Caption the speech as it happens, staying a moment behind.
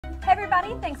Hey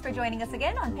everybody, thanks for joining us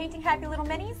again on Painting Happy Little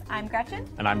Minis. I'm Gretchen.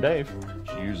 And I'm Dave.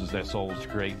 She uses their souls to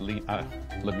create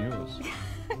lemurs.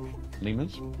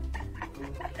 Lemurs?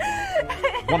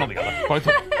 One or the other. Both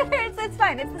of them. It's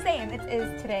fine, it's the same. It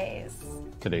is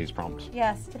Today's prompt.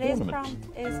 Yes, today's Ornament.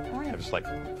 prompt is ornament. It's like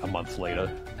a month later.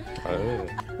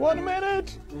 1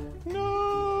 minute!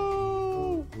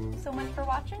 No! So much for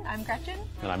watching. I'm Gretchen.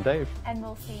 And I'm Dave. And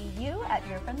we'll see you at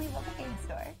your friendly local game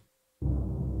store.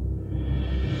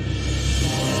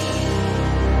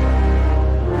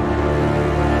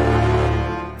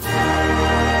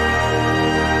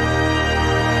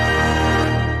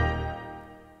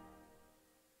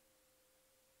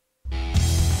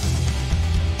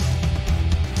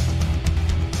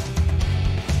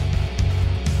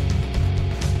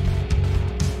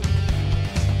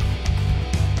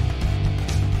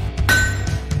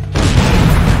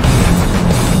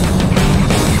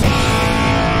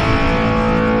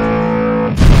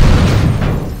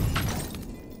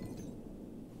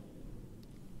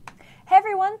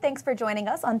 Thanks for joining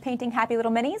us on Painting Happy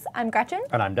Little Minis. I'm Gretchen.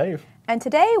 And I'm Dave. And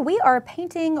today we are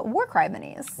painting Warcry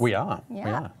minis. We are. Yeah.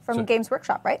 We are. From Games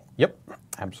Workshop, right? Yep,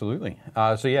 absolutely.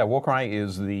 So yeah, Warcry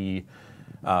is the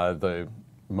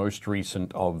most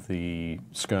recent of the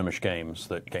skirmish games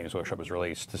that Games Workshop has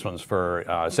released. This one's for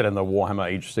set in the Warhammer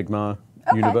Age Sigmar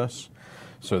universe.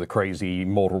 So the crazy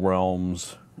mortal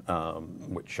realms,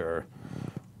 which are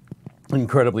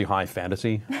incredibly high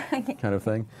fantasy kind of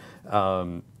thing.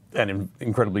 And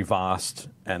incredibly vast,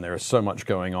 and there is so much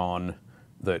going on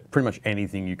that pretty much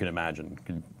anything you can imagine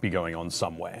could be going on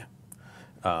somewhere.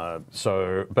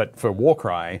 But for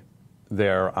Warcry,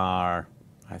 there are,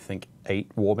 I think,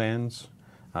 8 warbands,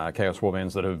 Chaos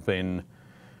warbands that have been,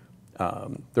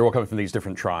 they're all coming from these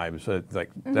different tribes.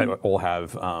 They all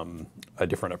have a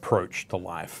different approach to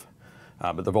life.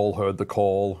 But they've all heard the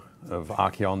call of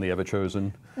Archaon the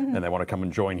Everchosen, and they want to come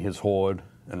and join his horde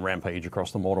and rampage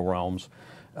across the mortal realms.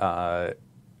 And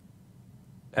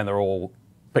they're all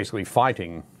basically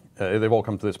fighting. They've all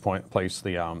come to this place.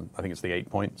 I think it's the 8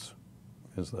 points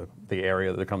is the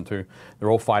area that they come to. They're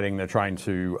all fighting. They're trying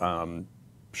to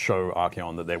show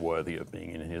Archaon that they're worthy of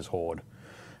being in his horde.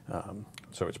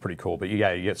 So it's pretty cool. But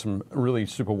yeah, you get some really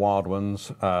super wild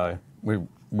ones. We're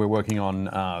working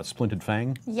on Splintered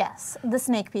Fang. Yes, the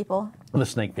snake people. The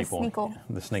snake people. The sneakle.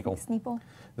 The snakeple. Sneeple.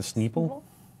 The sneeple?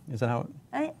 Is that how it?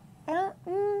 I don't.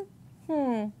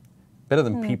 Better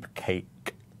than peep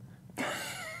cake.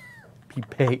 Peep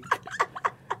cake.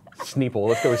 Sneeple.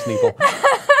 Let's go with Sneeple.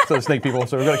 So the snake people.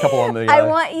 So we've got a couple on the. I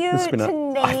want you to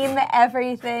name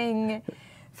everything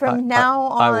from now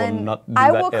on. I will not do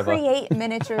I that will ever. create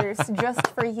miniatures just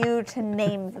for you to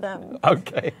name them.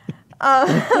 Okay.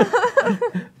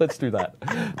 Let's do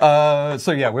that.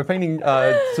 So yeah, we're painting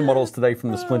some models today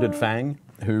from the Splintered Fang,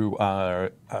 who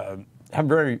have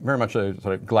very much a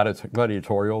sort of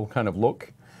gladiatorial kind of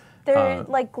look. They're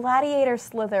like gladiator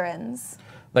Slytherins.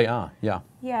 They are, yeah.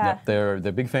 Yeah. Yep,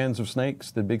 they're big fans of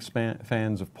snakes. They're big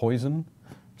fans of poison,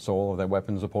 so all of their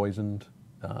weapons are poisoned.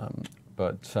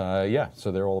 Yeah,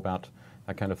 so they're all about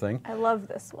that kind of thing. I love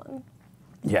this one.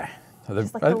 Yeah.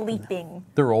 Just like the leaping.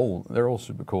 They're all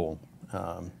super cool.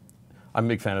 I'm a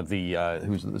big fan of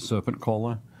the serpent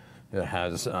caller. It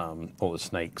has all the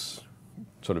snakes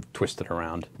sort of twisted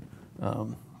around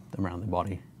their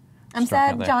body. I'm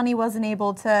sad Johnny wasn't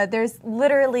able to. There's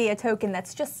literally a token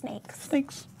that's just snakes.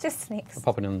 Snakes. Just snakes. I'll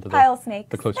pop it into Pile snakes.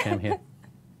 the close cam here,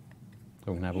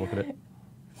 so we can have a look at it.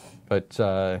 But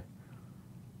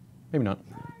maybe not.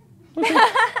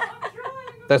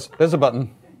 There's a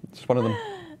button. It's one of them.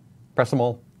 Press them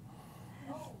all.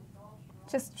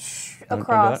 Just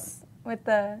across with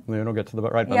the. Then we'll get to the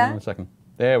right button in a second.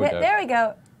 There we go. There we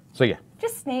go. So yeah.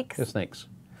 Just snakes. Just snakes.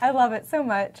 I love it so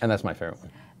much. And that's my favorite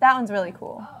one. That one's really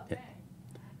cool. Yeah.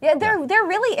 Yeah, they're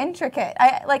really intricate.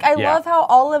 I love how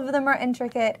all of them are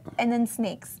intricate, and then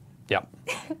snakes. Yeah.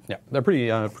 Yeah. They're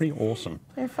pretty awesome.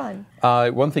 They're fun.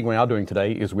 One thing we are doing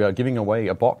today is we are giving away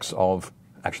a box of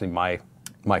actually my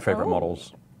favorite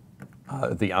models,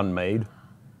 the Unmade.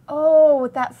 Oh,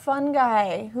 with that fun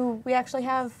guy who we actually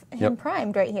have him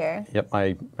primed right here. Yep,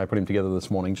 I put him together this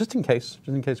morning just in case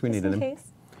we needed him. Just in case.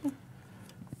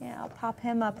 Yeah, I'll pop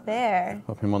him up there.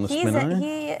 Pop him on the spinner.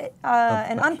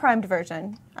 An unprimed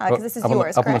version, because this is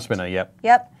yours, Up on the correct? spinner, yep.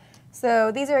 Yep.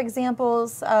 So these are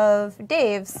examples of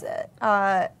Dave's.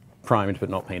 Primed but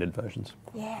not painted versions.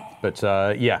 Yeah. But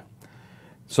yeah,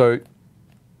 so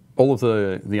all of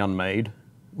the Unmade,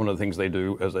 one of the things they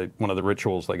do as one of the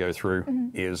rituals they go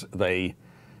through is they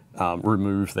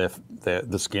remove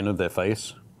the skin of their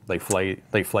face. They flay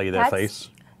their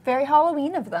face. Very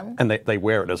Halloween of them. And they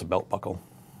wear it as a belt buckle.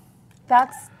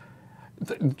 That's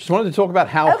Just wanted to talk about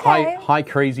how Okay. high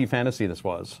crazy fantasy this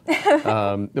was.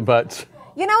 But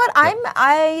You know what?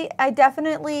 I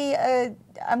definitely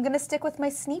I'm gonna stick with my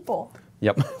Sneeple.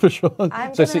 yep, for sure.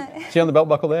 I'm So gonna- see on the belt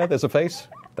buckle there? There's a face.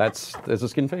 There's a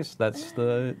skin face. That's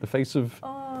the face of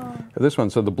this one.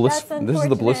 So the bliss. That's This is the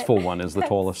unfortunate. blissful one. Is the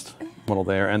tallest model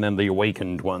there, and then the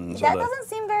awakened ones. That are the, doesn't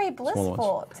seem very smaller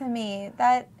blissful to me.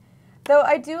 That though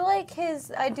I do like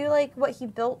what he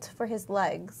built for his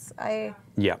legs.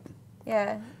 Yeah,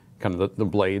 Yeah, kind of the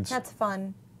blades. that's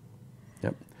fun.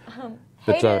 Yep. Hey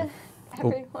But, to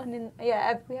everyone in we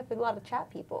have a lot of chat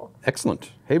people.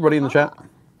 Excellent. Hey, everybody in the chat.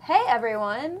 Hey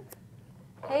everyone.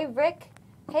 Hey Rick.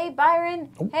 Hey Byron.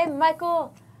 Hey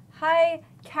Michael. Hi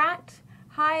Kat.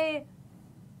 Hi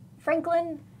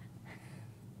Franklin.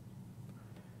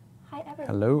 Hi everyone.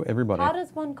 Hello, everybody. How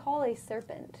does one call a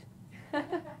serpent?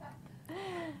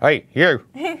 Hey, you.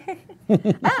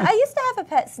 I used to have a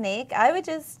pet snake. I would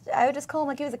just call him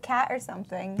like he was a cat or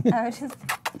something. I would just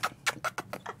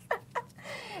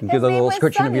Give His a name little was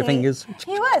scratching of your Sunny. fingers.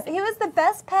 He was the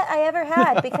best pet I ever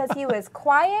had because he was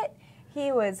quiet,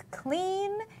 he was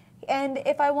clean, and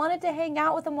if I wanted to hang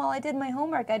out with him while I did my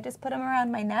homework, I'd just put him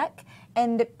around my neck.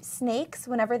 And snakes,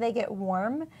 whenever they get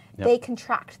warm, they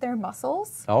contract their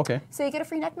muscles. Oh, okay. So you get a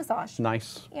free neck massage.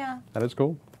 Nice. Yeah. That is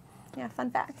cool. Yeah, fun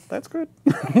fact. That's good.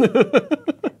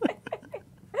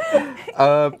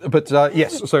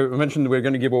 Yes, so I mentioned we're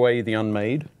going to give away the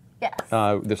Unmade. Yes.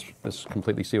 This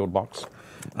completely sealed box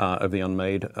of the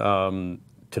Unmade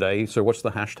today. So what's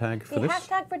the hashtag for The this?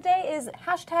 hashtag for day is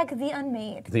hashtag the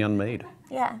unmade. The Unmade.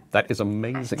 Yeah. That is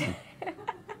amazing.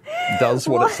 Does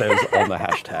what it says on the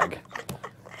hashtag.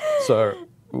 So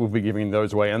we'll be giving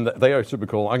those away, and they are super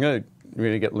cool. I'm going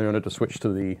to get Leona to switch to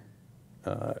the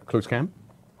close cam.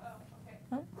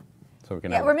 So we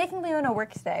can Yeah, we're making Leona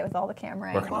work today with all the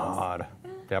camera working angles. hard.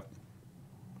 Yep.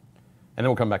 And then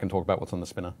we'll come back and talk about what's on the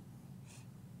spinner.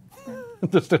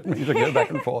 Just to go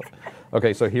back and forth.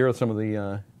 Okay, so here are some of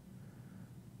the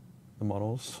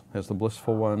models. There's the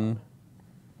blissful one,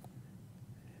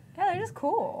 Yeah, they're just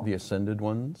cool. the ascended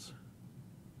ones.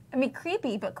 I mean,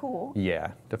 creepy, but cool.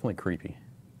 Yeah, definitely creepy.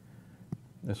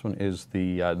 This one is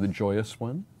the joyous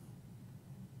one.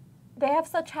 They have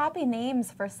such happy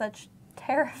names for such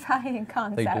terrifying They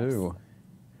concepts. do.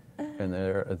 And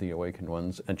there are the awakened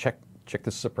ones. And check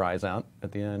this surprise out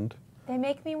at the end. They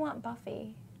make me want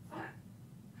Buffy.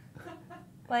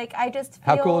 Like, I just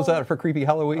feel... How cool is that for creepy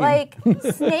Halloween? Like,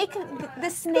 the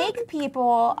snake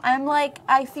people, I'm like,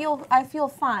 I feel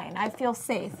fine. I feel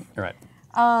safe. Right.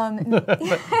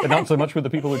 But not so much with the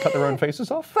people who cut their own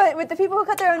faces off? But with the people who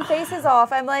cut their own faces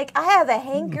off, I'm like, I have a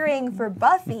hankering for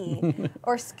Buffy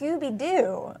or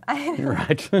Scooby-Doo.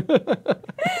 Right.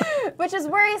 Which is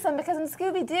worrisome because in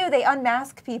Scooby-Doo, they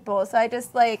unmask people. So I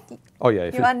just like, Oh,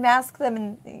 yeah. you unmask them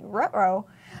and ruh-roh.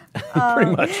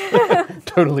 Pretty much.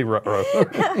 Totally ruh-roh.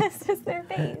 It's just their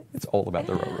face. It's all about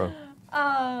the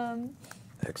ruh-roh.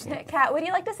 Excellent. Kat, would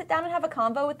you like to sit down and have a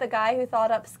convo with the guy who thought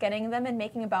up skinning them and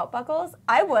making belt buckles?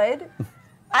 I would.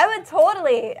 I would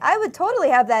totally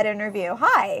have that interview.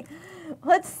 Hi.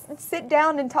 Let's sit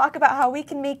down and talk about how we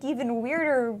can make even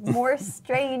weirder, more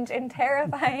strange and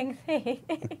terrifying things.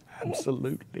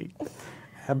 Absolutely.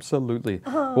 Absolutely.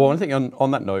 Well, one thing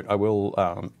on that note, I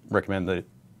will recommend that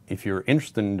if you're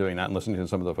interested in doing that and listening to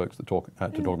some of the folks that talk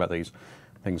about these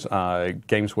things,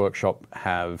 Games Workshop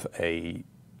have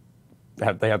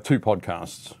they have two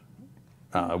podcasts.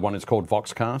 One is called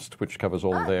Voxcast, which covers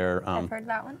all their... I've heard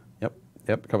that one.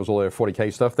 Yep, covers all their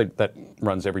 40K stuff. That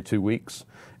runs every 2 weeks.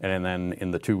 And then in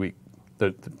the 2 week,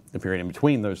 the period in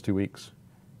between those 2 weeks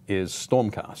is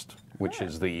Stormcast, which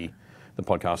is the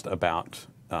podcast about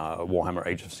Warhammer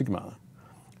Age of Sigmar.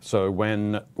 So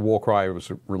when Warcry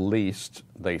was released,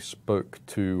 they spoke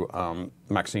to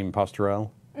Maxime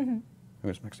Pastorel. Mm-hmm. It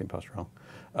was Maxime Pastorel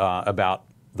about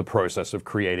the process of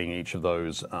creating each of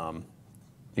those,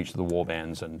 each of the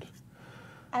warbands and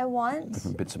I want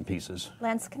different bits and pieces.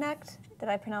 Landsknecht. Did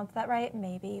I pronounce that right?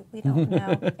 Maybe. We don't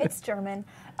know. It's German.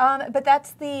 But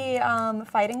that's the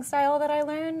fighting style that I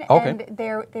learned. Okay. And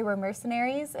they were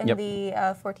mercenaries in the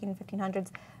 1500s.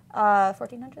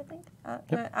 1400, I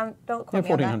think? Don't quote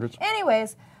me on that. 1400s.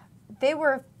 Anyways, they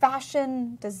were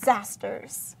fashion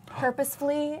disasters,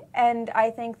 purposefully, and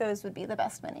I think those would be the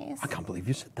best minis. I can't believe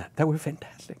you said that. They were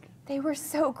fantastic. They were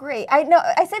so great. I know.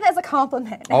 I say that as a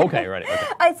compliment. Oh, okay, right. Okay.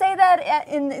 I say that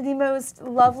in the most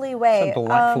lovely way. So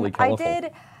delightfully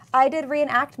colourful. I did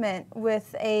reenactment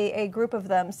with a group of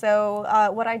them.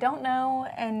 So what I don't know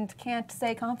and can't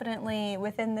say confidently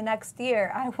within the next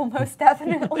year, I will most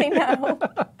definitely know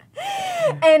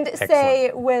and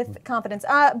say with confidence.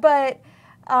 But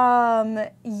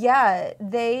Yeah,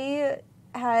 they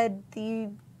had the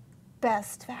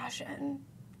best fashion.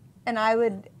 And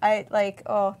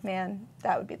oh man,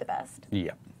 that would be the best.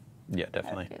 Yeah. Yeah,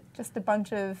 definitely. Just a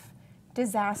bunch of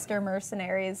disaster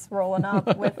mercenaries rolling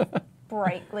up with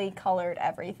brightly colored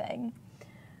everything.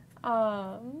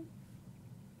 That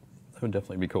would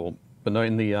definitely be cool. But no,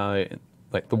 in the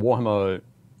like the Warhammer,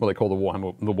 what they call the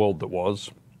Warhammer, the world that was,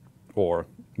 or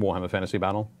Warhammer Fantasy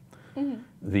Battle,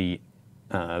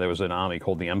 there was an army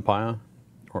called the Empire,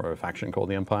 or a faction called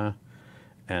the Empire,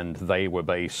 and they were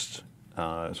based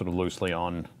sort of loosely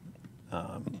on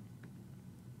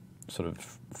sort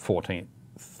of 14th,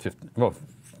 15th,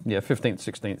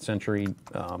 16th century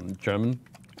German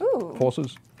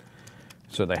forces.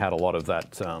 So they had a lot of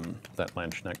that that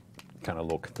Landsknecht kind of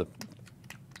look, the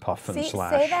puff and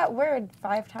slash. Say that word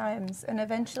 5 times, and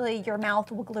eventually your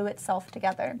mouth will glue itself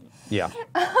together. Yeah.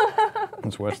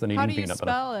 It's worse than eating peanut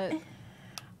butter. How do you spell it?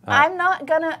 I'm not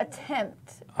gonna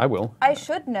attempt. I will. I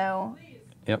should know.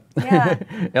 Yep. Yeah.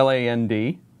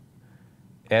 LANDSCHNEKDT.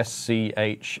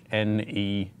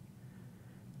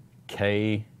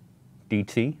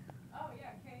 Oh,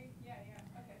 yeah, K, yeah,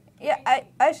 okay. Yeah,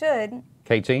 I should.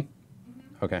 KT?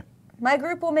 Okay. My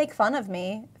group will make fun of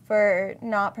me for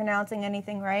not pronouncing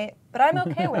anything right, but I'm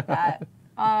okay with that.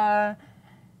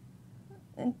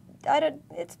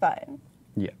 It's fine.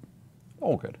 Yeah.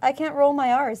 All good. I can't roll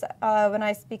my R's when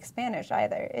I speak Spanish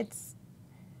either. It's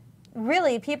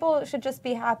really, people should just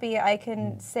be happy I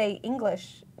can say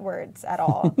English words at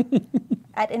all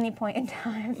at any point in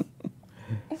time.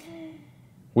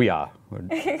 We are. We're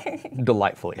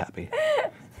delightfully happy.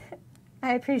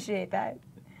 I appreciate that.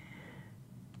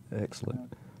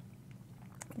 Excellent.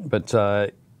 But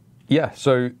yeah,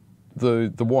 so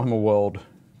the Warhammer world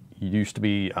used to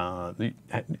be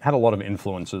had a lot of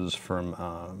influences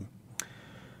from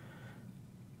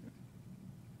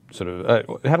sort of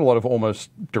it had a lot of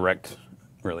almost direct,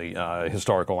 really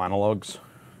historical analogs.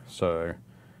 So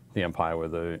the Empire were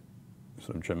the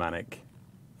sort of Germanic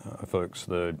folks.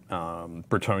 The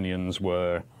Bretonnians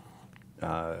were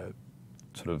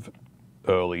sort of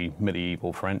early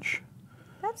medieval French.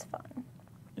 That's fun.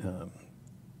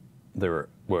 There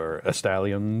were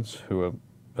Estalians, who were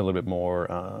a little bit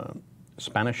more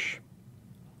Spanish.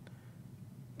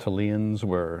 Talians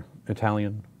were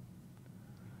Italian.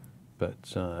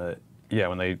 But yeah,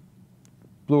 when they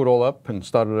blew it all up and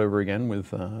started over again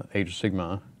with Age of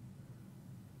Sigmar,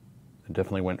 it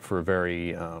definitely went for a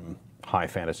very high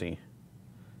fantasy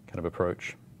kind of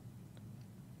approach.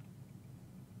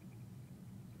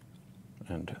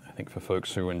 And I think for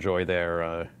folks who enjoy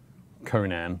their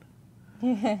Conan,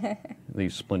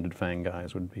 these Splendid Fang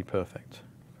guys would be perfect.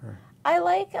 I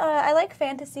like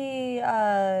fantasy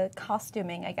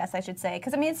costuming, I guess I should say,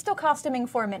 because I mean it's still costuming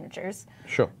for miniatures.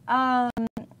 Sure.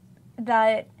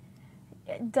 That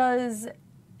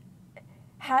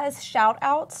has shout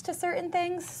outs to certain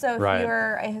things. So if Right.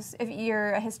 if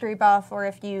you're a history buff, or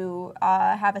if you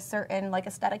have a certain like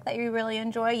aesthetic that you really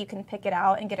enjoy, you can pick it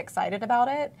out and get excited about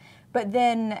it. But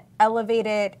then elevate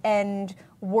it and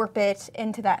warp it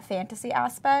into that fantasy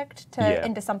aspect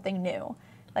into something new.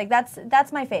 Like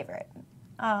that's my favorite.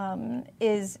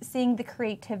 Is seeing the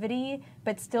creativity,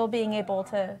 but still being able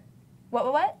to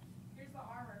what? Here's the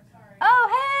armor, sorry.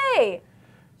 Oh hey!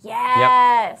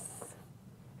 Yes.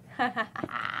 I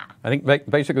think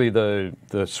basically the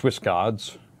Swiss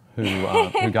guards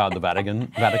who guard the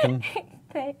Vatican Yeah.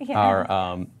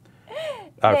 are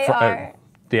They are.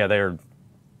 yeah, they're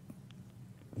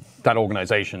that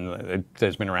organization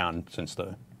has been around since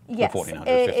the Yes, 1400s,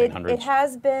 1500s. it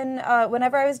has been.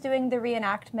 Whenever I was doing the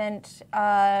reenactment,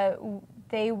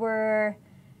 they were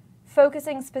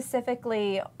focusing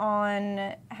specifically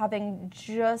on having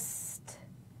just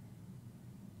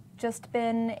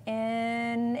been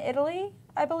in Italy,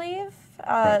 I believe.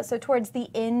 Right. So towards the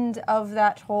end of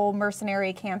that whole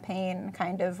mercenary campaign,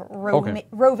 kind of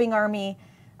roving army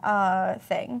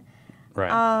thing.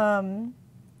 Right.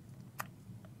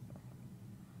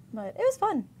 But it was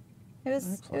fun. It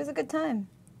was a good time.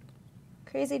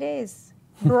 Crazy days.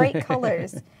 Bright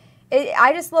colors.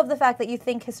 I just love the fact that you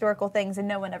think historical things and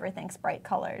no one ever thinks bright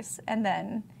colors. And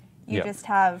then you just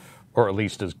have... Or at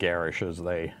least as garish as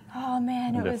they Oh,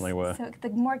 man. It definitely were. So the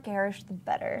more garish, the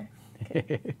better.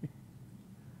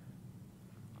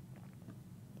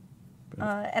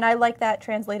 And I like that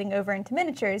translating over into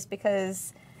miniatures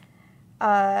because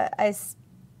I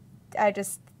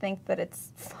just think that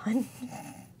it's fun.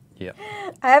 Yeah.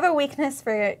 I have a weakness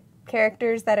for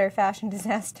characters that are fashion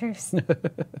disasters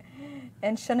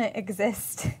and shouldn't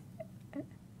exist.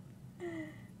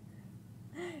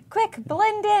 Quick,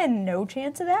 blend in. No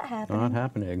chance of that happening. Not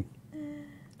happening.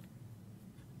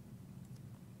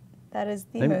 That is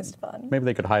the most fun. Maybe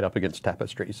they could hide up against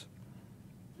tapestries.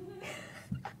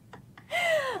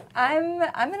 I'm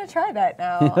gonna try that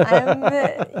now.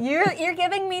 You're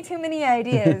giving me too many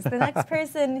ideas. The next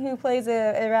person who plays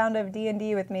a round of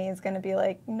D&D with me is gonna be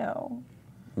like, no.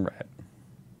 Right.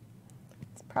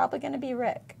 It's probably gonna be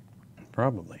Rick.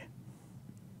 Probably.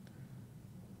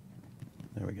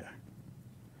 There we go.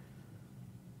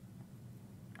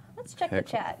 Let's check the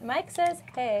chat. Mike says,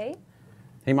 hey.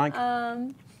 Hey, Mike.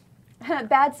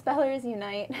 Bad spellers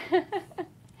unite.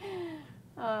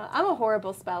 I'm a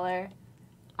horrible speller.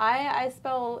 I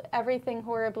spell everything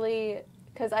horribly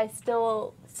because I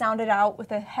still sound it out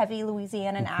with a heavy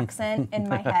Louisianan accent in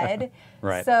my head.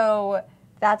 Right. So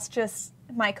that's just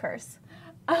my curse.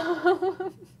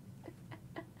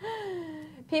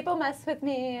 People mess with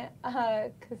me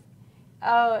because,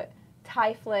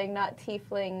 tiefling, not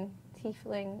tiefling.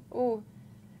 Tiefling. Ooh.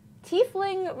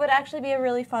 Tiefling would actually be a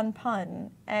really fun pun.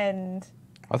 And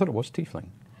I thought it was tiefling.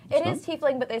 It is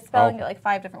tiefling, but they're spelling it like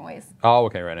 5 different ways. Oh,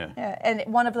 okay, right now. Yeah, and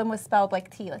one of them was spelled like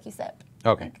tea, like you said.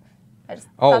 Okay. I just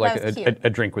Oh, thought like that was cute. a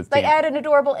drink with tea. Like I had an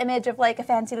adorable image of like a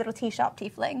fancy little tea shop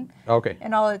tiefling. Okay.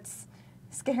 In all its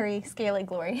scary, scaly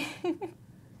glory.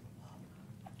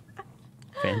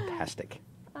 Fantastic.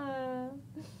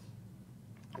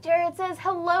 Jared says,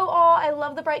 hello all, I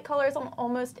love the bright colors on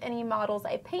almost any models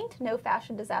I paint. No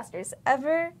fashion disasters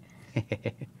ever.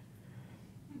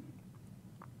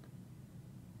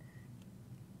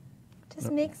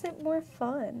 Just makes it more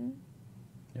fun.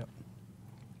 Yep.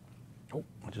 Oh,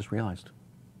 I just realized.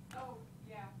 Oh,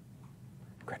 yeah.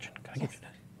 Gretchen, can I get you to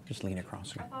just lean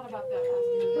across I here? thought about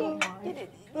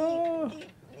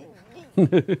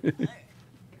that.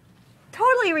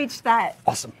 Totally reached that.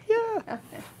 Awesome. Yeah.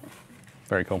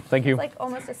 Very cool. Thank you. It's like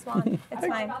almost a swan. It's I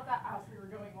fine. thought about that as we were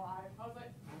going live. I was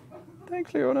like,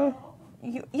 Thanks, Leona.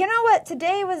 You know what?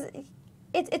 Today was,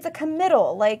 it's a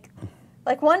committal. Like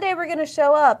one day we're gonna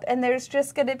show up and there's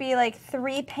just gonna be like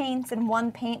 3 paints and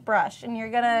 1 paintbrush, and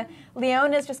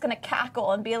Leona's just gonna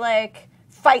cackle and be like,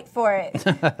 fight for it.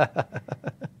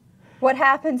 What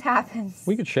happens, happens.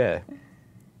 We could share.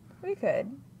 We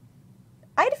could.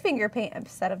 I'd finger paint a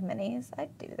set of minis.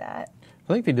 I'd do that.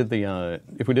 I think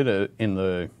if we did it in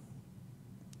the,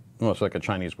 almost like a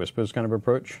Chinese whispers kind of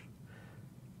approach,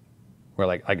 where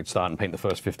like I could start and paint the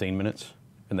first 15 minutes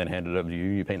and then hand it over to you.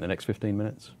 You paint the next 15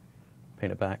 minutes,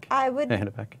 paint it back. I would. Hand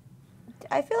it back.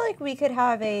 I feel like we could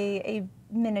have a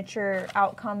miniature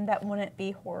outcome that wouldn't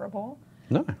be horrible.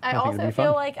 No, I think it'd also be feel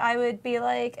fun. like I would be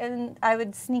like, and I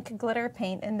would sneak glitter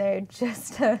paint in there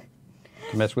just to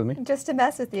Mess with me. just to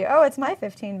mess with you. Oh, it's my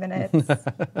 15 minutes.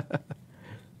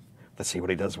 Let's see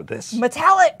what he does with this.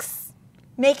 Metallics!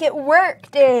 Make it work,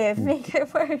 Dave. Make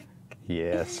it work.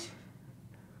 Yes.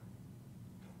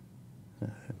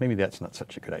 Maybe that's not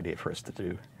such a good idea for us to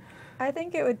do. I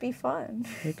think it would be fun.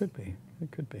 It could be. It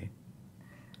could be.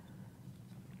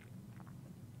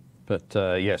 But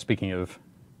yeah, speaking of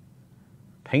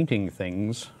painting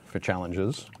things for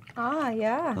challenges. Ah,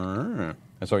 yeah.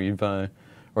 I saw you've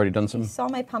already done some. You saw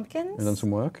my pumpkins? Done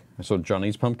some work. I saw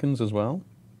Johnny's pumpkins as well.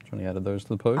 Johnny added those to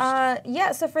the post.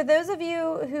 Yeah, so for those of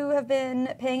you who have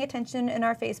been paying attention in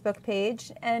our Facebook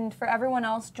page, and for everyone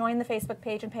else, join the Facebook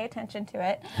page and pay attention to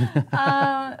it,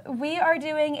 we are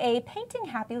doing a Painting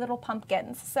Happy Little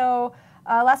Pumpkins. So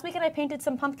last weekend I painted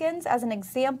some pumpkins as an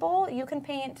example. You can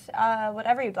paint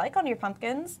whatever you'd like on your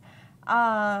pumpkins,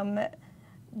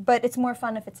 but it's more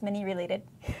fun if it's mini related.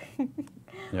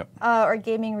 Yep. Or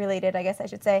gaming related, I guess I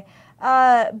should say.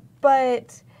 Yeah,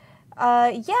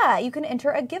 you can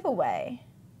enter a giveaway.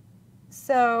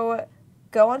 So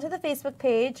go onto the Facebook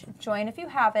page, join if you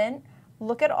haven't,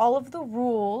 look at all of the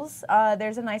rules.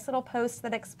 There's a nice little post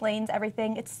that explains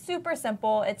everything. It's super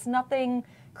simple. It's nothing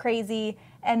crazy.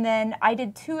 And then I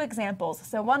did 2 examples.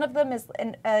 So one of them is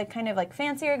a kind of like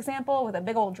fancier example with a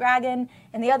big old dragon,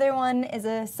 and the other one is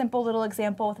a simple little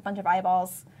example with a bunch of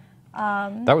eyeballs.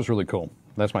 That was really cool.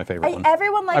 That's my favorite one.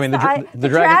 Everyone likes the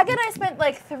dragon I spent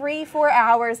like 3-4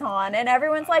 hours on, and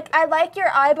everyone's like, I like your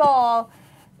eyeball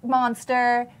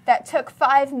monster that took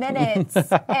 5 minutes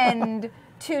and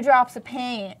 2 drops of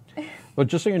paint. Well,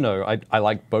 just so you know, I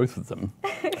like both of them.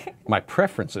 My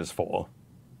preference is for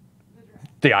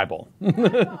the eyeball.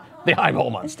 The eyeball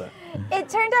monster. It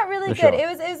turned out really For good. sure.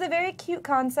 It was a very cute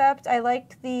concept. I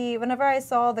liked whenever I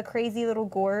saw the crazy little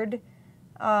gourd,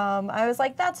 I was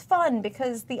like, that's fun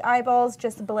because the eyeballs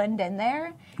just blend in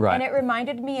there. Right. And it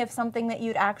reminded me of something that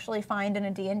you'd actually find in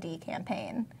a D&D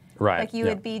campaign. Right. Like you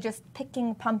would be just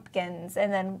picking pumpkins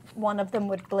and then one of them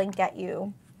would blink at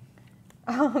you.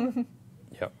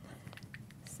 Yep.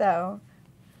 So.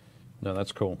 No,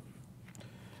 that's cool.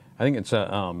 I think it's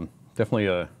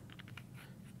definitely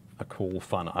a cool,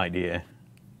 fun idea.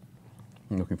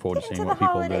 I'm looking forward Get to into seeing the what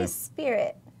people holiday do.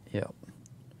 spirit. Yep.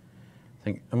 I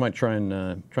think I might try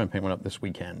and paint one up this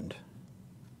weekend.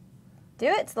 Do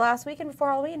it. It's the last weekend before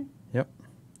Halloween. Yep.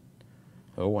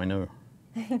 Oh, I know.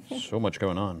 So much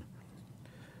going on.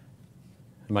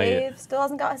 Dave still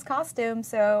hasn't got his costume,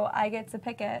 so I get to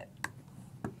pick it.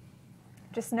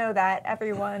 Just know that,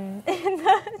 everyone in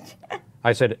the chat.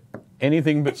 I said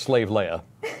anything but Slave Leia.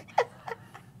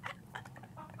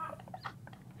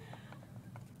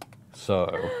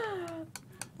 So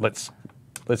let's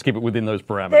keep it within those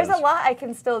parameters. There's a lot I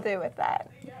can still do with that.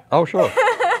 Oh, sure.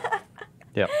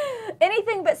 Yep.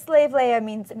 Anything but Slave Leia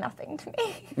means nothing to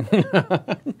me.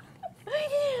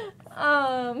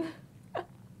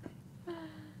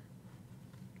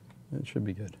 It should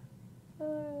be good.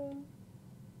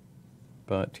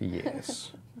 But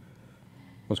yes.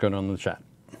 What's going on in the chat?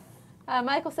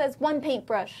 Michael says, 1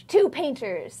 paintbrush, 2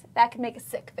 painters. That could make a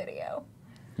sick video.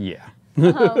 Yeah.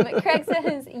 Craig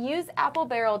says, use apple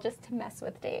barrel just to mess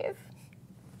with Dave.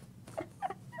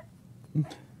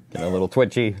 Get a little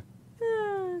twitchy.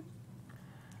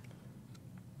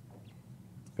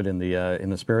 But in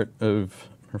the spirit of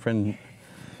her friend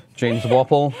James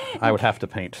Wapple, I would have to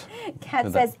paint.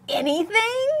 Kat says, anything?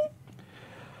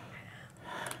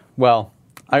 Well,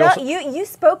 You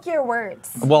spoke your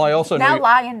words. I also Now know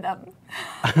lie in them.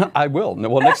 I will. No,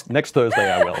 well, next Thursday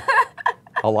I will.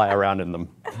 I'll lie around in them.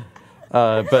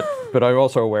 But I'm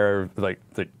also aware of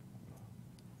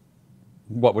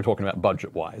what we're talking about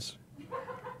budget-wise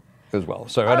as well.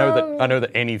 So I know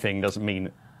that anything doesn't mean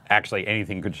actually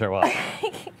anything could show up.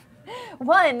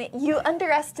 1, you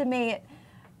underestimate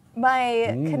my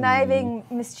conniving,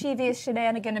 mischievous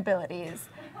shenanigan abilities.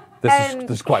 This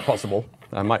is quite possible.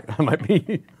 I might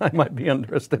be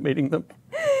underestimating them.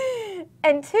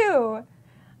 And 2,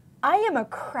 I am a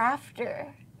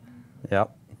crafter.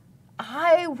 Yep.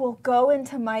 I will go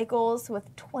into Michael's with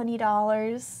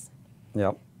 $20.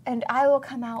 Yep. And I will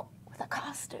come out with a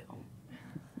costume.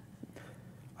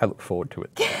 I look forward to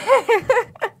it.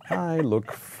 I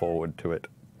look forward to it.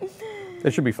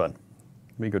 It should be fun.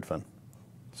 It'll be good fun.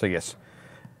 So yes.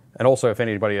 And also, if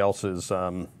anybody else is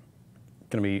going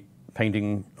to be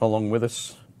painting along with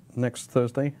us next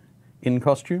Thursday in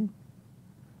costume,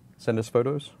 send us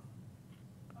photos.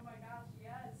 Oh my gosh,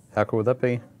 yes. How cool would that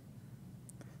be?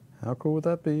 How cool would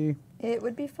that be? It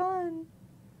would be fun.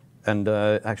 And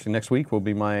actually, next week will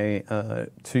be my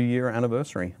 2-year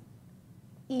anniversary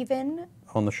Even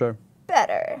on the show.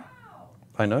 better.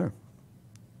 I know.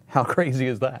 How crazy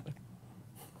is that?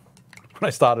 When I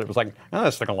started, it was like, oh,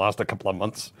 this thing will last a couple of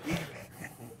months.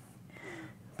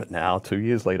 But now, 2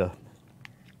 years later.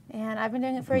 And I've been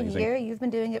doing it for Amazing. a year. You've been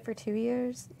doing it for 2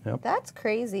 years. Yep. That's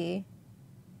crazy.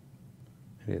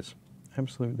 It is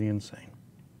absolutely insane.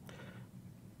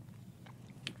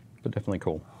 But definitely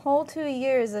cool. Whole 2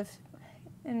 years of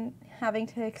and having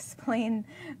to explain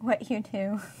what you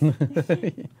do.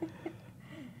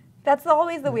 That's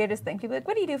always the weirdest thing. People are like,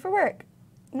 what do you do for work?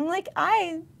 And I'm like,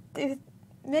 I do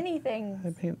many things.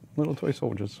 I paint little toy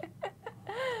soldiers.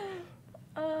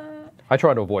 I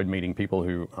try to avoid meeting people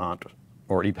who aren't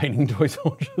already painting toy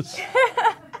soldiers.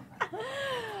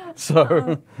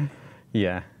 So,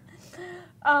 yeah.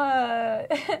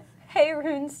 Hey,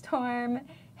 Runestorm.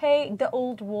 Hey, the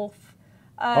old wolf.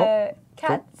 Oh, Kat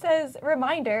cool. says,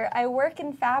 reminder, I work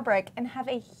in fabric and have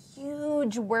a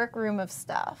huge workroom of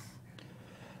stuff.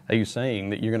 Are you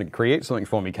saying that you're going to create something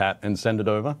for me, Kat, and send it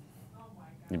over?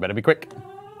 You better be quick.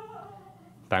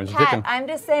 Time's Kat, ticking. I'm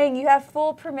just saying you have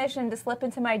full permission to slip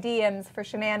into my DMs for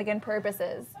shenanigan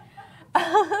purposes.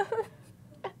 I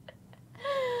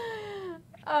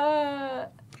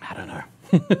don't know.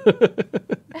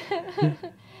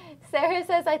 Sarah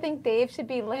says, I think Dave should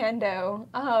be Lando.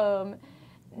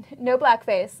 No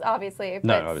blackface, obviously,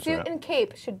 No, but obviously suit not. and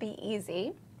cape should be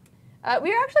easy.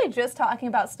 We were actually just talking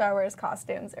about Star Wars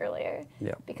costumes earlier.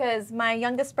 Yeah. Because my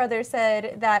youngest brother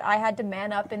said that I had to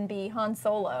man up and be Han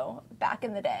Solo back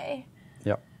in the day.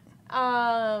 Yep.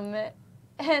 And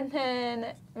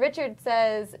then Richard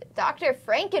says, Dr.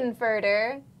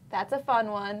 Frankenfurter. That's a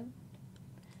fun one.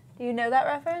 Do you know that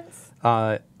reference?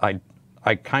 I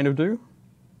kind of do.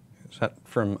 Is that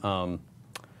from,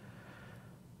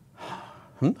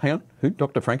 hang on, who?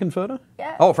 Dr. Frankenfurter?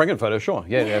 Yeah. Oh, Frankenfurter, sure.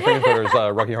 Yeah, Frankenfurter is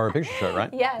Rocky Horror Picture Show, right?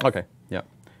 Yes. Okay, yeah. It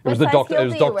What was the size doctor. heel It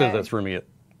was do you doctor wear? that threw me at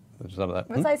some of that.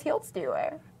 What size heels do you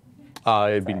wear?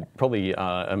 It'd be probably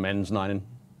a men's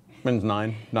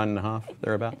 9.5,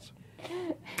 thereabouts.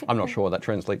 I'm not sure what that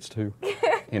translates to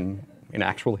in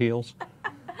actual heels.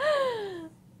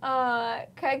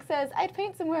 Craig says, I'd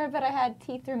paint some more, but I had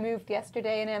teeth removed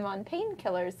yesterday and am on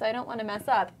painkillers, so I don't want to mess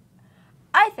up.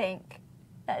 I think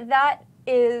that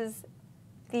is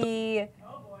the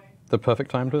Oh boy. The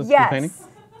perfect time to be painting? yes,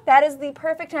 that is the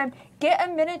perfect time. Get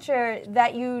a miniature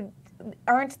that you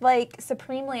aren't like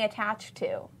supremely attached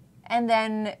to, and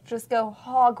then just go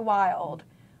hog wild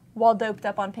while doped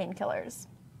up on painkillers.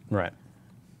 Right.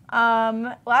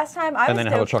 Last time I And was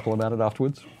then have a chuckle about it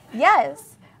afterwards?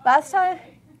 Yes. Last time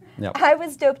Yep. I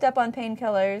was doped up on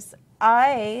painkillers,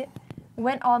 I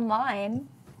went online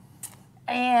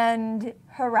and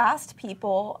harassed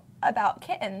people about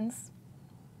kittens.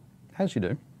 As you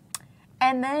do.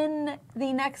 And then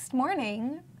the next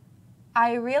morning,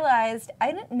 I realized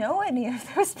I didn't know any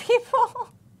of those people.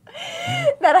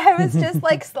 That I was just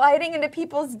like sliding into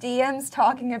people's DMs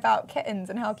talking about kittens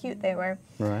and how cute they were.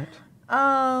 Right.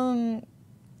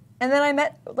 And then I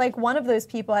met like one of those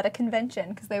people at a convention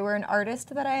because they were an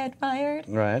artist that I admired.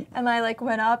 Right. And I like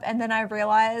went up and then I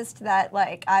realized that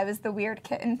like I was the weird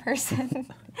kitten person.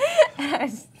 And I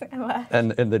just left.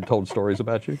 And they told stories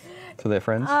about you to their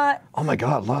friends? Oh my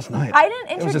God, last night. I didn't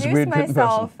there was this introduce weird kitten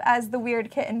myself person. as the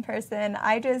weird kitten person.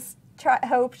 I just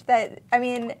hoped that, I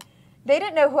mean, they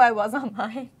didn't know who I was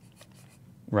online.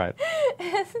 Right.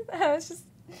 I was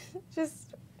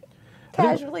just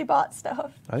casually bought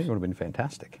stuff. I think it would have been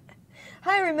fantastic.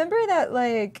 Hi, remember that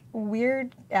like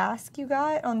weird ask you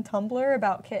got on Tumblr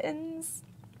about kittens?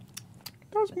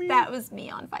 That was me. That was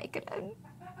me on Vicodin.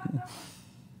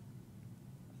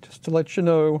 Just to let you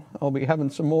know, I'll be having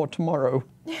some more tomorrow.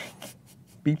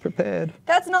 Be prepared.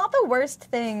 That's not the worst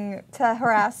thing to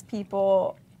harass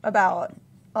people about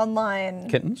online.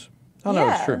 Kittens? Oh no,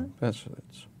 it's Yeah. true. It's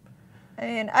I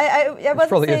mean, I wasn't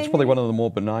probably saying, it's probably one of the more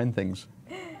benign things.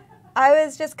 I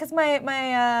was just because my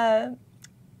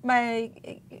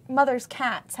mother's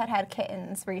cats had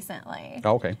kittens recently.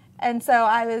 Oh, okay. And so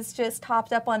I was just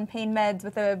topped up on pain meds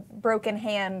with a broken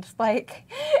hand, like,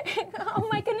 oh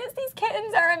my goodness, these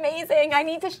kittens are amazing. I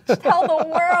need to tell the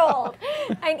world.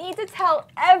 I need to tell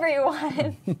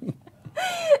everyone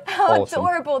how Awesome.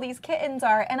 adorable these kittens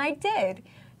are. And I did,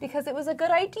 because it was a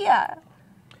good idea.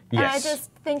 And I Yes.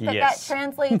 just think that Yes. that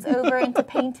translates over into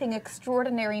painting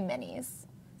extraordinary minis.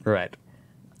 Right.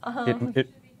 Uh-huh. It, Should be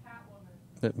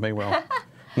Catwoman. it may well.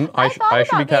 I thought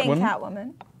should be about being Catwoman.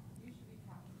 Catwoman. You should be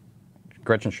Catwoman.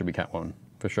 Gretchen should be Catwoman,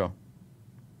 for sure.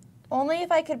 Only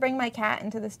if I could bring my cat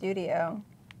into the studio.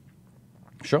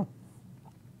 Sure.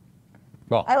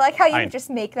 Well, I like how you just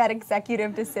make that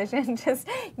executive decision. Just,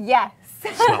 yes.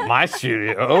 It's not my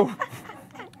studio.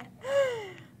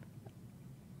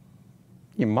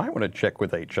 You might want to check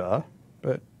with HR,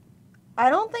 but I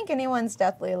don't think anyone's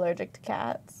deathly allergic to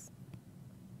cats.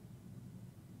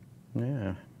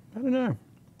 yeah, I don't know.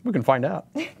 We can find out.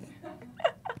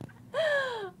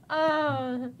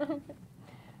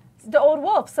 The Old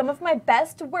Wolf. Some of my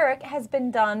best work has been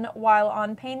done while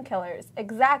on painkillers.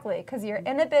 Exactly, because your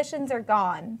inhibitions are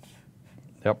gone.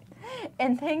 Yep.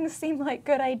 And things seem like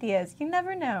good ideas. You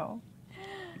never know.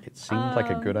 It seemed like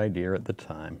a good idea at the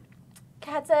time.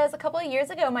 Kat says, a couple of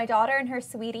years ago, my daughter and her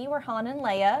sweetie were Han and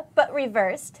Leia, but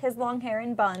reversed. His long hair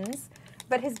in buns,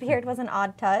 but his beard was an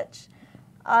odd touch.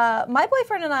 My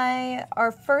boyfriend and I,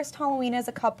 our first Halloween as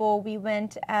a couple, we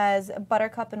went as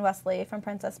Buttercup and Wesley from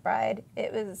Princess Bride.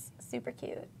 It was super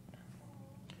cute.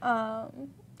 Yeah,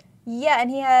 and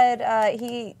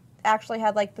he actually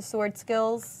had like the sword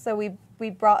skills, so we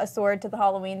brought a sword to the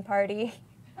Halloween party.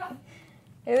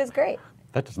 It was great.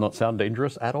 That does not sound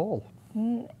dangerous at all.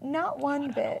 Not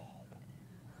one bit.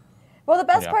 Well, the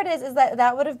best Yeah. part is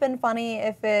that would have been funny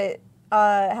if it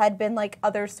had been like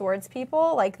other swords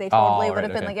people. Like they totally Oh, would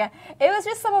have right, been okay. like, yeah. It was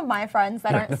just some of my friends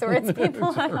that aren't swords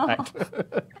people at all. Right.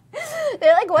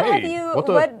 They're like, what have Hey, you what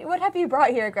the- what have you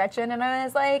brought here, Gretchen? And I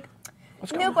was like,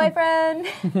 What's new going on?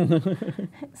 boyfriend,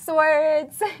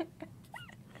 swords.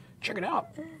 Check it out.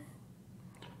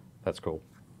 That's cool.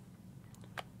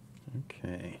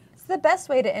 Okay. It's the best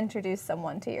way to introduce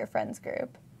someone to your friends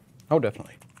group. Oh,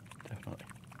 definitely. Definitely.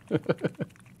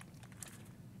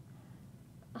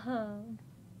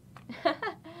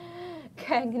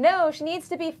 Craig, no, she needs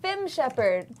to be Fim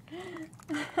Shepherd.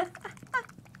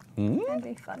 That'd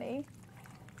be funny.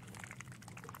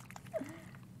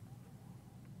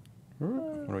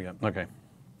 What do we got? Okay.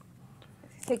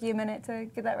 Take you a minute to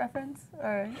get that reference,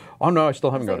 or Oh, no, I still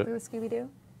haven't is got it. with Scooby Doo?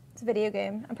 It's a video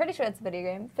game. I'm pretty sure it's a video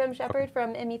game. Fim Shepherd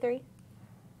from ME3.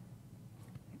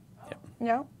 Yep.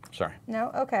 No, Sorry.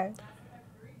 no, okay. Mass Effect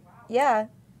 3? Wow. Yeah.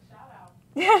 Shout out.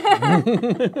 Shout out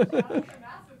to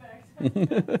Mass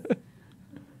Effect.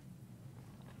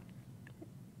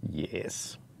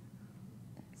 Yes.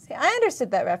 See, I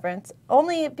understood that reference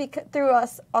only through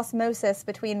osmosis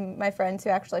between my friends who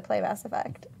actually play Mass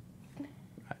Effect.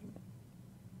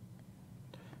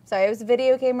 Sorry, it was a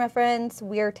video game reference.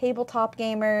 We're tabletop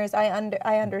gamers.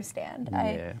 I understand.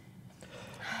 Yeah.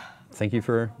 Thank you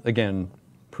for, again,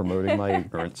 promoting my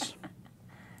ignorance.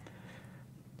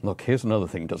 Look, here's another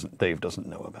thing Dave doesn't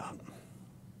know about.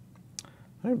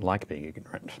 I don't like being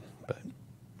ignorant, but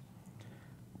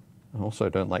I also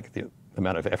don't like the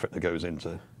amount of effort that goes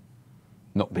into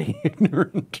not being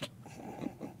ignorant.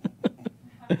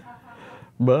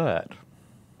 But,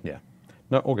 yeah.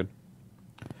 No, all good.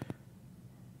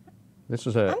 This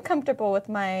is I'm comfortable with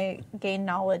my gain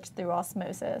knowledge through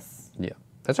osmosis. Yeah.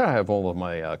 That's how I have all of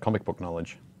my comic book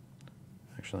knowledge,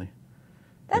 actually.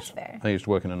 That's fair. I used to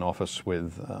work in an office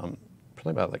with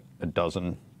probably about like a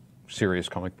dozen serious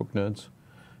comic book nerds,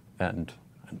 and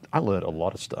I learned a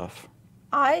lot of stuff.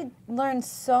 I learned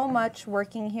so much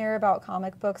working here about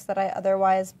comic books that I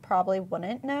otherwise probably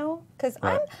wouldn't know. Because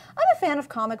Right. I'm a fan of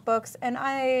comic books,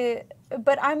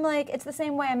 but I'm like, it's the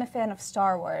same way I'm a fan of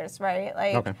Star Wars, right?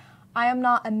 Like, Okay. I am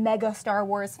not a mega Star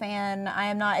Wars fan.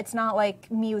 It's not like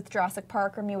me with Jurassic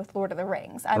Park or me with Lord of the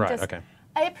Rings. Okay.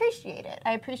 I appreciate it.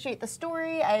 I appreciate the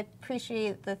story. I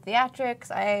appreciate the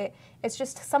theatrics. It's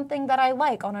just something that I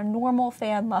like on a normal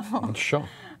fan level. Sure.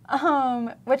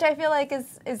 Which I feel like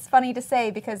is funny to say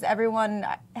because everyone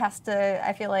has to,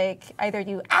 I feel like, either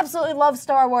you absolutely love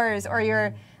Star Wars or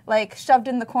you're like shoved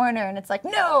in the corner and it's like,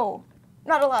 no,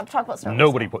 not allowed to talk about Star Wars.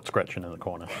 Nobody puts Gretchen in the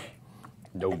corner.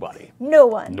 Nobody. No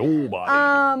one. Nobody.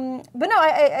 But no,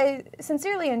 I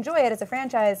sincerely enjoy it as a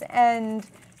franchise, and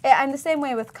I'm the same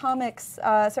way with comics,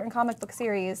 certain comic book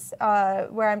series,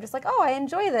 where I'm just like, oh, I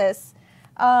enjoy this.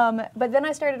 But then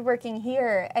I started working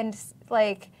here, and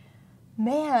like,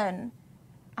 man,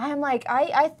 I'm like,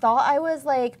 I thought I was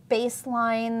like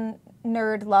baseline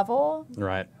nerd level,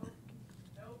 Right.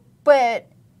 but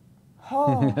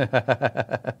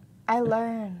I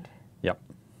learned. Yep.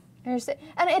 And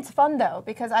it's fun though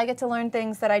because I get to learn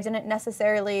things that I didn't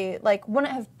necessarily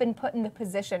wouldn't have been put in the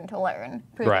position to learn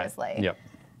previously. Right.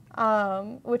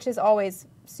 Yep. Which is always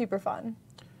super fun.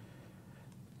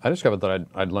 I discovered that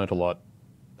I'd learnt a lot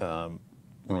when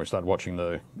we started watching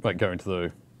going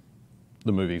to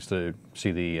the movies to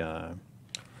see the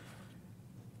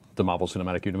Marvel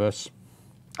Cinematic Universe.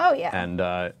 Oh yeah. And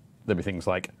there'd be things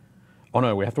like, oh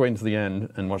no, we have to wait until the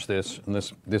end and watch this, and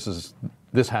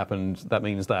this happened, that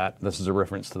means that, this is a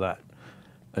reference to that.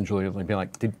 And Julia would be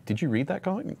like, did you read that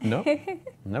comic? No.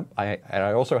 Nope.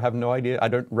 I also have no idea, I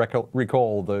don't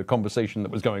recall the conversation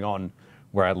that was going on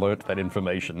where I learnt that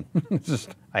information. It's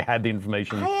just, I had the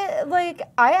information. I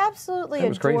absolutely That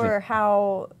was adore crazy.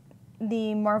 how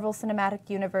the Marvel Cinematic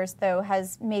Universe, though,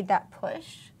 has made that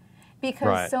push. Because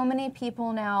Right. so many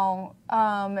people now,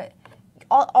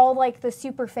 all like the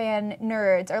super fan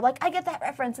nerds are like, I get that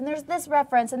reference, and there's this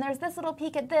reference, and there's this little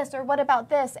peek at this, or what about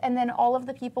this? And then all of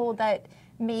the people that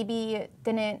maybe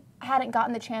hadn't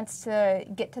gotten the chance to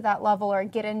get to that level or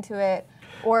get into it,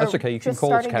 or That's okay, you can just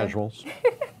call us starting their- casuals.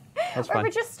 That's or fine. we're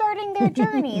just starting their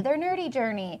journey, their nerdy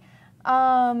journey.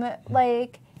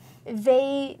 Like,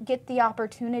 they get the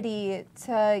opportunity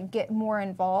to get more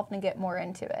involved and get more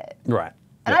into it. Right.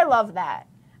 And Yep. I love that.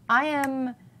 I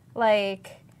am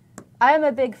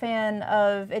a big fan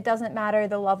of, it doesn't matter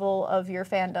the level of your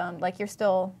fandom, like you're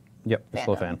still Yep, you're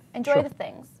still a fandom. fan. Enjoy Sure. the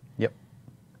things. Yep.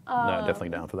 No, definitely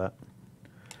down for that.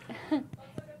 Let's look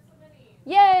at some minis.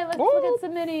 Yay, let's Woo! look at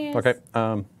some minis. Okay.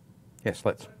 Yes,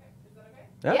 let's. Is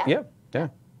that okay? Yeah. Yeah. Yeah.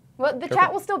 Well, the Go chat for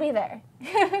it. will still be there.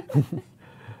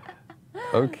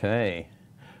 Okay.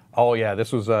 Oh yeah,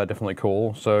 this was definitely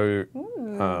cool. So,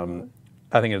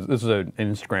 I think this is an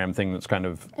Instagram thing that's kind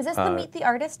of. Is this the Meet the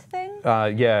Artist thing?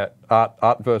 Yeah,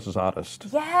 art versus artist.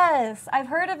 Yes, I've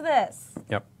heard of this.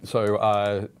 Yep.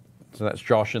 So that's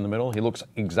Josh in the middle. He looks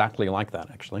exactly like that,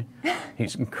 actually.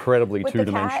 He's incredibly With the cat?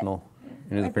 two-dimensional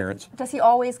in his appearance. Does he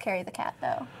always carry the cat,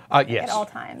 though? Yes. At all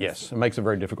times? Yes. It makes it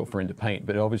very difficult for him to paint,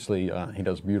 but obviously he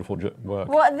does beautiful work.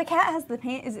 Well, the cat has the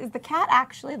paint. Is the cat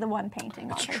actually the one painting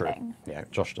on It's her true. thing? Yeah,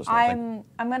 Josh does nothing.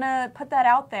 I'm gonna put that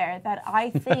out there that I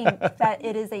think that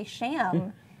it is a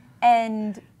sham,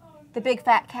 and the big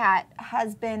fat cat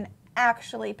has been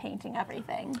actually painting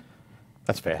everything.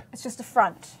 That's fair. It's just a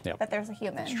front Yep. that there's a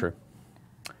human. It's true.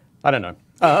 I don't know.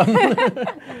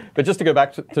 But just to go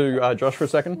back to Josh for a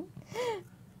second.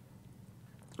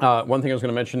 One thing I was going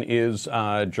to mention is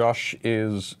Josh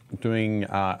is doing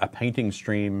a painting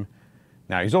stream.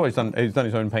 Now he's done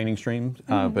his own painting streams,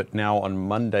 but now on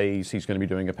Mondays he's going to be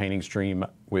doing a painting stream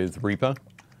with Reaper.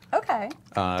 Okay.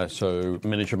 So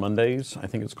Miniature Mondays, I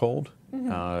think it's called.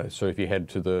 So if you head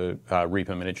to the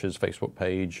Reaper Miniatures Facebook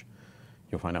page,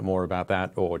 you'll find out more about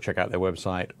that, or check out their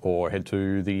website, or head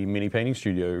to the Mini Painting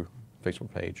Studio Facebook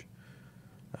page.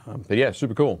 But yeah,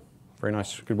 super cool. Very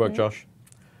nice. Good work, Josh.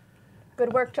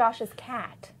 Good work, Josh's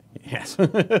cat. Yes.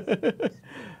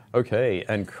 Okay,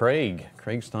 and Craig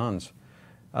Starnes.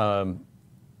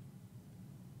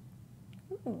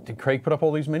 Did Craig put up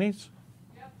all these minis?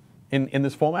 Yep. In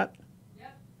this format? Yep.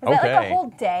 Is that like Okay. a whole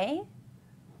day?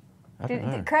 I don't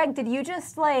know. Craig, did you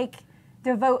just like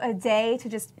devote a day to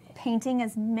just painting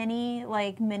as many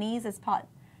like minis as Are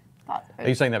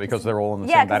you saying that because they're all in the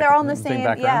yeah, same because they're all in the same.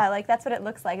 background? Yeah, like that's what it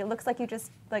looks like. It looks like you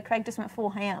just like Craig just went full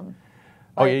ham.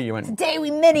 Oh, Like, yeah, you went. Today we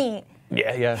mini.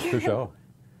 Yeah, for sure.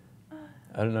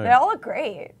 I don't know. They all look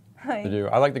great. Like, They do.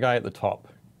 I like the guy at the top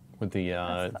with the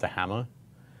hammer.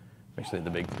 Basically, the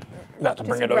big. Not to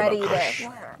bring just it ready over.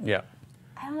 to. Yeah.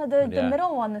 I don't know the Yeah.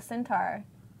 middle one, the centaur.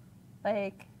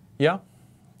 Like Yeah.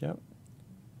 Yep.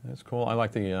 That's cool. I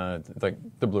like the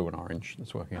blue and orange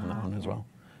that's working on that one as well.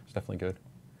 It's definitely good.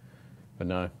 But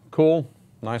no, cool.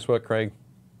 Nice work, Craig.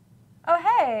 oh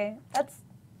hey,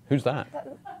 Who's that?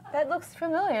 that looks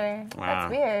familiar. Ah.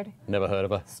 That's weird. Never heard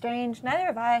of her. Strange. Neither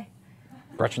have I.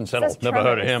 Gretchen It Settle. says Never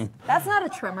heard of tremors. him. That's not a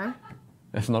tremor.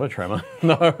 It's not a tremor.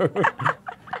 No.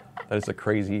 That is a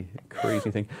crazy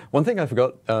thing. One thing I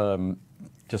forgot,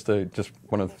 just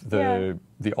one of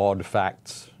the odd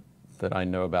facts that I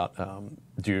know about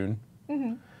Dune.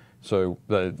 Mm-hmm. So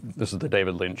this is the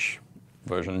David Lynch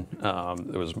version.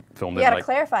 It was filmed You in gotta like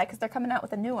clarify because they're coming out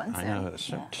with a new one I soon. know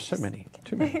there's so many,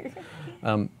 too many.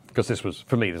 Because this was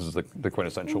for me, this is the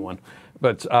quintessential one.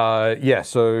 But yeah,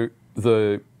 so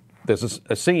there's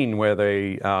a scene where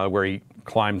where he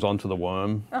climbs onto the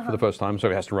worm for the first time, so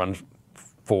he has to run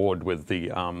forward with the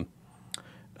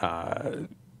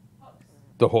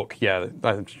hook. Yeah,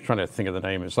 I'm trying to think of the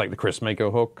name. It's like the Chris Maker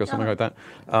hook or something like that,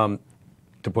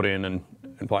 to put in and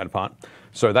apply it apart.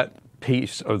 So that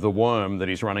piece of the worm that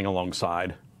he's running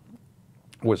alongside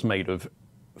was made of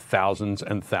thousands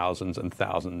and thousands and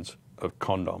thousands of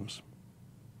condoms.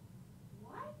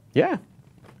 What? Yeah.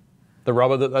 The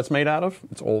rubber that's made out of,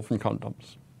 it's all from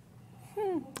condoms.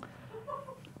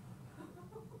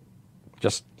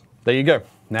 Just, there you go.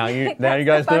 Now you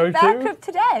guys know Fun fact too. of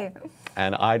today.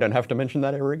 And I don't have to mention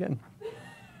that ever again.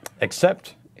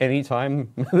 Except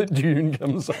anytime that Dune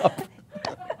comes up.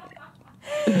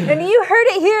 And you heard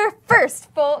it here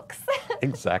first, folks.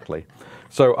 Exactly.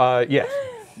 So, yeah,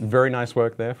 very nice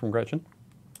work there from Gretchen.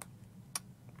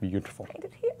 Beautiful. Right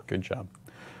it here. Good job.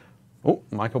 Oh,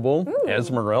 Michael Bull,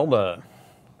 Esmeralda,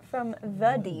 From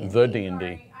the D. the D&D.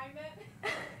 Sorry, I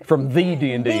meant. From the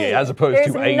D&D, as opposed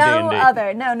There's to a no D&D.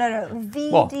 other. No. The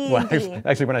Well, D&D.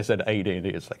 actually, when I said a D&D,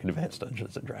 it's like Advanced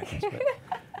Dungeons and Dragons. But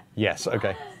yes,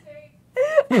 okay.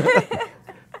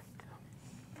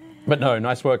 But no,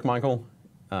 nice work, Michael.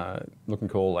 Looking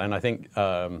cool, and I think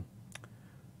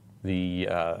the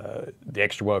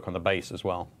extra work on the base as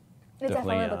well. It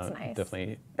definitely looks nice.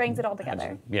 Definitely Brings it all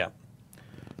together. Yeah,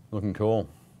 looking cool.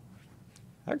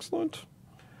 Excellent.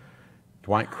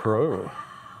 Dwight Crow.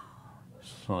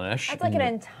 Slash. That's like an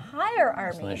entire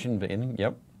army. Slash invading.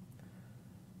 Yep.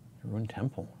 Ruined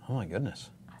Temple. Oh my goodness.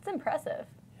 That's impressive.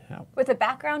 Yeah. With the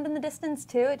background in the distance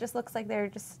too, it just looks like they're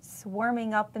just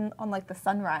swarming up on like the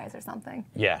sunrise or something.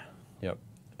 Yeah. Yep.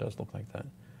 It does look like that.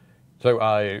 So,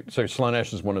 so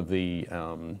Slaanesh is one of the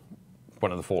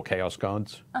 4 Chaos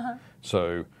Gods. Uh-huh.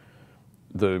 So,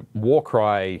 the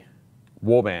Warcry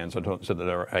warbands. I said that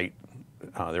there are 8.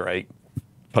 There are 8.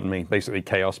 Pardon me. Basically,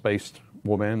 chaos-based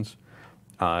warbands.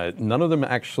 None of them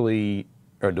actually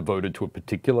are devoted to a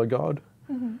particular god.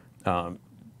 Mm-hmm.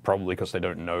 Probably because they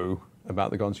don't know about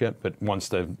the gods yet. But once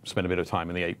they've spent a bit of time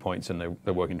in the 8 points and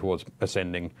they're working towards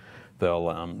ascending, they'll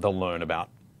learn about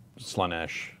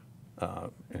Slaanesh,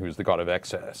 who's the god of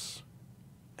excess.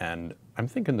 And I'm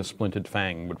thinking the Splintered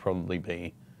Fang would probably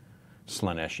be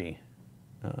Slaaneshi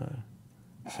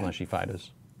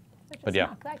fighters. But yeah.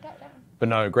 Knock that guy down. But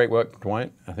no, great work,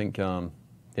 Dwight. I think, done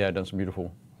some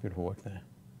beautiful work there.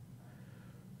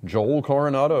 Joel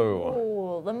Coronado.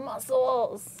 Oh, the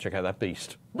muscles. Check out that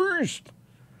beast. Beast!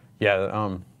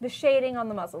 Yeah, The shading on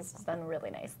the muscles is done really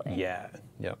nicely. yeah,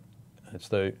 yep.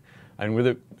 And with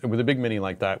a big mini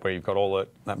like that, where you've got all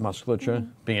that musculature,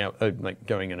 being out, like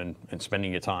going in and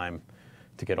spending your time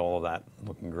to get all of that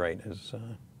looking great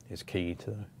is key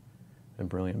to a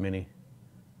brilliant mini.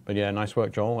 But yeah, nice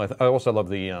work, Joel. I also love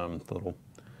the little.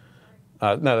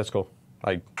 No, that's cool.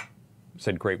 I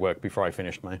said great work before I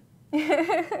finished my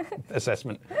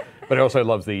assessment, but I also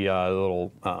love the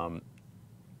little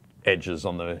edges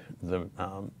on the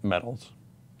medals.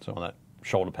 So on that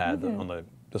shoulder pad, on the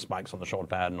spikes on the shoulder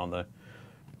pad, and on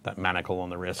that manacle on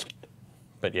the wrist.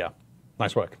 But yeah,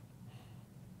 nice work.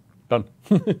 Done.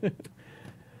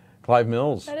 Clive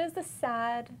Mills. That is the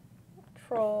sad,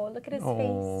 troll. Look at his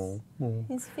Oh. face.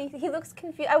 His face. He looks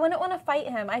confused. I wouldn't want to fight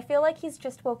him. I feel like he's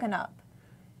just woken up.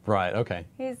 Right. Okay.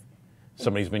 He's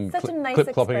Somebody's been such a nice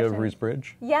clip-clopping expression. over his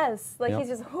bridge. Yes, like Yep. he's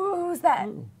just who's that?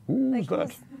 Who's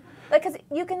that? Like, cause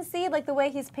you can see like the way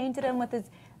he's painted him with his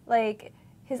like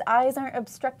his eyes aren't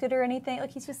obstructed or anything.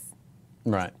 Like he's just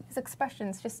Right. his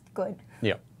expression's just good.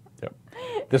 Yep. Yep.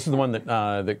 This is the one that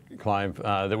Clive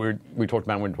that we talked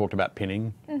about when we talked about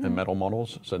pinning and metal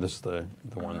models. So this is the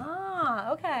one.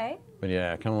 Ah, okay. But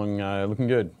yeah, coming along, looking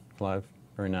good, Clive.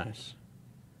 Very nice.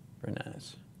 Very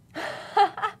nice.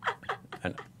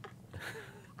 and,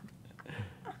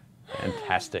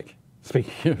 fantastic.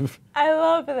 Speaking of, I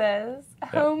love this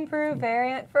homebrew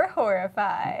variant for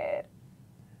Horrified.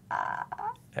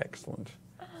 excellent.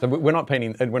 So we're not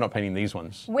painting these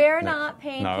ones. We're next. not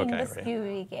painting No, okay, the right.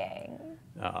 Stewie Gang.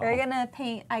 Oh. We're gonna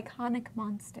paint iconic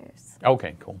monsters.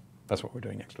 Okay, cool. That's what we're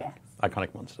doing next week. Yes.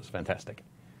 Iconic monsters, fantastic.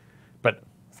 But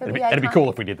So it'd the be iconic- cool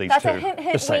if we did these That's too. a hint,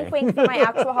 Just saying. wink, wink for my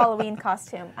actual Halloween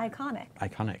costume. Iconic.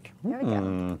 Iconic. There we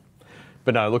go.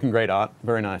 But no, looking great art.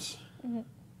 Very nice. Mm-hmm.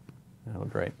 They look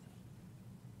great.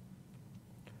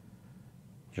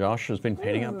 Josh has been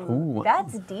painting up. Ooh,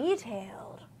 That's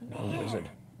detailed. a wizard.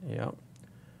 Yep.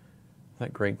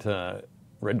 That great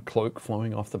red cloak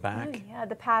flowing off the Oh, back. yeah,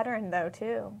 the pattern though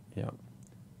too. Yep.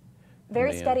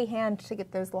 Very the, steady hand to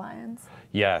get those lines.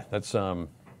 Yeah, that's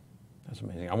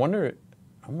amazing. I'm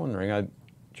wondering,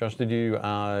 Josh, did you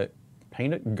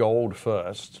paint it gold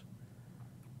first,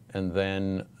 and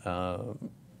then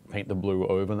paint the blue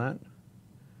over that?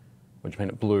 Or did you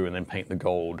paint it blue and then paint the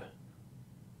gold?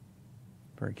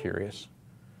 Very curious.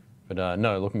 But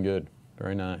no, looking good.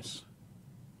 Very nice.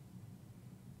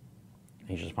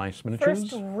 He's just nice miniatures.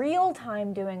 First real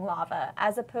time doing lava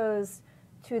as opposed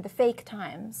to the fake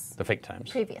times The fake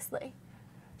times. previously.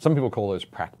 Some people call those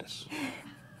practice.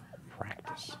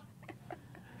 Practice.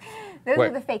 Those Wait.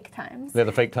 are the fake times. They're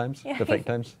the fake times? Yeah. The fake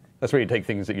times? That's where you take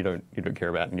things that you don't care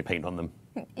about and you paint on them.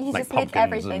 You Like just make pumpkins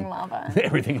everything and- lava.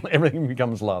 everything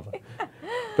becomes lava.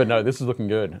 But no, this is looking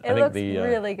good. It looks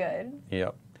really good. Yeah,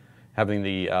 having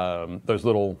the those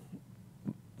little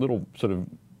sort of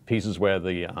pieces where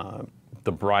the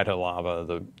brighter lava,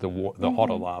 the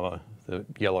hotter lava, the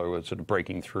yellow is sort of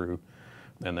breaking through,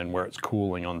 and then where it's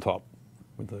cooling on top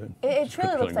with the. It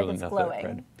truly looks like building it's that glowing.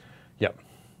 red. Yep,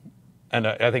 and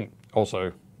I think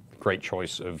also great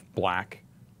choice of black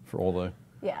for all the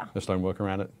Yeah. stonework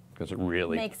around it because it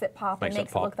really Makes it pop. makes It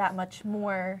makes it pop. look that much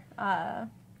more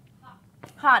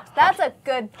hot. That's a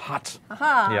good. hot.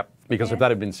 Aha. Yep, because Yeah. if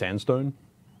that had been sandstone,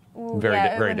 Ooh, very yeah,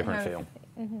 it very wouldn't different have-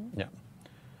 feel. Yeah,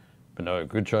 but no,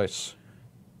 good choice.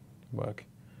 Work.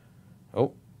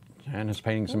 Oh, Jan is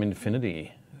painting some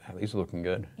Infinity. These are looking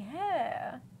good.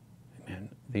 Yeah. Man,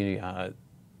 the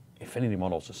Infinity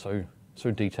models are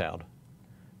so detailed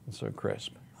and so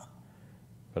crisp.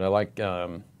 But I like.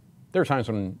 There are times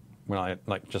when I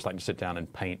just like to sit down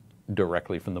and paint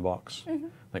directly from the box.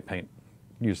 Like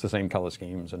use the same color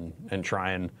schemes and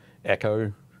try and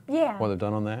echo Yeah. what they've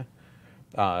done on there.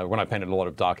 When I painted a lot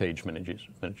of Dark Age miniatures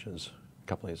a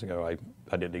couple of years ago,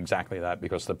 I did exactly that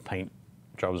because the paint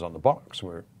jobs on the box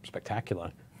were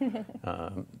spectacular.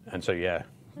 And so yeah,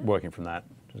 working from that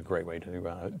is a great way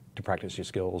to practice your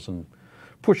skills and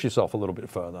push yourself a little bit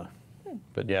further.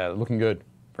 But yeah, looking good.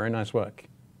 Very nice work.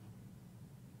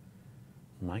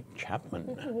 Mike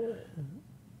Chapman.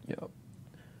 Yep.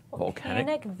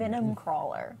 Volcanic venom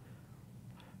crawler.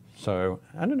 So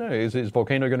I don't know. Is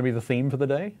volcano going to be the theme for the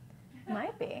day?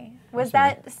 Might be. Was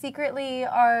that secretly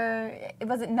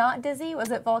was it not Dizzy?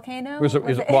 Was it Volcano? Was it,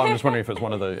 Was it- well, I'm just wondering if it's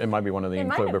it might be one of the It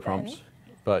might have Inktober been. prompts.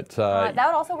 But that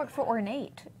would also work for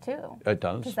ornate too. it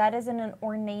does. Because that isn't an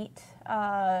ornate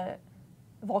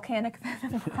volcanic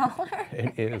venom crawler.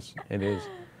 It is. It is.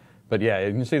 But yeah,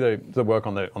 you can see the work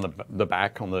on the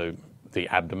back, on the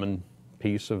abdomen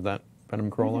piece of that venom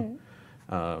crawler,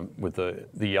 with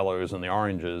the yellows and the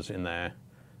oranges in there,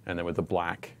 and then with the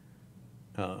black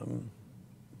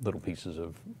little pieces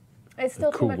of. It's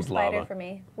still too much cooled spider lava. for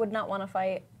me. Would not want to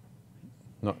fight.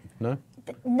 No.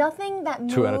 Nothing that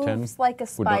moves 2 out of 10 like a would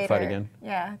spider. not fight again?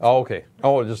 Yeah. Oh, okay.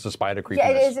 Oh, just a spider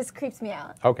creepiness. Yeah, it just creeps me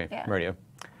out. Okay, Yeah. radio.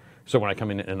 So when I come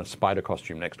in a spider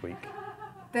costume next week.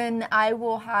 Then I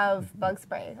will have bug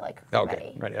spray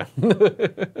Okay, ready. right,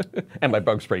 yeah. And by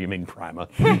bug spray, you mean primer.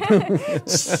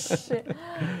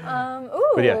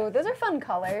 Ooh, But yeah. those are fun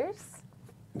colors.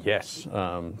 Yes.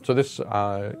 So this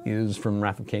is from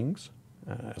Wrath of Kings,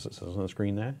 as it says on the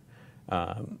screen there.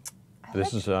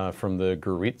 This is from the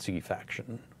Gurizzi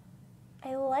faction.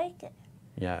 I like it.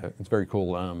 Yeah, it's very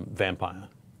cool. Vampire.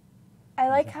 I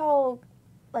like how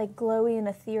glowy and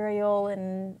ethereal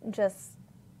and just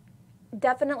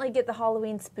definitely get the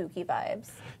Halloween spooky vibes.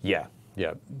 Yeah,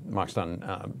 yeah. Mark's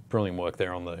done brilliant work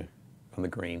there on the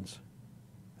greens.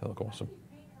 They look awesome.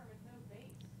 Paint her with no base.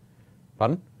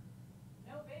 Pardon?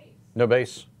 No base. No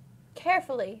base.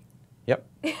 Carefully. Yep.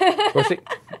 Well,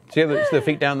 see the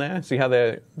feet down there? See how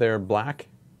they're black?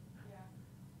 Yeah.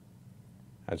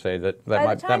 I'd say that By the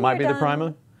might time be you're the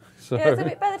primer. So, Yeah, so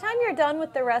by the time you're done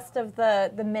with the rest of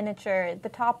the miniature, the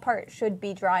top part should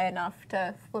be dry enough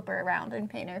to flip her around and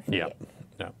paint her feet. yeah,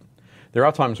 yeah. There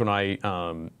are times when I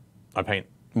paint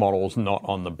models not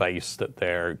on the base that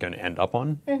they're going to end up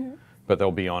on, but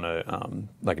they'll be on a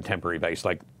like a temporary base,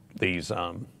 like these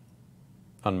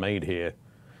unmade here.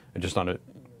 And just on it,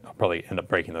 I'll probably end up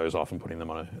breaking those off and putting them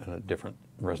on a different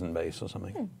resin base or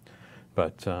something.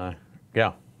 But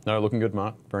yeah, no, looking good,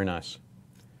 Mark. Very nice.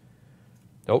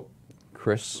 Oh,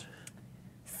 Chris.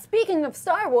 Speaking of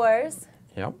Star Wars,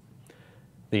 Yep.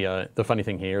 The funny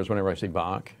thing here is whenever I see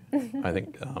Bark, I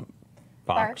think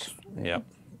Barks. Yep.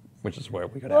 Which is where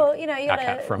we got Well, our, you know, you our gotta-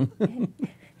 cat from.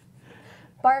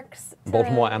 Barks. to-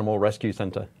 Baltimore Animal Rescue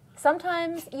Center.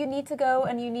 Sometimes you need to go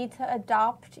and you need to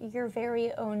adopt your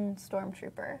very own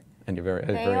stormtrooper. And your very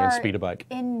They own are speeder bike.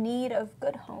 in need of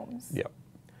good homes. Yep.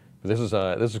 But this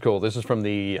is cool. This is from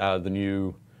the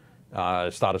new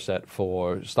starter set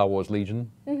for Star Wars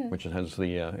Legion, which it has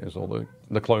is all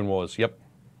the Clone Wars. Yep.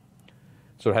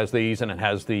 So it has these, and it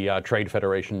has the Trade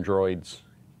Federation droids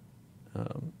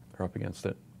are up against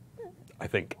it. I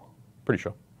think, pretty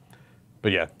sure.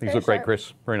 But yeah, these Very look great, sharp.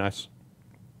 Chris. Very nice.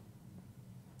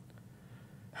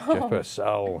 Jeff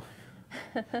Purcell,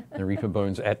 the Reaper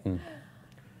Bones Etten.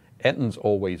 Ettens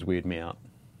always weird me out.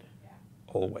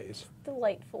 Always.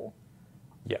 Delightful.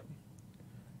 Yeah.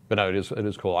 But no, it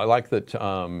is cool. I like that.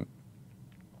 So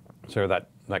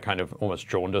that kind of almost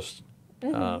jaundiced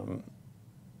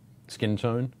skin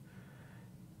tone,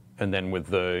 and then with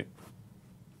the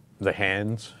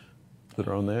hands that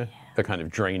are on there, they're kind of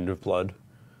drained of blood.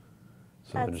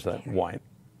 So they're That's just that scary. white,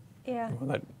 Yeah. or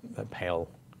that pale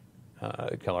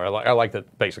color. I like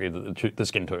that. Basically, the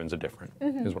skin tones are different.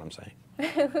 Is what I'm saying.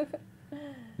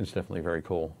 It's definitely very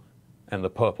cool, and the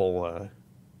purple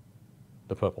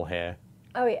hair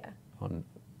Oh yeah. on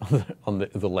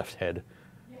the left head.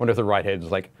 I wonder if the right head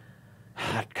is like,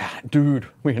 God, dude,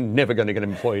 we're never going to get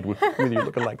employed with you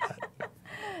looking like that.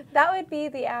 That would be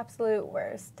the absolute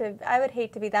worst. I would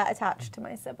hate to be that attached to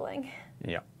my sibling.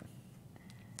 Yeah.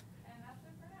 And that's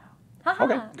it for now. Haha.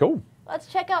 Okay. Cool. Let's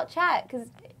check out chat, because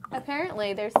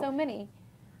apparently there's so many.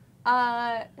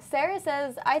 Sarah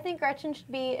says, I think Gretchen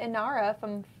should be Inara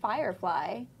from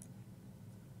Firefly.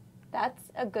 That's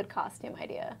a good costume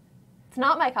idea. It's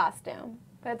not my costume,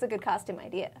 but it's a good costume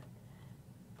idea.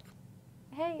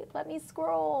 Hey, let me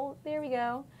scroll. There we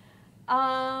go.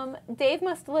 Dave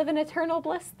must live in eternal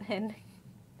bliss then.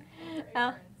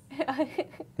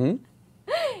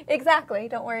 Exactly.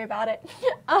 Don't worry about it.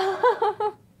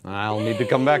 I'll need to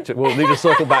come back to. We'll need to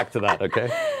circle back to that. Okay.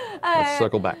 Let's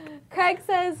circle back. Craig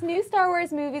says, new Star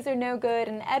Wars movies are no good,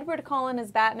 and Edward Cullen as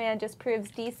Batman just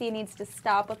proves DC needs to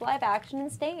stop with live action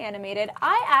and stay animated.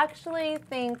 I actually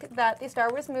think that the Star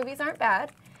Wars movies aren't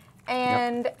bad,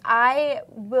 and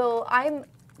I'm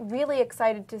really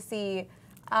excited to see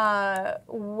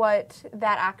what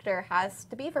that actor has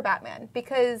to be for Batman,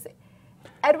 because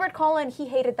Edward Cullen, he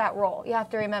hated that role, you have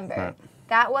to remember. Right.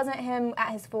 That wasn't him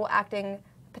at his full acting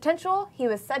potential. He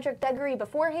was Cedric Diggory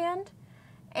beforehand,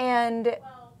 and... Well,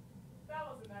 that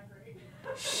wasn't that great.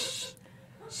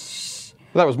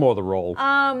 That was more the role.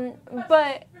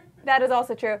 But that is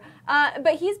also true.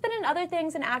 But he's been in other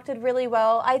things and acted really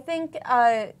well. I think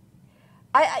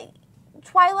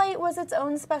Twilight was its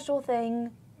own special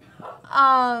thing.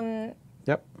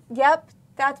 Yep. Yep,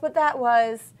 that's what that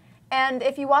was. And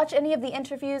if you watch any of the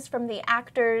interviews from the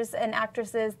actors and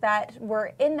actresses that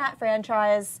were in that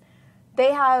franchise,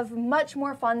 they have much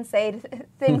more fun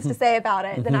things to say about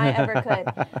it than I ever could.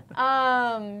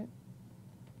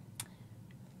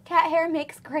 Cat hair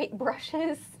makes great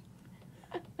brushes.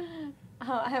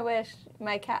 Oh, I wish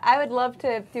my cat. I would love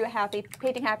to do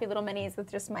painting Happy Little Minis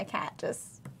with just my cat.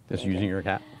 Just using your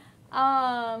cat.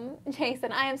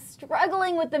 Jason, I am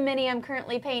struggling with the mini I'm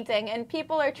currently painting, and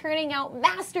people are turning out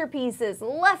masterpieces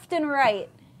left and right.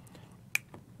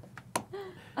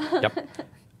 Yep.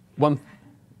 One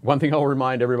thing I'll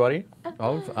remind everybody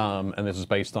of, and this is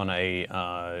based on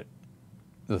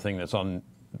the thing that's on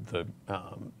the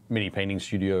Mini Painting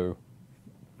Studio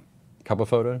cover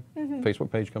photo,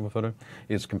 Facebook page cover photo,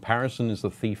 is comparison is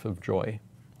the thief of joy.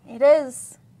 It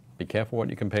is. Be careful what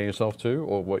you compare yourself to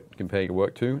or what you compare your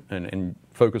work to, and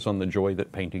focus on the joy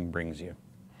that painting brings you.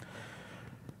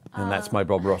 And that's my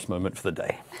Bob Ross moment for the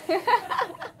day.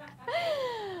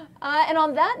 And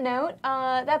on that note,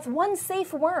 that's one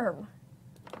safe worm.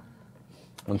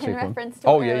 One In safe one. reference to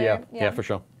Oh, yeah, earlier. yeah, for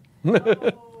sure.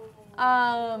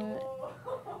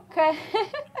 Craig,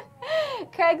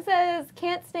 Craig says,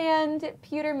 can't stand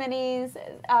pewter minis.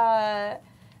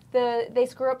 They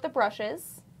screw up the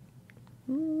brushes.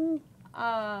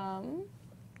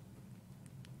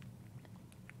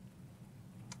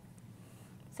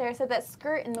 Sarah said that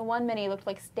skirt in the one mini looked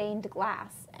like stained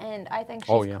glass, and I think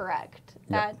she's correct.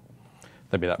 Yep.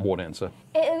 That'd be that war dancer.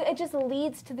 It just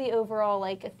leads to the overall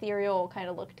like ethereal kind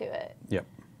of look to it. Yep.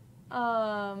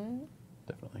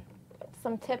 Definitely.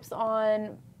 Some tips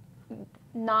on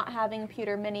not having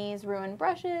pewter minis ruin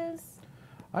brushes.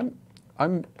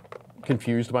 I'm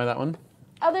confused by that one.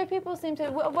 Other people seem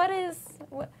to.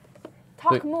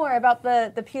 Talk more about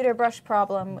the pewter brush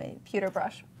problem. Pewter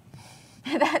brush.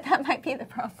 that might be the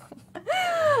problem.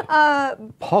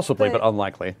 Possibly, but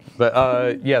unlikely. But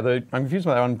I'm confused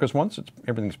by that one because once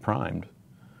everything's primed,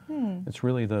 it's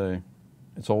really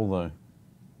it's all the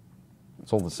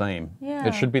same. Yeah.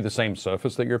 It should be the same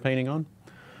surface that you're painting on.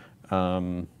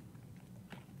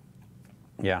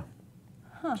 Yeah.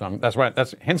 Huh. So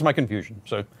that's hence my confusion.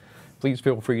 So please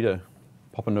feel free to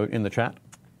pop a note in the chat.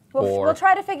 We'll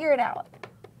try to figure it out.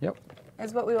 Yep.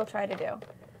 Is what we will try to do.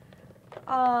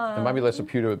 It might be less a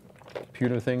pewter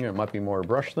thing, or it might be more a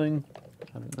brush thing.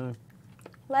 I don't know.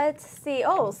 Let's see.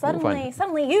 Oh, suddenly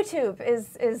YouTube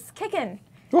is kicking.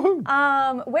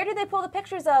 Woohoo! Where do they pull the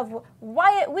pictures of?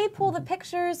 Wyatt, we pull the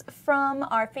pictures from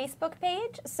our Facebook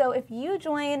page. So if you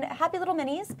join Happy LIl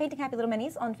Minis, Painting Happy LIl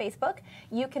Minis on Facebook,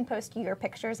 you can post your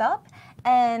pictures up.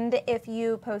 And if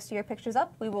you post your pictures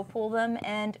up, we will pull them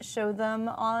and show them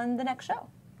on the next show.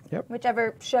 Yep.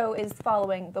 Whichever show is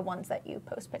following the ones that you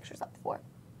post pictures up for.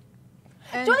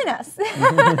 And join us.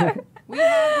 We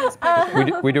have his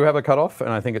picture. we do have a cutoff,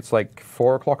 and I think it's like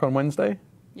 4 o'clock on Wednesday.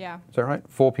 Yeah. Is that right?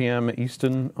 4 p.m.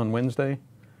 Eastern on Wednesday.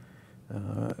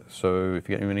 So if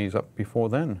you get your minis up before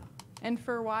then. And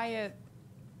for Wyatt,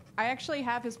 I actually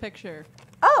have his picture.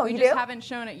 Oh, we you just do? haven't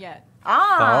shown it yet.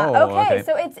 Okay.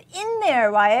 So it's in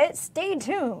there, Wyatt. Stay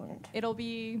tuned. It'll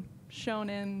be shown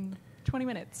in 20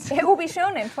 minutes. It will be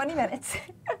shown in 20 minutes.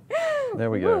 There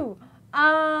we go.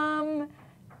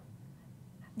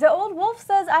 The Old Wolf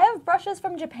says, I have brushes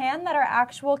from Japan that are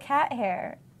actual cat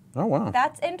hair. Oh, wow.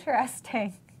 That's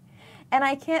interesting. And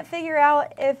I can't figure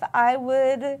out if I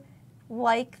would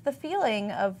like the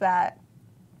feeling of that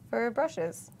for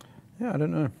brushes. Yeah, I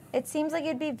don't know. It seems like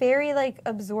it'd be very, like,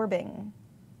 absorbing.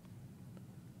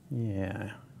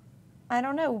 Yeah. I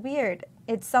don't know, weird.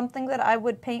 It's something that I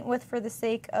would paint with for the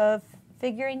sake of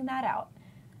figuring that out.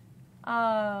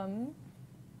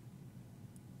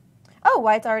 Oh,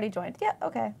 Wyatt's already joined. Yeah,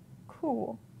 okay.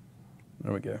 Cool.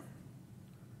 There we go.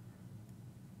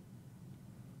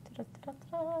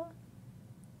 Da-da-da-da-da.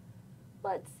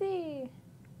 Let's see.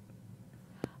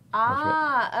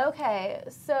 Okay.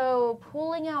 So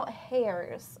pulling out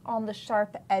hairs on the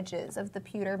sharp edges of the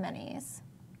pewter minis.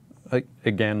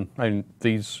 Again,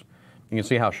 these, you can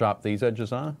see how sharp these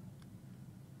edges are,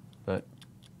 but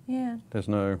yeah, there's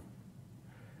no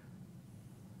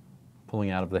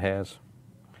pulling out of the hairs.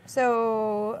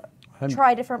 So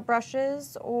try different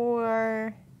brushes,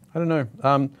 or I don't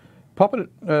know. Pop it.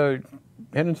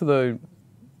 Head into the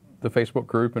Facebook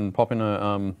group and pop in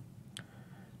a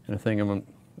thing and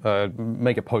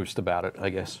make a post about it, I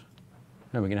guess.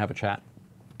 And we can have a chat.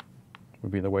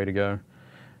 Would be the way to go.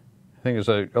 I think there's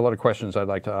a lot of questions I'd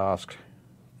like to ask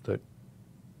that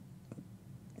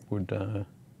would that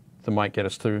might get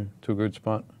us to a good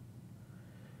spot.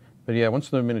 But yeah, once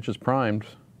the miniature's primed,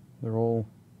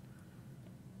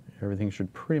 everything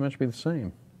should pretty much be the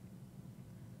same.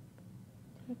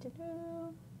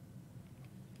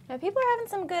 Now, people are having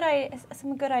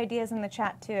some good ideas in the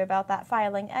chat too about that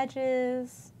filing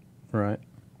edges. Right.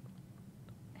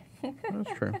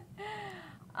 That's true.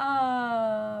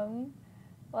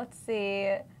 Let's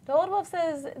see. The Old Wolf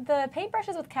says the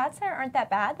paintbrushes with cat's hair aren't that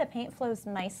bad. The paint flows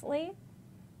nicely.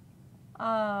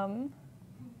 Okay.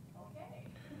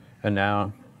 And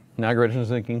now Gretchen's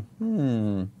thinking,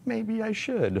 maybe I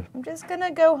should. I'm just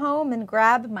gonna go home and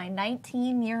grab my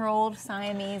 19-year-old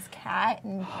Siamese cat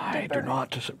and I do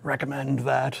not recommend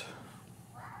that.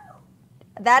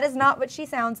 That is not what she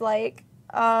sounds like.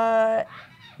 So,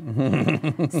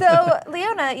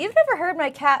 Leona, you've never heard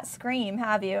my cat scream,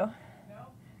 have you?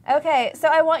 No. Okay, so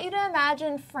I want you to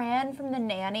imagine Fran from The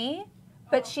Nanny,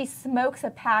 but she smokes a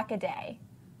pack a day.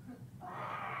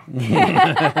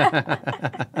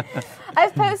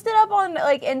 I've posted up on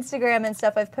like Instagram and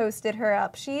stuff. I've posted her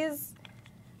up. She's,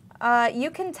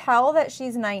 you can tell that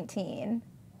she's 19.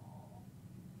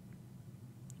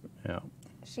 Yeah.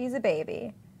 She's a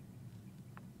baby.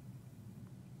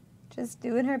 Just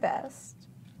doing her best.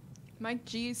 Mike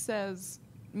G says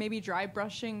maybe dry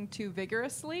brushing too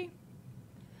vigorously.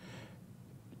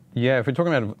 Yeah, if we're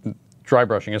talking about dry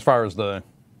brushing, as far as the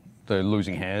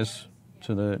losing hairs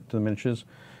to the miniatures,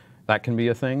 that can be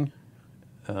a thing.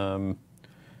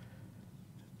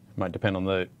 Might depend on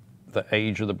the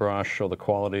age of the brush or the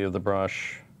quality of the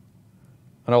brush.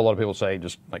 I know a lot of people say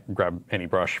just like grab any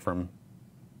brush from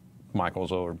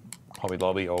Michael's or Hobby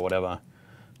Lobby or whatever.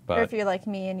 But Or if you're like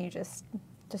me and you just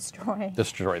destroy.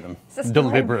 destroy them Destroy.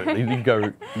 deliberately.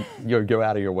 You go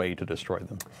out of your way to destroy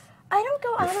them. I don't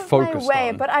go out of my focused way,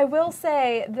 on- but I will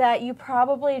say that you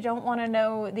probably don't want to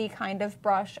know the kind of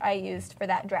brush I used for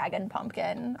that dragon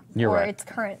pumpkin You're or right. its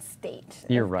current state.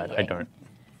 You're right. I don't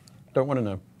want to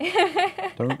know.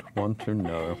 Don't want to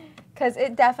know. Because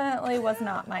it definitely was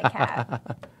not my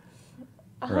cat.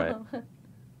 Right.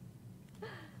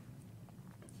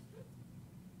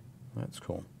 That's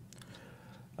cool.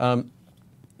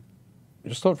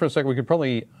 Just thought for a second we could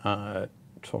probably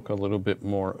talk a little bit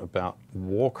more about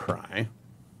Warcry.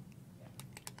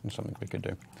 That's something we could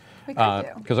do. We could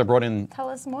do. Because I brought in Tell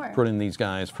us more. these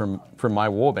guys from my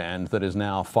warband that is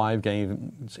now 5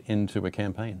 games into a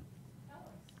campaign.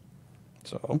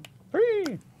 So,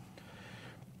 whee!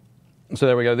 So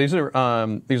there we go. These are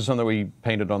some that we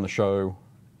painted on the show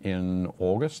in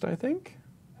August, I think.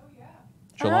 Oh yeah.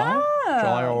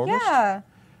 July or August. Yeah.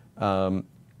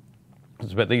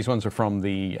 But these ones are from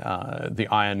the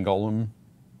Iron Golem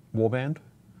warband,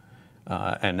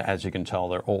 and as you can tell,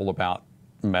 they're all about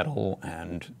metal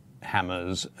and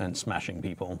hammers and smashing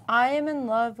people. I am in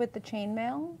love with the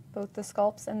chainmail, both the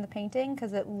sculpts and the painting,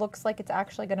 because it looks like it's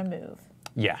actually going to move.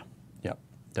 Yeah, yep,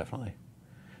 definitely.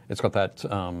 It's got that.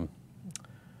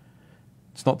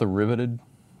 It's not the riveted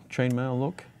chainmail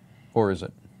look, or is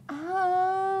it?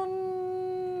 I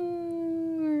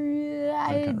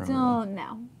can't remember. don't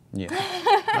know. Yeah,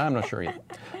 I'm not sure yet.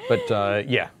 But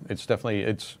yeah, it's definitely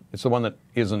it's the one that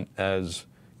isn't as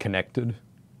connected,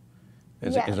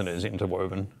 Yes. isn't as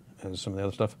interwoven as some of the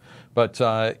other stuff. But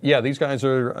yeah, these guys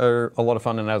are a lot of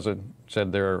fun, and as I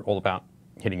said, they're all about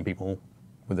hitting people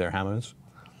with their hammers.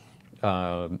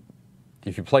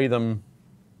 If you play them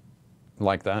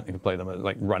like that, if you play them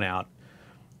like run out,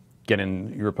 get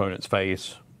in your opponent's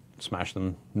face, smash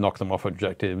them, knock them off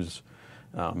objectives,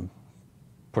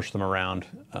 push them around,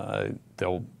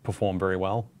 they'll perform very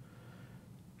well.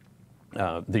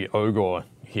 The Ogre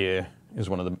here is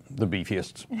one of the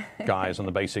beefiest guys on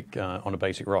the basic on a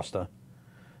basic roster,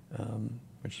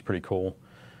 which is pretty cool.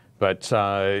 But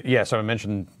yeah, so I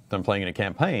mentioned them playing in a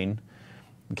campaign.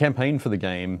 The campaign for the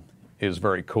game is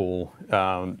very cool.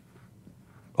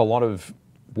 A lot of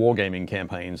wargaming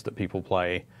campaigns that people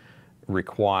play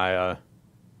require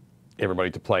everybody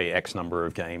to play X number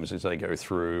of games as they go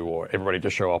through, or everybody to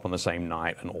show up on the same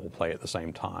night and all play at the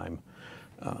same time.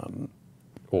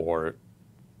 Or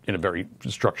in a very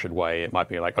structured way, it might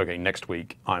be like, okay, next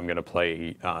week I'm going to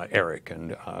play Eric,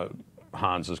 and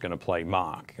Hans is going to play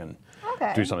Mark, and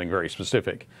Okay. do something very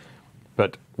specific.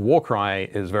 But Warcry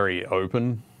is very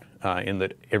open in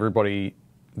that everybody,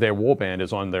 their warband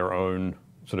is on their own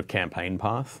sort of campaign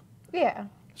path. Yeah.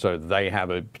 So they have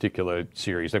a particular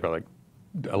series. They've got like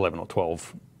 11 or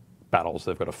 12 battles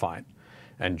they've got to fight.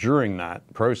 And during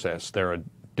that process, there are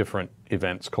different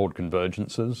events called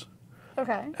convergences.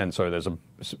 Okay. And so there's a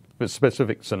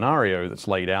specific scenario that's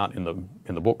laid out in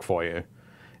the book for you,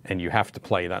 and you have to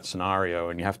play that scenario,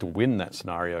 and you have to win that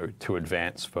scenario to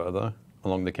advance further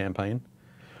along the campaign.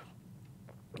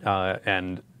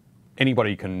 And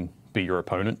anybody can be your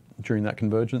opponent during that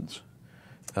convergence.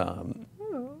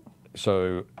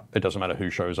 So it doesn't matter who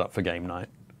shows up for game night.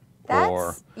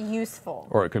 That's useful.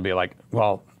 Or it could be like,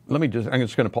 well, I'm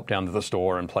just going to pop down to the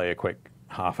store and play a quick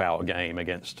half-hour game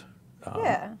against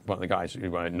Yeah. one of the guys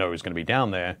who I know is going to be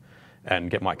down there, and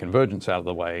get my convergence out of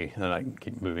the way, and I can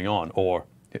keep moving on. Or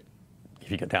if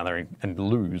you get down there and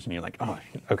lose, and you're like, oh,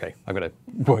 okay, I've got to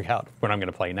work out when I'm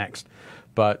going to play next.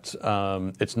 But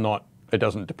it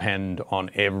doesn't depend on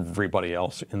everybody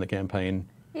else in the campaign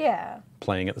Yeah.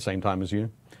 playing at the same time as you.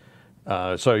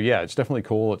 So yeah, it's definitely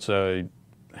cool. It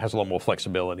has a lot more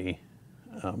flexibility,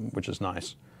 which is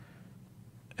nice.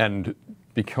 And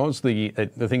because the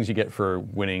things you get for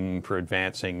winning, for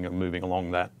advancing, and moving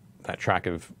along that track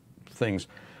of things,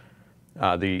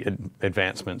 the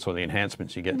advancements or the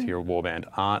enhancements you get to your warband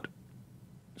aren't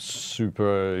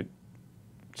super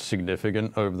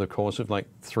significant over the course of like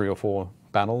 3 or 4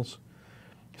 battles.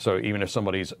 So even if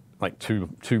somebody's like two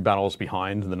battles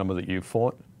behind the number that you've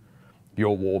fought,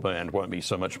 your warband won't be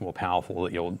so much more powerful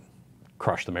that you'll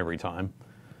crush them every time.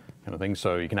 kind of thing.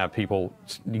 So you can have people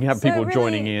So it really-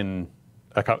 joining in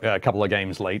a couple of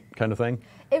games late, kind of thing.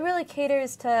 It really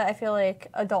caters to, I feel like,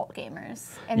 adult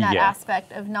gamers in that Yeah.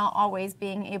 aspect of not always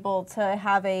being able to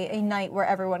have a night where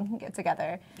everyone can get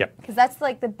together. Yep. Because that's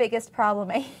like the biggest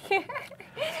problem I hear.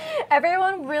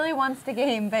 Everyone really wants to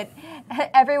game, but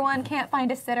everyone can't find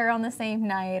a sitter on the same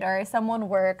night, or someone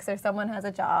works, or someone has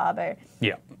a job, or...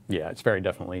 Yeah, it's very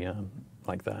definitely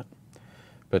like that.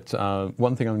 But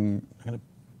one thing I'm going to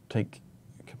take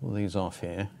a couple of these off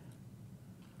here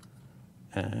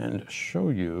and show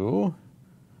you.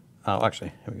 Oh,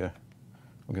 actually, here we go.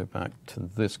 We'll go back to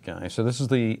this guy. So this is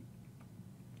one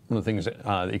of the things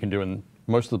that you can do in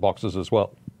most of the boxes as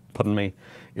well. Pardon me,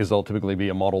 is there'll typically be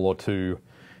a model or two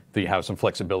that you have some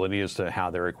flexibility as to how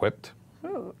they're equipped.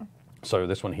 Ooh. So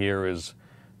this one here is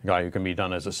a guy who can be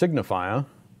done as a signifier,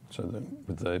 so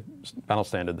with the battle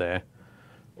standard there,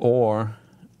 or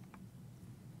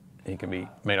he can be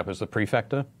made up as the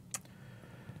prefector.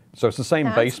 So it's the same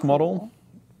That's base cool. model,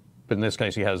 but in this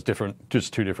case he has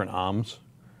just two different arms.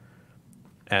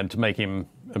 And to make him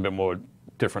a bit more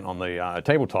different on the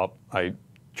tabletop, I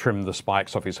trimmed the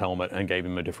spikes off his helmet and gave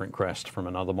him a different crest from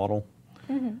another model.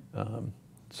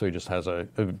 So he just has a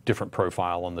different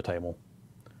profile on the table.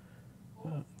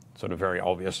 Sort of very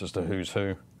obvious as to who's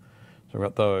who. So we've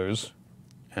got those.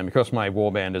 And because my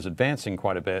warband is advancing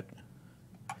quite a bit,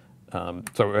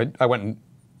 so I went and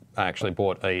I actually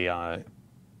bought a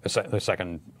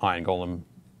second Iron Golem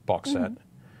box set.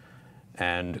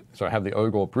 And so I have the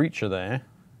Ogre Breacher there,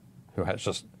 who has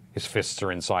just, his fists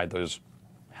are inside those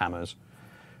hammers.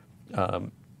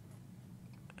 And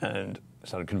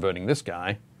started converting this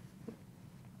guy.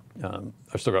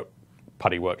 I've still got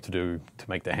putty work to do to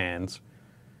make the hands.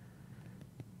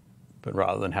 But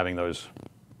rather than having those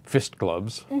fist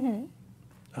gloves,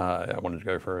 I wanted to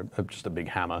go for just a big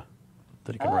hammer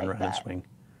that he can run around and swing.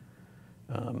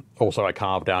 Also, I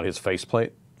carved out his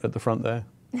faceplate at the front there,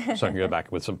 so I can go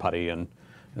back with some putty and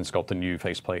sculpt a new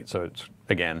faceplate. So it's,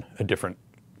 again, a different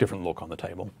look on the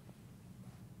table.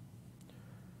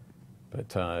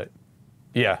 But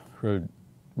yeah,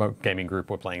 my gaming group,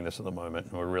 we're playing this at the moment,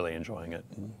 and we're really enjoying it.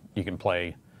 And you can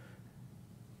play.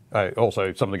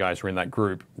 Also, some of the guys who are in that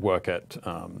group work at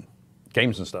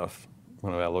Games and Stuff,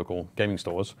 one of our local gaming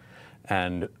stores,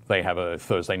 and they have a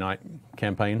Thursday night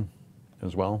campaign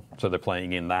as well. So they're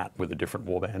playing in that with a different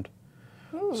warband.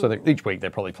 So each week they're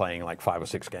probably playing like 5 or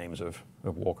 6 games of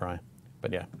Warcry.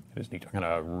 But yeah, I just need to kind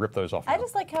of rip those off. I now.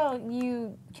 just like how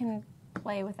you can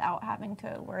play without having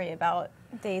to worry about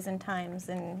days and times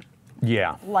and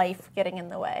life getting in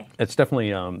the way. It's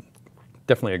definitely a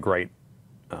great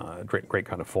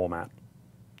kind of format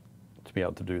to be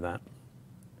able to do that.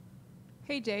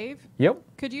 Hey, Dave. Yep.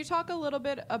 Could you talk a little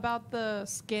bit about the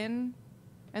skin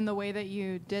and the way that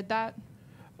you did that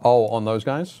Oh, on those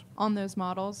guys? on those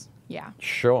models? Yeah.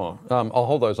 Sure. I'll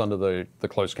hold those under the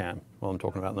close cam while I'm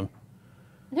talking about them.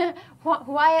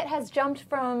 Wyatt has jumped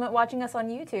from watching us on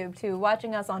YouTube to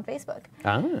watching us on Facebook.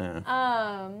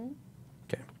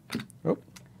 Okay. Oh.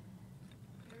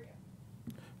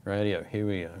 Radio. Here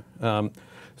we go.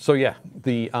 So yeah,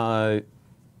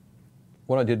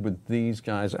 what I did with these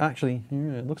guys, actually,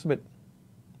 it looks a bit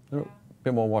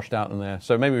more washed out in there.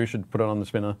 So maybe we should put it on the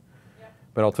spinner. Yep.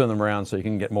 But I'll turn them around so you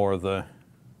can get more of the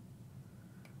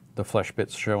flesh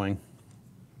bits showing.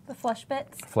 The flesh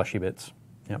bits? Fleshy bits.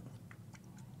 Yep.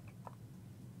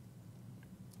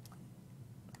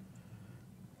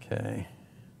 Okay.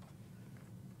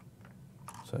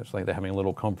 So it's like they're having a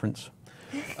little conference.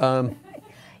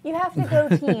 You have to go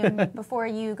team before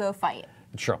you go fight.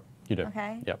 Sure, you do.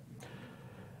 Okay. Yep.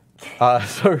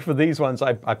 So for these ones,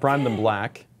 I primed them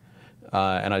black,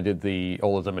 and I did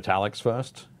all of the metallics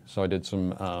first. So I did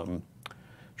some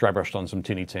dry brushed on some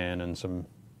tinny tin and some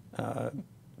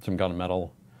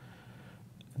gunmetal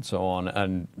and so on,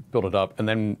 and built it up. And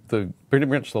then pretty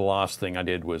much the last thing I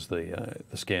did was the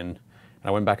skin. And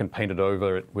I went back and painted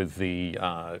over it with the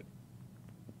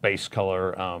base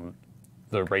color,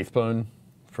 the Wraithbone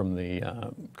from the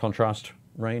contrast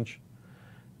range.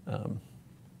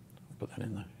 Put that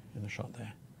in the shot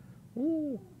there.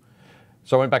 Ooh.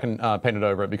 So I went back and painted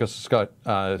over it because it's got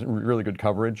really good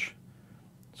coverage.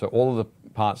 So all of the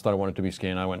parts that I wanted to be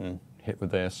skin, I went and hit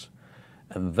with this.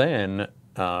 And then,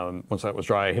 once that was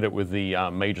dry, I hit it with the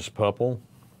Magus Purple,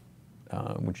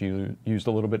 which you used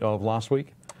a little bit of last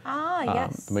week. Ah,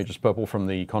 yes. The Magus Purple from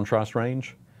the contrast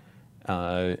range.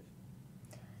 Yeah.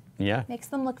 Makes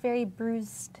them look very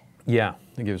bruised. Yeah,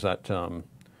 it gives that.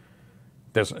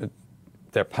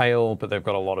 They're pale, but they've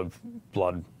got a lot of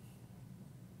blood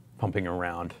pumping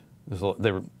around.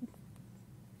 They're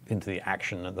into the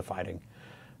action and the fighting.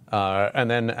 And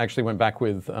then actually went back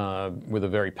with a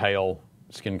very pale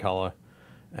skin color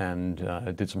and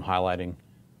did some highlighting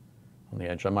on the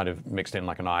edge. I might have mixed in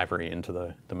like an ivory into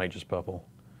the mage's purple.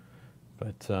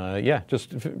 But yeah,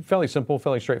 just fairly simple,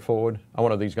 fairly straightforward. I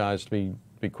wanted these guys to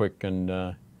be quick and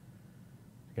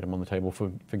get them on the table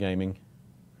for gaming.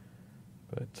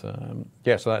 But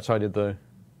yeah, so that's how I did the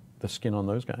skin on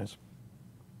those guys.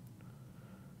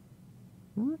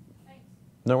 Thanks.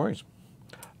 No worries.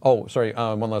 Oh, sorry,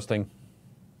 one last thing.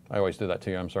 I always do that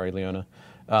to you, I'm sorry, Leona.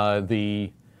 All of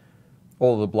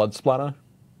the blood splatter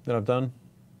that I've done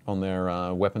on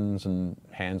their weapons and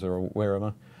hands or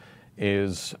wherever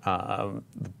is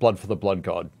Blood for the Blood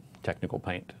God technical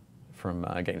paint from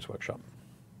Games Workshop.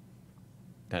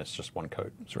 And it's just one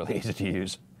coat. It's really easy to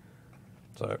use.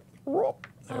 So,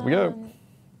 there we go.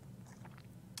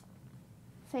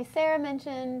 So Sarah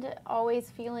mentioned always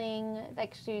feeling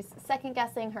like she's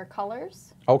second-guessing her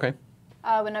colors Okay.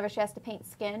 whenever she has to paint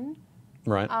skin.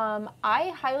 Right. I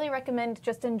highly recommend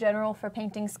just in general for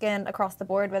painting skin across the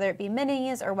board, whether it be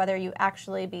minis or whether you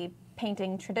actually be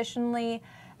painting traditionally.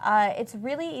 It's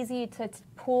really easy to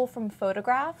pull from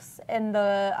photographs and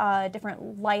the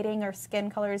different lighting or skin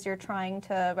colors you're trying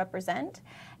to represent.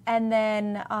 And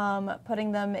then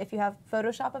putting them, if you have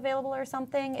Photoshop available or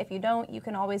something. If you don't, you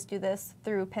can always do this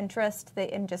through Pinterest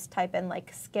and just type in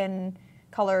like skin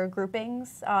color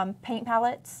groupings, paint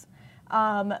palettes.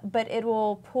 But it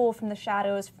will pull from the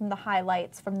shadows, from the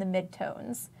highlights, from the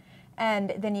midtones.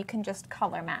 And then you can just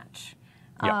color match.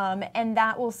 Yep. And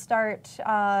that will start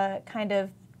kind of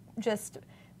just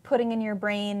putting in your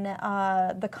brain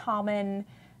the common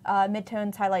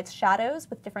midtones, highlights, shadows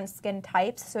with different skin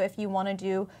types. So if you want to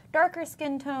do darker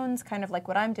skin tones, kind of like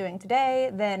what I'm doing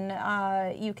today, then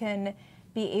you can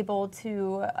be able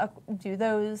to do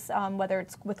those, whether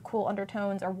it's with cool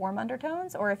undertones or warm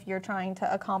undertones, or if you're trying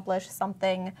to accomplish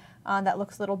something that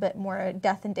looks a little bit more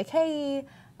death and decay.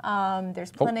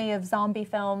 There's plenty of zombie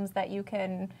films that you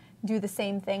can do the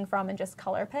same thing from and just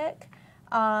color pick.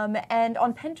 And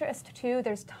on Pinterest too,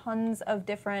 there's tons of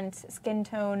different skin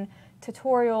tone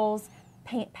tutorials,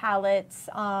 paint palettes,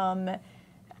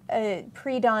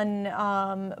 pre-done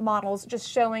models just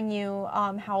showing you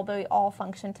how they all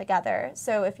function together.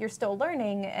 So if you're still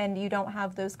learning and you don't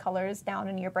have those colors down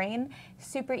in your brain,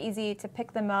 super easy to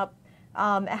pick them up,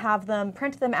 have them,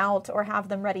 print them out, or have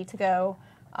them ready to go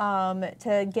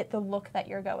to get the look that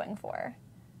you're going for.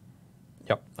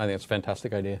 Yep, I think it's a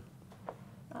fantastic idea.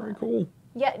 Very cool.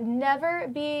 Yeah, never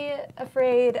be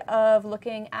afraid of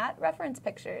looking at reference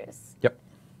pictures. Yep.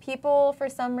 People, for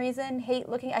some reason, hate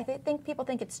looking. I think people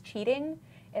think it's cheating.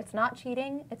 It's not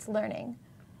cheating. It's learning.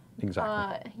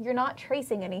 Exactly. You're not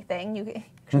tracing anything.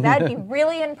 That'd be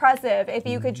really impressive if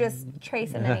you could just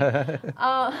trace a mini. Dave, did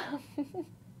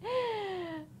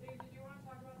you want to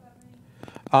talk about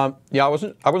that mini? Yeah, I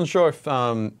wasn't sure if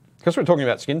because we're talking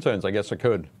about skin tones. I guess I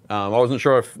could. I wasn't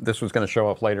sure if this was going to show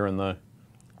up later in the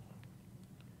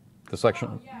section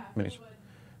Oh, yeah, minis. it would.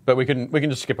 But we can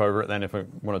just skip over it then if we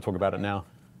want to talk about it now.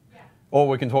 Yeah. Or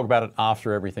we can talk about it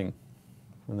after everything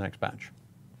from the next batch.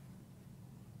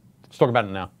 Let's talk about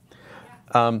it now.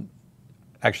 Yeah.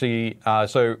 Actually,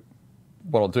 so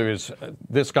what I'll do is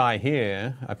this guy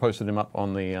here, I posted him up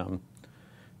on the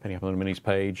Penny Up on the Minis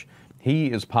page.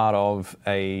 He is part of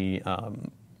a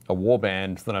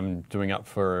warband that I'm doing up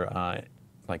for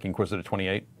like Inquisitor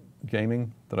 28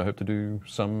 gaming that I hope to do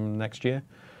some next year.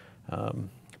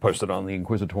 Posted on the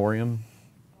Inquisitorium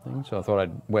thing, so I thought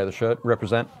I'd wear the shirt,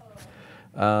 represent.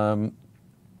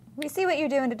 We see what you're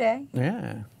doing today.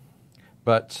 Yeah.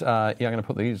 But yeah, I'm going to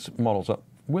put these models up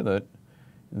with it.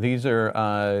 These are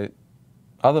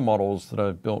other models that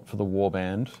I've built for the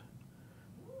warband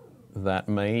that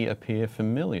may appear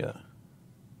familiar.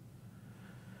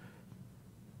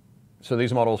 So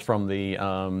these are models from the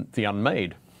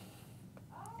Unmade.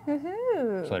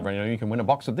 Woohoo! So everybody know you can win a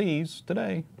box of these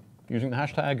today using the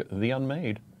hashtag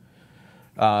 #TheUnmade.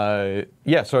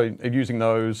 Yeah, so using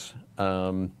those,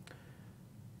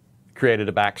 created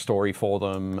a backstory for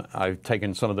them. I've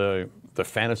taken some of the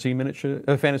fantasy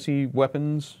fantasy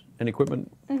weapons and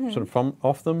equipment sort of from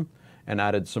off them, and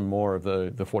added some more of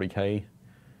the 40K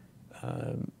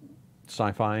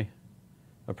sci-fi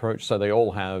approach. So they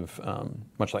all have,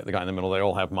 much like the guy in the middle, they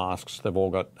all have masks. They've all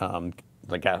got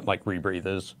like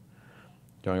rebreathers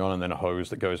going on, and then a hose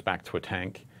that goes back to a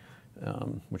tank,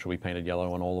 which will be painted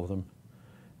yellow on all of them.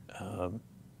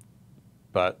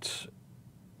 But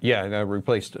yeah, I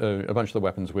replaced a bunch of the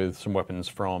weapons with some weapons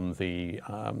from the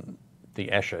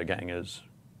Escher gangers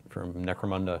from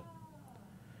Necromunda.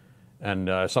 And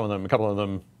some of them, a couple of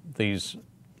them, these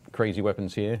crazy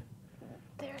weapons here.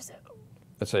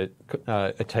 that's a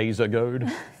taser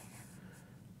goad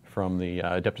from the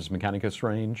Adeptus Mechanicus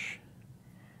range.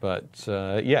 But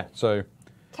yeah, so.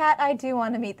 Kat, I do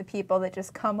want to meet the people that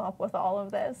just come up with all of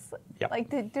this. Yep. Like,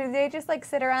 do they just like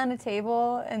sit around a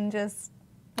table and just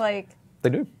like?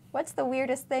 They do. What's the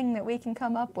weirdest thing that we can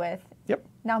come up with? Yep.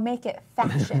 Now make it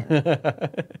fashion.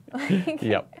 Like,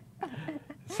 Yep.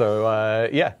 So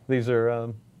yeah, these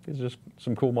are just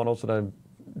some cool models that I've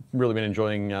really been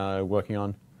enjoying working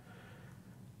on.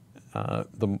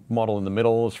 The model in the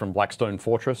middle is from Blackstone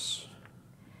Fortress.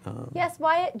 Yes,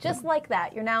 Wyatt, just like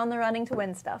that. You're now in the running to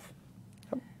win stuff.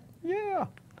 Yeah.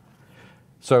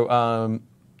 So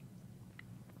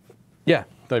yeah,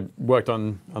 they worked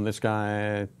on this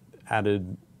guy,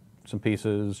 added some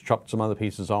pieces, chopped some other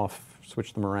pieces off,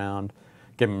 switched them around,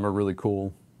 gave him a really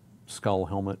cool skull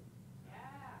helmet.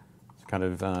 It's kind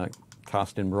of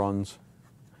cast in bronze.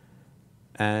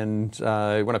 And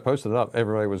when I posted it up,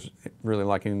 everybody was really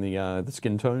liking the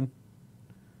skin tone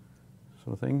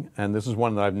sort of thing. And this is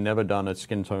one that I've never done a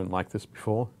skin tone like this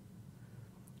before.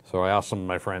 So I asked some of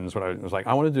my friends, I was like,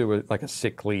 I want to do like a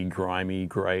sickly, grimy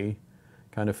gray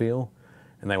kind of feel.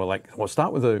 And they were like, well,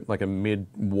 start with a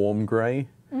mid-warm gray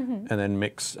and then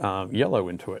mix yellow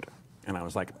into it. And I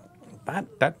was like,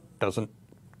 that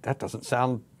doesn't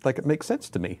sound like it makes sense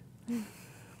to me.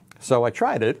 So I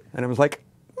tried it, and it was like,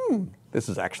 this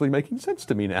is actually making sense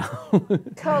to me now.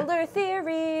 Color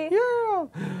theory. Yeah.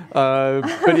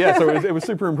 But yeah, so it was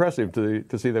super impressive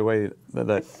to see the way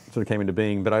that sort of came into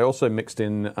being. But I also mixed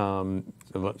in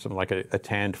something like a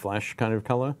tanned flesh kind of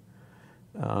color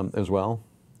as well.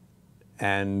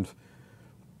 And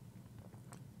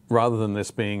rather than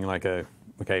this being like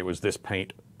okay, it was this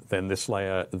paint, then this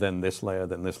layer, then this layer,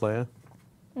 then this layer,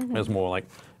 it was more like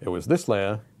it was this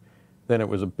layer, then it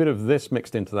was a bit of this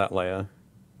mixed into that layer,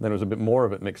 then it was a bit more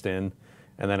of it mixed in,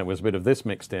 and then it was a bit of this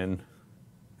mixed in,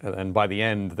 and by the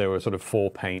end there were sort of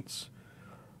 4 paints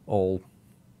all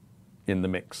in the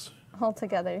mix. All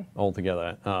together.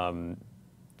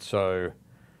 So,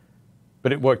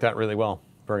 but it worked out really well.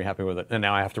 Very happy with it. And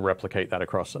now I have to replicate that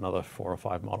across another 4 or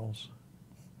 5 models.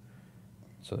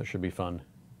 So that should be fun.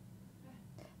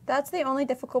 That's the only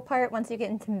difficult part once you get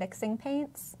into mixing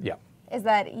paints. Yeah. Is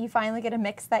that you finally get a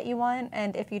mix that you want,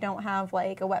 and if you don't have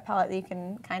like a wet palette, you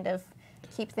can kind of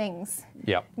keep things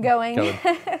going.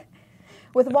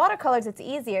 With watercolors, it's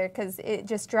easier because it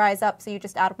just dries up, so you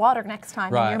just add water next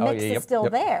time, and your mix is still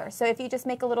there. So if you just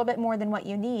make a little bit more than what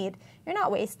you need, you're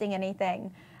not wasting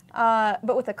anything.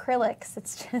 But with acrylics,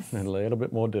 it's just a little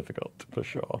bit more difficult, for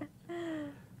sure.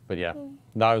 But yeah,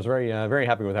 no, I was very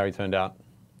happy with how he turned out.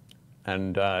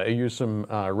 And I used some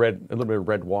a little bit of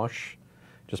red wash,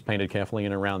 just painted carefully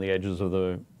in around the edges of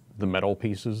the metal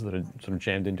pieces that had sort of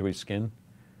jammed into his skin.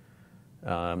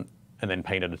 And then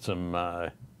painted some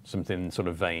thin sort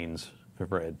of veins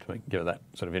of red to give it that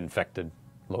sort of infected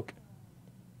look.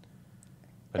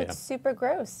 But it's super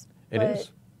gross. It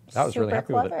is. I was really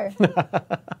happy with it.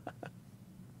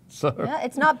 So yeah,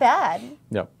 it's not bad.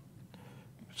 Yep.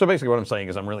 So basically what I'm saying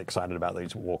is I'm really excited about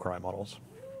these Warcry models.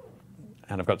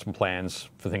 And I've got some plans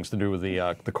for things to do with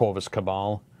the Corvus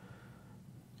Cabal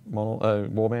model,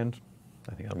 warband.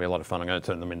 I think that'll be a lot of fun. I'm going to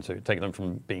turn them into, taking them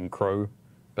from being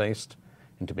crow-based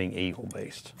into being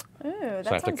eagle-based. Ooh, that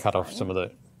so I have to cut fun. off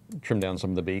trim down some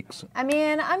of the beaks. I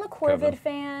mean, I'm a Corvid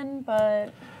fan,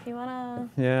 but if you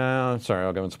want to... Yeah, sorry,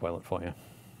 I'll go and spoil it for you.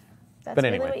 That's but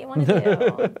really anyway. what you want to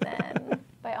do, then,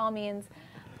 by all means.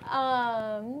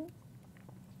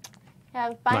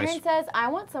 Yeah, Byron Nice. says, I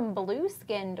want some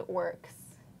blue-skinned orcs.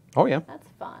 Oh, yeah. That's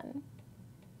fun.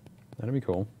 That'd be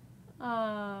cool.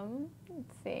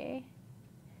 Let's see.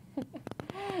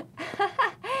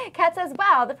 Kat says,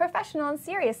 wow, the professional and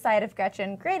serious side of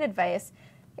Gretchen. Great advice.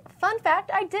 Fun fact,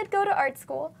 I did go to art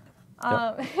school.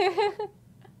 Let's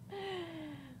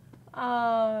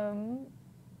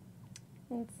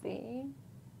see.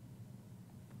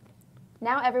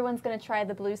 Now everyone's going to try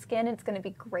the blue skin. It's going to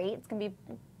be great. It's going to be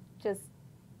just...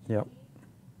 Yep.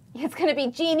 It's going to be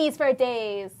genies for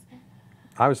days.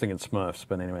 I was thinking Smurfs,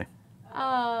 but anyway.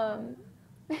 I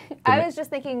was just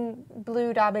thinking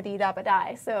blue dabba-dee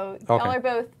dabba-die, so y'all are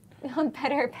both on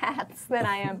better paths than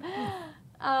I am.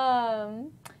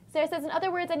 Sarah says, in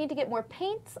other words, I need to get more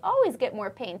paints. Always get more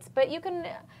paints, but you can,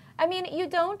 I mean, you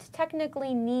don't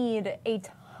technically need a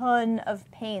ton of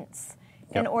paints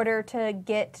in order to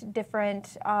get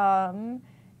different,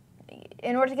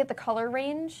 in order to get the color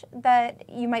range that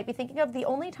you might be thinking of. The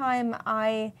only time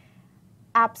I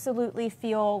absolutely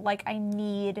feel like I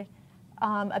need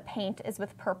a paint is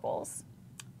with purples,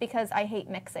 because I hate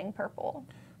mixing purple.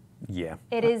 Yeah.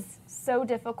 It is so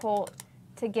difficult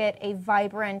to get a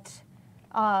vibrant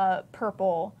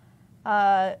purple.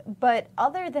 But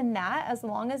other than that, as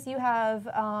long as you have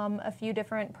a few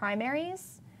different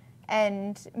primaries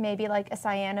and maybe like a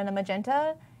cyan and a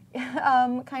magenta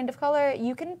kind of color,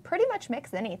 you can pretty much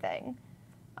mix anything.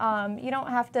 You don't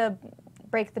have to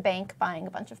break the bank buying a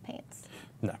bunch of paints.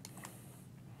 No.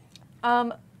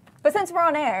 But since we're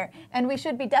on air, and we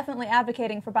should be definitely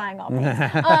advocating for buying all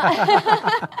paints.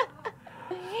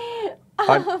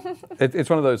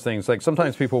 It's one of those things. Like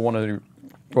sometimes people want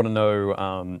to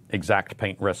know exact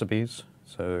paint recipes,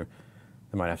 so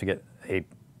they might have to get a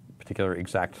particular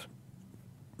exact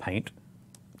paint.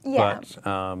 Yeah.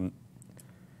 But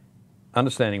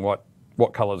understanding what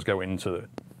colors go into it,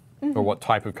 or what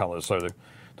type of colors. So they're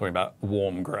talking about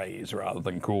warm grays rather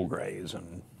than cool grays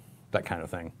and that kind of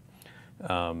thing.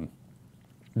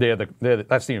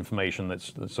 That's the information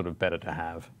that's sort of better to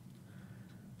have,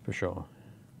 for sure.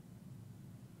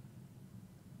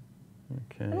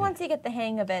 Okay. And once you get the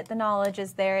hang of it, the knowledge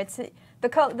is there. It's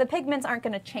the pigments aren't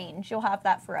going to change. You'll have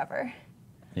that forever.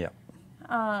 Yeah.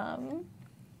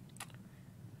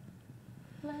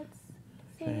 Let's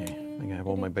see. Okay. I think I have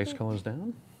all my base colors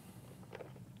down.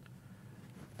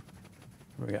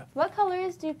 What do we got? What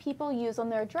colors do people use on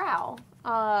their drow?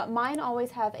 Mine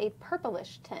always have a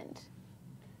purplish tint.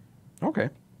 Okay.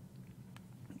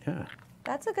 Yeah.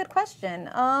 That's a good question.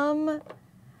 I'm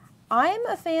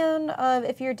a fan of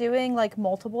if you're doing like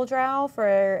multiple drow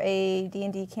for a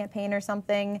D&D campaign or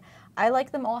something. I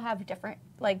like them all have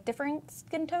different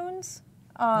skin tones.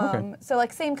 Okay. So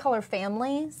like same color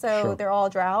family, so Sure. they're all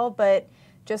drow, but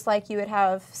just like you would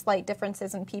have slight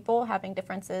differences in people, having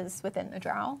differences within the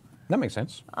drow. That makes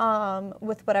sense.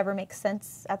 With whatever makes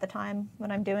sense at the time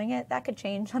when I'm doing it. That could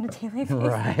change on a daily basis.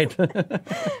 Right.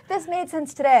 This made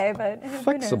sense today, but who knows?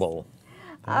 Flexible.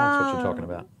 That's what you're talking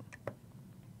about.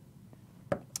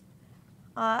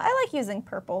 I like using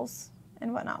purples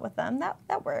and whatnot with them.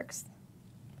 That works.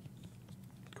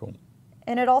 Cool.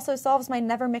 And it also solves my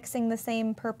never mixing the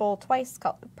same purple twice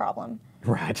problem.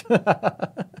 Right.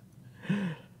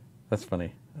 That's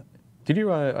funny. Did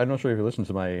you? I'm not sure if you listened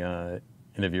to my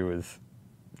interview with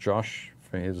Josh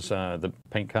for his the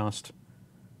Paintcast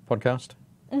podcast.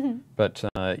 Mm-hmm. But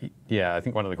yeah, I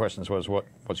think one of the questions was,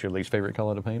 what's your least favorite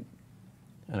color to paint?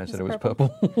 And I said it was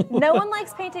purple. No one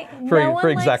likes painting. For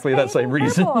exactly that same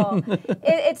reason.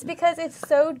 It's because it's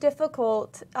so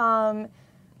difficult.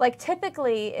 Like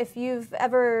typically, if you've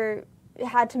ever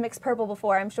had to mix purple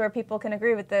before, I'm sure people can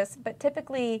agree with this, but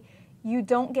typically you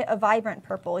don't get a vibrant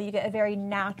purple. You get a very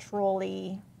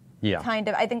naturally kind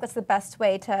of, I think that's the best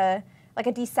way to, like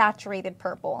a desaturated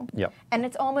purple. Yep. And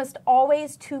it's almost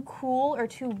always too cool or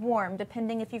too warm,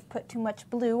 depending if you've put too much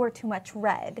blue or too much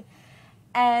red.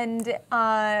 And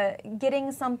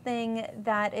getting something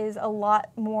that is a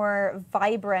lot more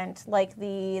vibrant, like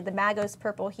the Magos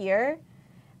purple here,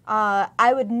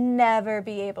 I would never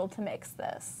be able to mix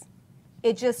this.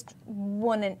 It just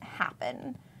wouldn't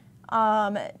happen.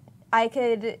 I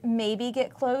could maybe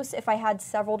get close if I had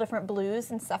several different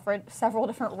blues and several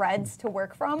different reds to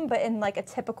work from, but in like a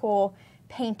typical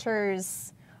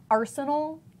painter's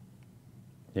arsenal,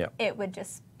 it would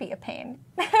just be a pain.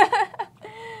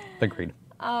 Agreed.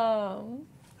 Question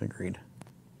Agreed.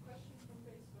 from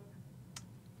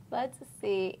Facebook. Let's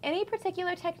see. Any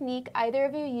particular technique either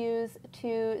of you use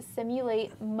to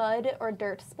simulate mud or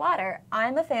dirt splatter?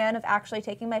 I'm a fan of actually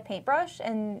taking my paintbrush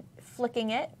and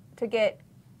flicking it to get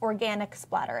organic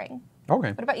splattering.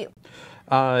 Okay. What about you?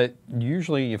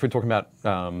 Usually, if we're talking about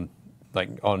like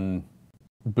on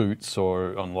boots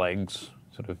or on legs,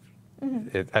 sort of,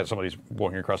 as somebody's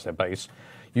walking across their base,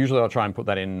 usually I'll try and put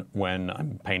that in when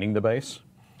I'm painting the base.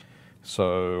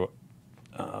 So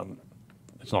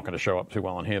it's not going to show up too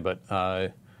well on here, but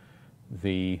on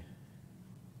the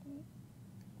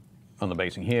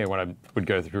basing here, when I would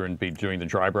go through and be doing the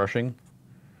dry brushing,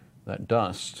 that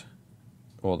dust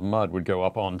or the mud would go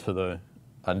up onto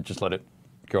I'd just let it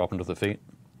go up into the feet.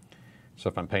 So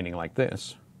if I'm painting like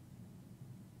this,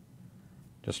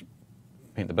 just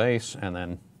paint the base and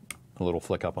then a little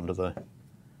flick up onto the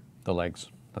legs.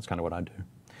 That's kind of what I'd do.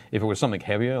 If it was something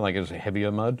heavier, like it was a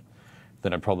heavier mud,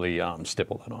 then I'd probably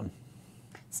stipple that on.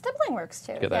 Stippling works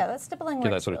too. That stippling works.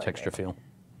 Get that sort of really texture great. feel.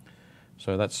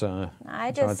 So that's how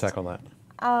I'd tackle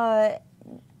that.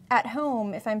 At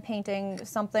home, if I'm painting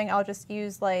something, I'll just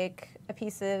use like a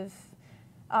piece of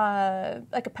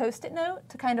like a Post-it note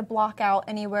to kind of block out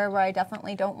anywhere where I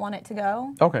definitely don't want it to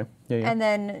go. Okay. Yeah. And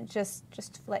then just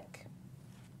flick.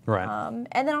 Right.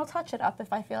 And then I'll touch it up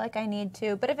if I feel like I need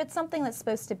to. But if it's something that's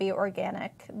supposed to be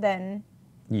organic, then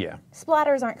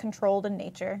splatters aren't controlled in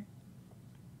nature.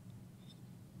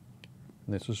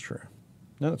 This is true.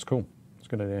 No, that's cool. It's a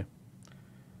good idea.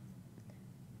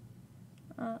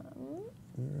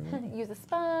 Use a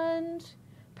sponge.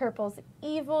 Purple's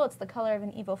evil. It's the color of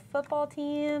an evil football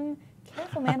team.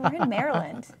 Careful, man. We're in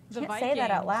Maryland. The Can't say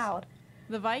that out Vikings. loud.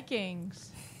 The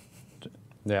Vikings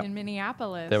Yeah. in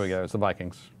Minneapolis. There we go. It's the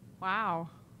Vikings. Wow.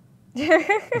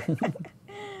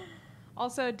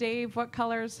 Also, Dave, what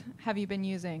colors have you been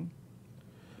using?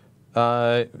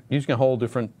 Using a whole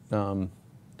different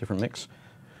mix.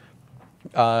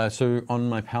 So on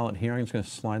my palette here, I'm just going to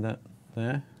slide that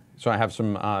there. So I have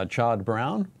some charred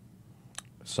brown,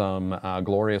 some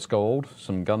glorious gold,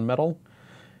 some gunmetal.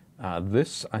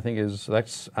 This, I think,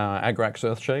 that's Agrax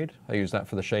Earthshade. I use that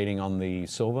for the shading on the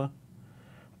silver.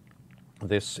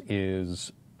 This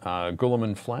is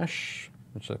Guilliman Flash,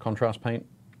 which is a contrast paint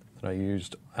that I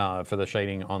used for the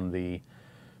shading on the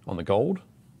gold.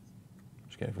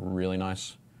 Just gave a really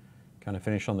nice kind of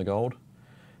finish on the gold.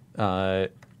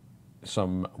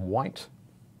 Some white.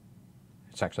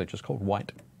 It's actually just called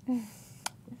white.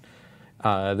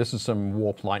 This is some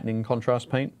Warp Lightning contrast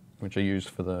paint, which I used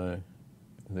for the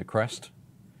crest.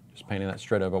 Just painting that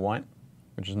straight over white,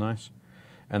 which is nice.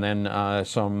 And then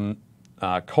some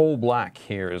coal black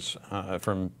here is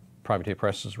from Privateer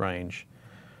Press's range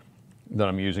that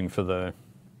I'm using for the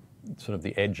sort of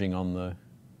the edging on the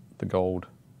gold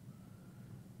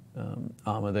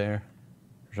armor there,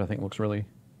 which I think looks really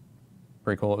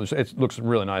very cool. It looks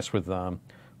really nice with a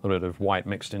little bit of white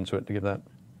mixed into it to give that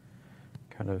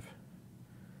kind of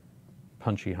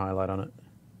punchy highlight on it,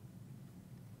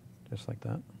 just like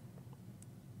that.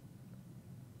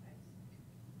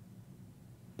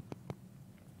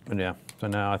 And yeah, so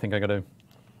now I think I'm going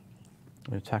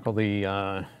to tackle the.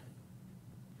 I'm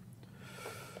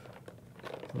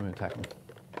going to tackle.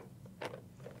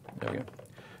 There we go.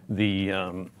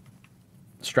 The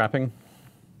strapping.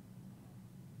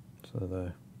 So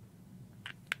the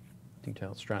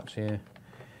detailed straps here,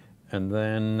 and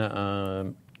then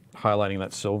highlighting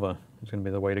that silver is going to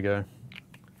be the way to go.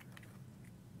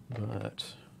 But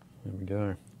there we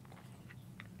go.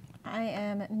 I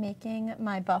am making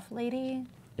my buff lady.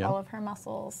 Yeah. All of her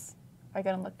muscles are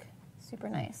going to look super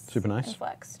nice. Super nice? And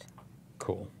flexed.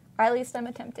 Cool. Or at least I'm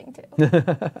attempting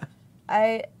to.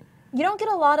 You don't get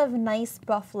a lot of nice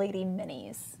buff lady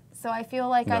minis, so I feel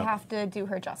like I No. have to do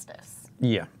her justice.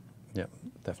 Yeah, yeah,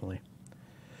 definitely.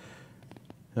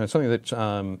 It's something that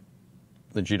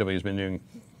the GW has been doing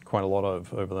quite a lot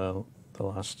of over the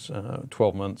last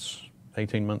 12 months,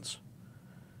 18 months,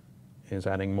 is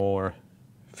adding more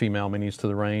female minis to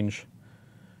the range,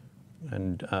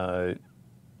 and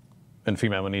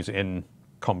female minis in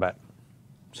combat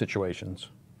situations,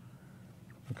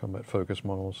 combat focus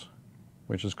models,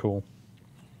 which is cool.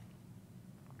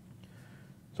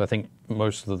 So I think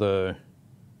most of the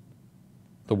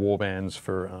war bands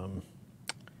for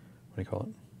what do you call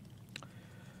it?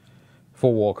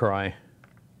 For Warcry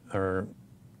are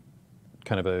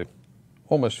kind of a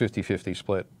almost 50-50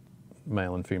 split,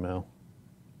 male and female.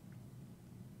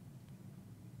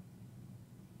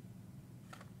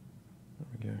 There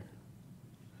we go.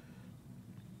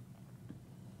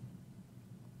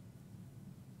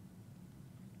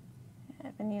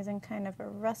 I've been using kind of a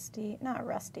rusty, not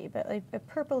rusty, but like a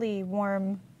purpley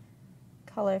warm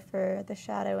color for the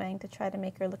shadowing to try to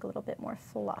make her look a little bit more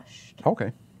flushed.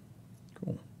 Okay,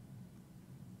 cool.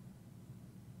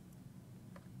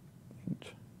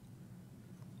 Neat.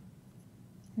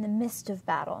 In the midst of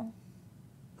battle.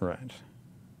 Right.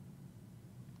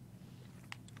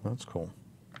 That's cool.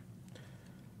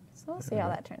 So we'll see how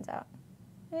that turns out.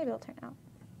 Maybe it'll turn out.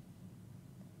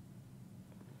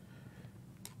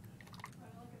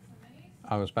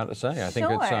 I was about to say, I think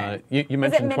Sure. it's, you Was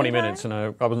mentioned it 20 mini minutes, and I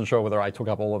wasn't sure whether I took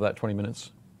up all of that 20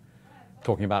 minutes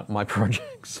talking about my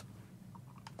projects.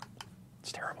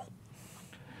 It's terrible.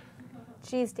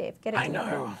 Jeez, Dave, get it I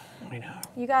together. know, I know.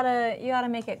 You gotta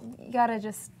make it, you gotta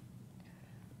just,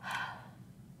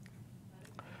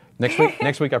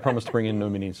 Next week I promise to bring in no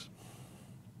minis.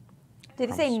 did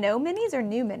you say Promise. no minis or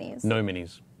new minis? No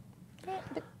minis. Yeah,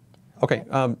 but- Okay,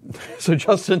 so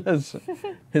Justin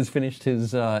has finished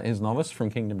his novice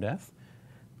from Kingdom Death.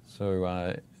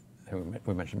 So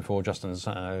we mentioned before, Justin's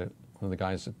one of the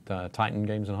guys at Titan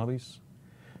Games and Hobbies.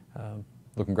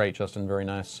 Looking great, Justin. Very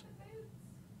nice.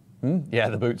 Yeah,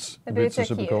 the boots. The boots are are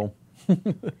super cute. cool.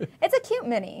 It's a cute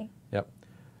mini. Yep.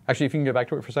 Actually, if you can go back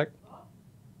to it for a sec.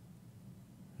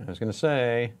 I was going to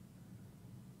say,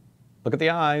 look at the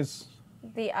eyes.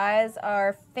 The eyes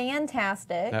are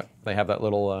fantastic. Yep, they have that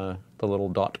little the little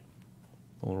dot,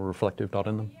 a little reflective dot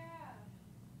in them.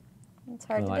 It's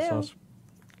hard Nice to do. sauce.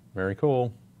 Very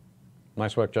cool.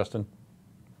 Nice work, Justin.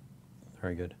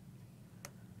 Very good.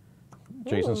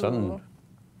 Jason Ooh. Sutton,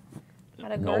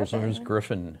 Got a Knowles' griffin.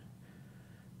 Griffin.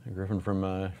 A griffin from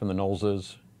the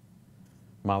Knowles's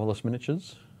Marvelous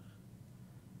Miniatures.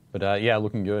 But yeah,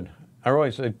 looking good.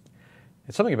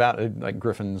 It's something about it, like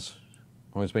griffins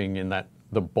always being in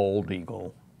the bald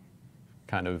eagle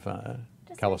kind of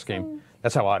color scheme.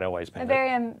 That's how I'd always paint it.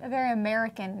 A very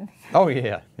American. Oh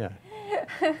yeah, yeah.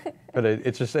 But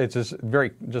it's just a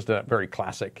very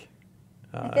classic.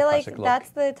 I feel like classic look. that's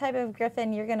the type of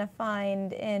griffin you're going to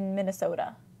find in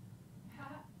Minnesota.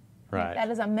 Right. That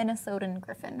is a Minnesotan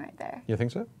griffin right there. You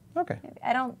think so? Okay.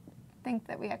 I don't think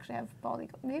that we actually have bald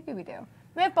eagles. Maybe we do.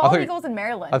 We have bald eagles in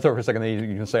Maryland. I thought for a second that you were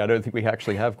going to say I don't think we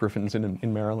actually have griffins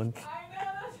in Maryland.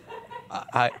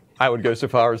 I know. I would go so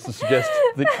far as to suggest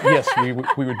that yes,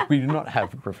 we do not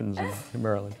have griffins in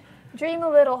Maryland. Dream a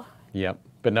little. Yep.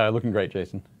 But no, looking great,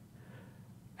 Jason.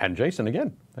 And Jason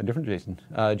again, a different Jason.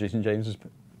 Jason James's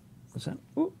what's that?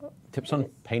 Ooh, tips on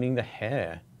painting the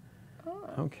hair. Oh.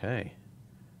 Okay.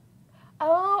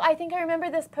 Oh, I think I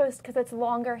remember this post because it's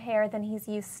longer hair than he's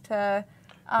used to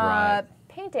Right.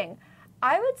 painting.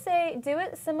 I would say do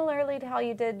it similarly to how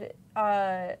you did,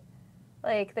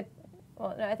 like the.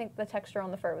 Well, no, I think the texture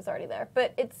on the fur was already there,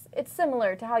 but it's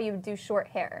similar to how you would do short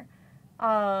hair.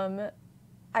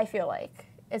 I feel like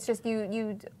it's just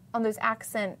you on those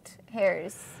accent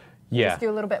hairs. Yeah. Just do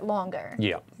a little bit longer.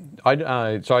 Yeah.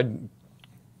 I'd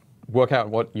work out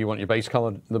what you want your base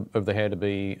color of the hair to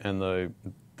be and the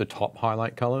top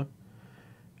highlight color.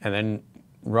 And then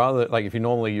rather, like if you're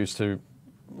normally used to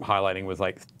highlighting with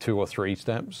like 2 or 3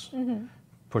 steps,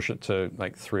 push it to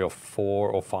like 3 or 4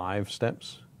 or 5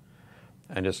 steps.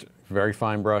 And just very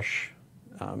fine brush,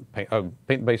 paint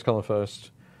the base color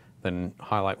first, then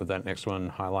highlight with that next one,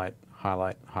 highlight.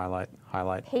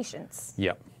 Patience.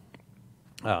 Yep.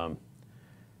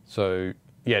 So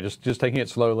yeah, just taking it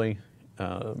slowly,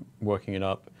 working it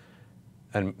up,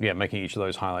 and yeah, making each of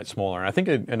those highlights smaller. And I think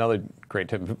another great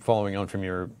tip, following on from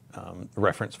your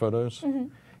reference photos,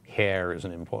 hair is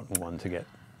an important one to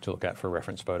look at for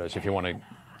reference photos if you want to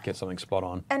get something spot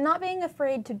on. And not being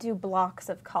afraid to do blocks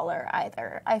of color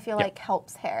either, I feel like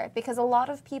helps hair. Because a lot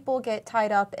of people get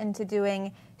tied up into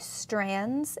doing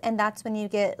strands, and that's when you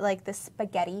get like the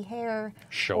spaghetti hair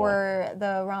or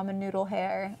the ramen noodle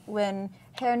hair, when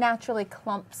hair naturally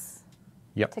clumps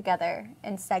together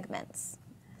in segments.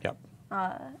 Yep.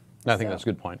 I think that's a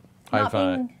good point.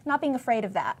 Not being afraid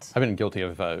of that. I've been guilty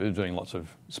of doing lots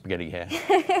of spaghetti hair.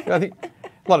 I think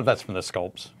a lot of that's from the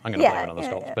sculpts. I'm going to blame it on the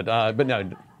sculpts. But no,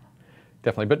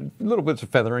 definitely. But little bits of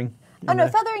feathering. Oh, no,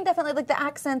 feathering definitely. Like the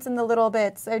accents and the little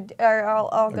bits are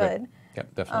all good.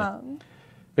 Yep, definitely.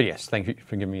 But yes, thank you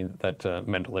for giving me that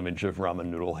mental image of ramen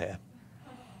noodle hair.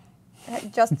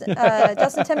 Justin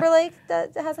Timberlake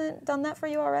hasn't done that for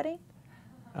you already?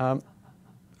 I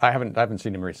haven't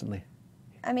seen him recently.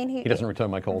 I mean, he doesn't return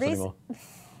my calls anymore.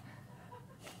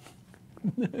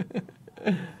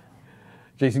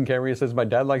 Jason Carrier says, my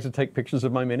dad likes to take pictures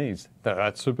of my minis.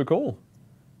 That's super cool.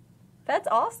 That's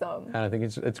awesome. And I think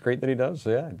it's great that he does.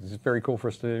 Yeah, it's very cool for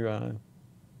us to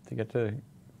get to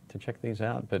check these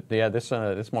out. But yeah, this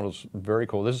model's very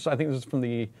cool. I think this is from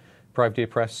the Privateer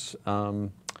Press.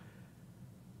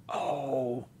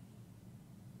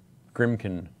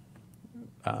 Grimkin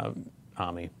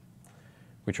army,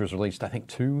 which was released I think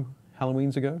 2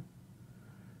 Halloweens ago.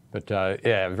 But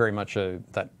yeah, very much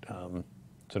that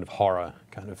sort of horror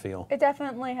kind of feel. It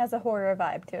definitely has a horror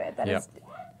vibe to it.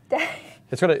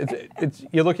 It's got it's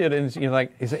you look at it and you're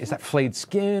like, is that flayed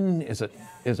skin? Is it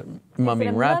mummy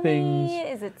wrappings? Mummy?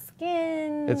 Is it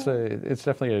skin? It's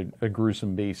definitely a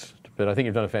gruesome beast. But I think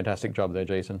you've done a fantastic job there,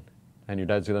 Jason, and your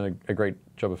dad's done a great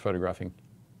job of photographing.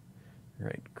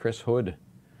 Great, Chris Hood.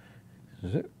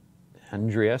 Is it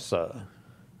Andriessa,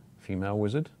 female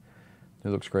wizard? It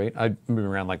looks great. I move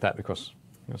around like that because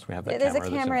we have that There's camera.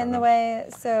 There's a camera in the way,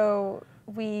 so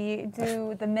we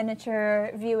do the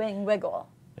miniature viewing wiggle.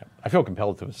 Yeah. I feel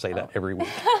compelled to say that every week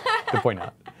to point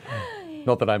out.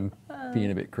 Not that I'm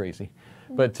being a bit crazy,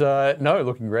 but no,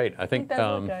 looking great. I think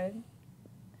that good.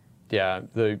 Yeah,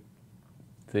 the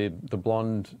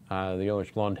blonde, the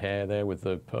yellowish blonde hair there with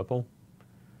the purple.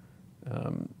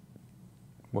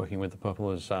 Working with the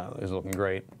purple is looking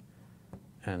great,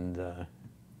 and I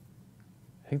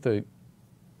think the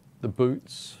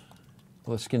boots,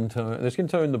 the skin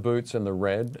tone, the boots, and the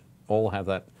red all have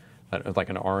that like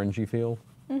an orangey feel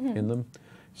in them.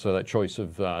 So that choice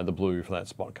of the blue for that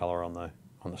spot color on the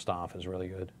staff is really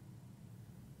good.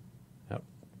 Yep,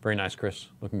 very nice, Chris.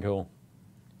 Looking cool.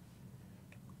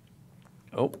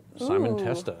 Oh, Simon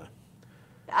Tester.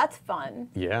 That's fun.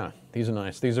 Yeah, these are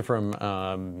nice. These are from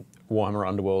Warhammer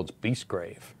Underworld's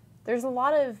Beastgrave. there's a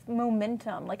lot of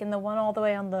momentum, like in the one all the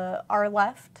way on our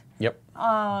left. Yep.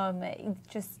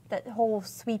 Just that whole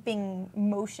sweeping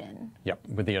motion. Yep.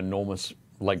 With the enormous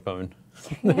leg bone,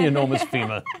 the enormous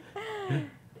femur.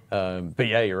 But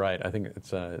yeah, you're right. I think it's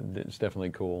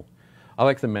definitely cool. I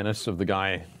like the menace of the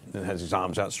guy that has his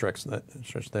arms outstretched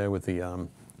stretched there with the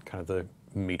kind of the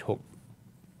meat hook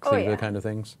cleaver kind of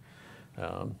things.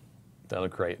 They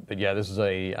look great. But yeah, this is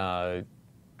a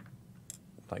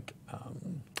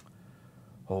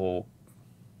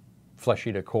Flesh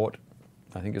Eater Court,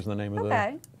 I think is the name of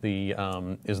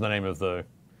the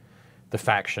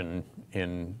faction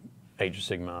in Age of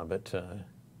Sigmar. But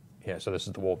yeah, so this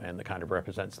is the warband that kind of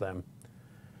represents them.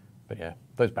 But yeah,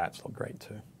 those bats look great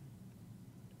too.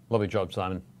 Lovely job,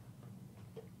 Simon.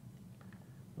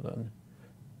 Well done.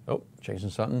 Oh, Jason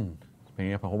Sutton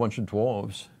bringing up a whole bunch of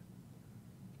dwarves.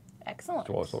 Excellent.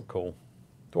 Dwarves look cool.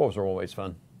 Dwarves are always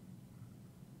fun.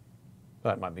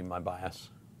 That might be my bias.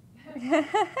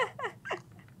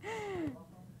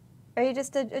 Are you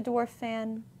just a dwarf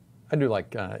fan? I do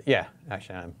like, yeah,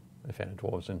 actually I'm a fan of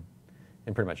dwarves in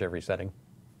pretty much every setting.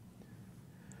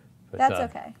 But, that's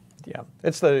okay. Yeah,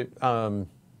 it's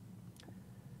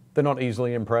they're not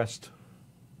easily impressed.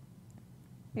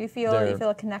 You feel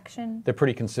a connection? They're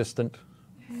pretty consistent.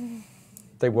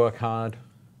 They work hard.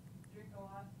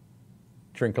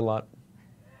 Drink a lot.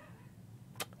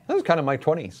 That was kind of my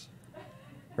 20s,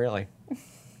 really.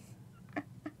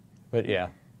 But yeah,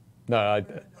 no,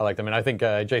 I like them, and I think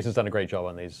Jason's done a great job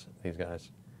on these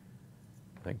guys.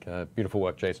 I think beautiful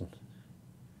work, Jason.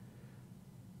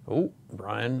 Oh,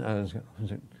 Brian, was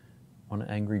it One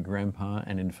Angry Grandpa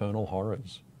and Infernal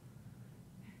Horrors?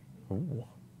 Ooh,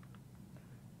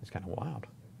 it's kind of wild.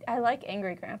 I like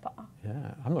Angry Grandpa.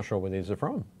 Yeah, I'm not sure where these are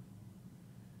from,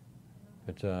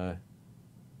 but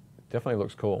definitely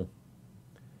looks cool.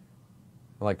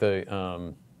 I like the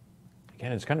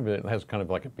again, it has kind of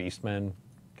like a Beastman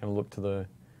kind of look to the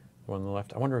one on the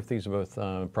left. I wonder if these are both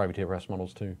privateer rest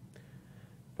models too.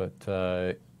 But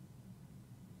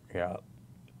yeah,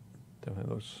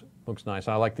 definitely looks nice.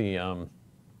 I like the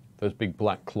those big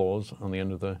black claws on the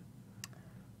end of the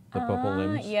purple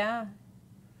limbs. Yeah.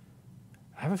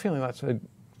 I have a feeling I just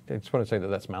want to say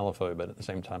that's Malifaux, but at the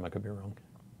same time I could be wrong.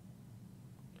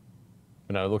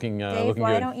 But no, looking Dave, looking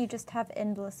why good. don't you just have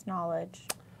endless knowledge?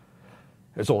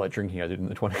 It's all that drinking I did in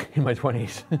my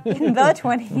 20s. In the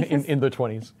 20s. in the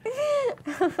 20s.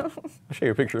 I'll show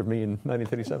you a picture of me in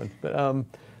 1937. But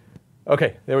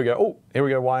okay, there we go. Oh, here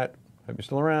we go, Wyatt. Hope you're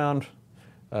still around.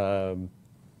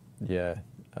 Yeah.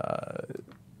 What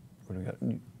do we got?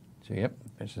 So yep,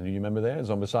 there's a new member there.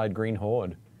 Zombicide Green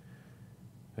Horde.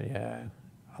 But yeah,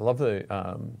 I love the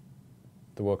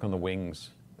work on the wings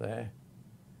there.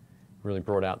 Really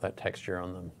brought out that texture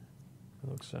on them. It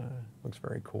looks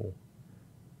very cool.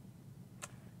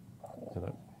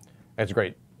 So that's a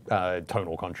great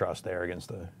tonal contrast there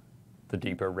against the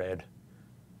deeper red.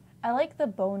 I like the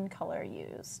bone color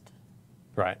used.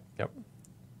 Right. Yep.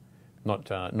 Not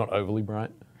overly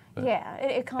bright. Yeah,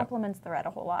 it complements the red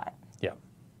a whole lot. Yeah,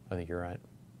 I think you're right.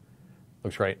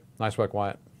 Looks great. Nice work,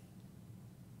 Wyatt.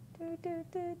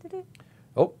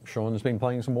 Oh, Sean's been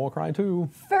playing some Warcry too.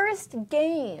 First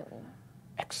game.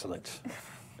 Excellent.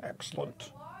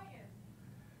 Excellent.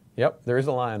 Yep, there is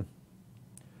a lion.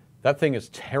 That thing is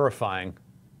terrifying.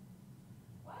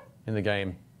 What? In the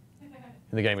game.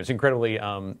 It's incredibly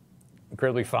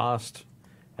fast.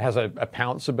 It has a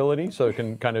pounce ability, so it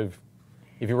can kind of,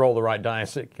 if you roll the right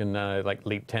dice, it can like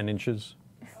leap 10 inches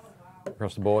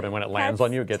across the board, and when it lands That's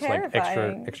on you, it gets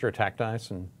terrifying. like extra attack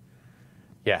dice, and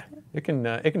yeah, it can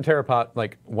tear apart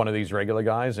like one of these regular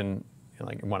guys in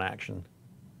like one action.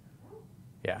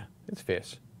 Yeah, it's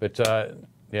fierce, but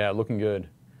yeah, looking good.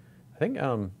 I think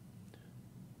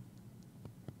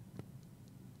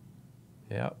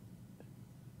yeah,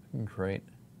 great,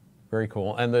 very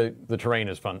cool, and the terrain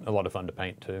is fun, a lot of fun to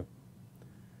paint too.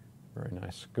 Very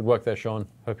nice, good work there, Sean.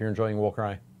 Hope you're enjoying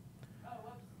Warcry. Oh,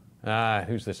 whoops. Ah,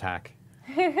 who's this hack?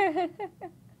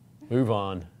 Move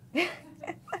on. There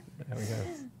we go.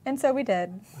 And so we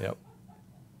did. Yep.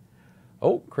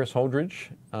 Oh, Chris Holdridge.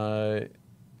 So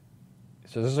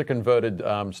this is a converted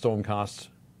Stormcast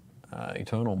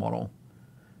Eternal model.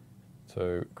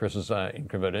 So Chris is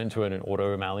converted into an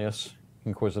Auto Malleus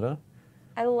Inquisitor.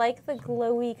 I like the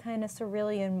glowy kind of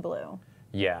cerulean blue.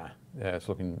 Yeah, it's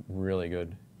looking really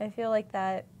good. I feel like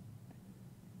that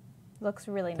looks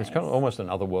really nice. It's kind of almost an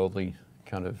otherworldly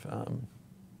kind of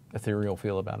ethereal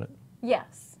feel about it.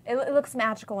 Yes, it looks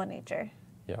magical in nature.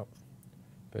 Yep.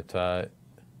 But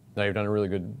no, you've done a really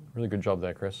good job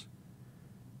there, Chris.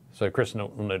 So Chris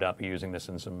will no doubt be using this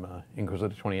in some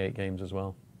Inquisitor 28 games as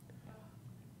well.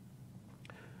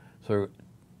 So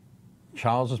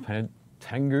Charles has painted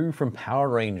Tengu from Power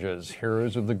Rangers,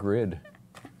 Heroes of the Grid.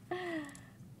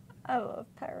 I love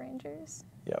Power Rangers.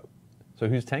 Yep. So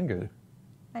who's Tengu?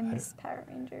 I miss Power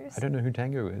Rangers. I don't know who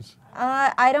Tengu is.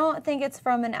 I don't think it's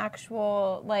from an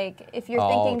actual, like, if you're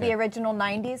thinking okay. the original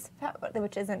 90s,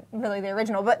 which isn't really the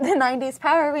original, but the 90s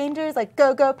Power Rangers, like,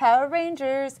 Go Go Power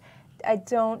Rangers, I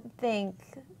don't think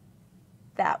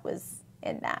that was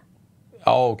in that.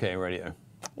 Oh, okay, radio.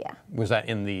 Yeah. Was that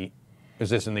in the, is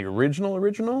this in the original,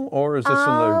 or is this in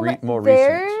the more recent?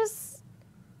 There's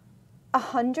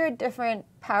 100 different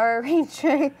Power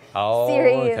Ranger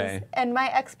series, okay. and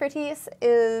my expertise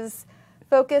is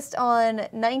focused on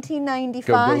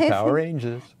 1995. Go Power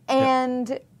Rangers.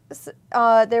 And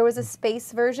there was a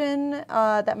space version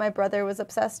that my brother was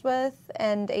obsessed with,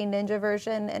 and a ninja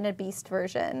version, and a beast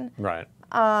version. Right.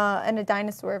 And a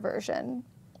dinosaur version.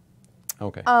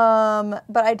 Okay.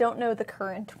 But I don't know the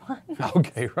current one.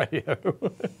 Okay, radio.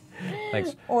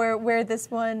 Thanks. Or where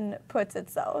this one puts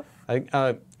itself.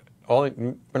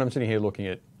 When I'm sitting here looking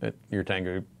at your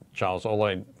Tengu, Charles,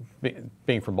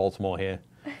 being from Baltimore here,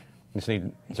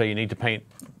 you need to paint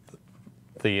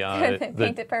the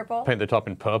Paint it purple. Paint the top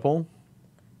in purple,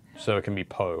 so it can be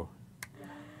Poe,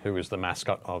 who is the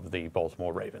mascot of the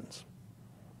Baltimore Ravens.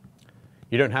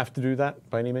 You don't have to do that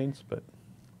by any means, but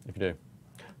if you do.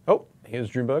 Oh, here's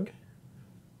Junebug.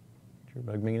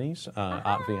 Junebug Minis,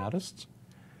 Art V Artists,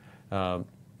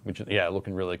 which is,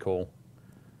 looking really cool.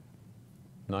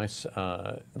 Nice,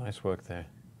 nice work there.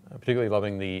 Particularly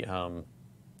loving the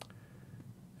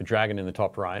dragon in the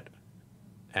top right,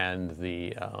 and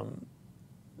the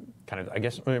kind of, I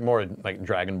guess, more like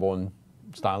Dragonborn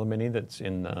style of mini that's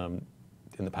in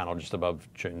the panel just above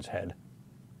June's head.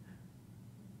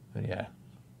 But yeah,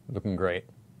 looking great.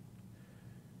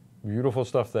 Beautiful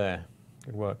stuff there.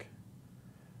 Good work.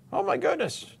 Oh my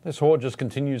goodness, this horde just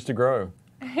continues to grow.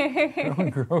 Grow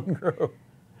and grow and grow.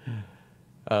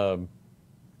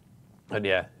 And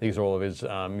yeah, these are all of his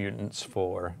mutants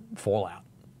for Fallout.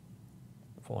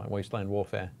 Fallout Wasteland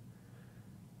Warfare.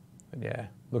 But yeah,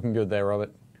 looking good there,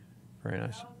 Robert. Very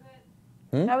nice.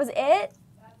 That was it?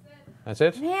 That's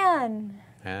it? Man.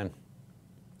 And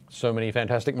so many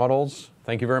fantastic models.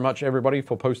 Thank you very much, everybody,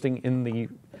 for posting in the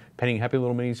Painting Happy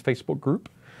Little Minis Facebook group.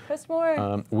 Post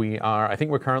more. I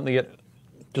think we're currently at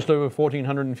just over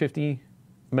 1,450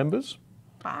 members.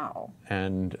 Wow.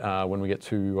 And when we get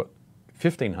to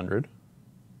 1,500,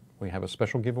 we have a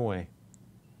special giveaway.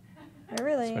 We're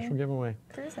really Special giveaway.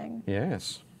 cruising.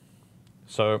 Yes.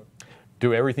 So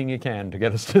do everything you can to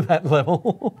get us to that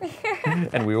level,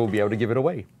 and we will be able to give it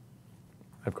away,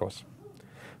 of course.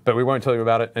 But we won't tell you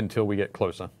about it until we get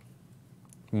closer.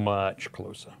 Much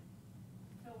closer.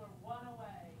 So we're one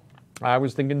away. I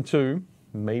was thinking 2,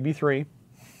 maybe 3.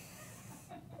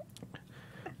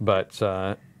 But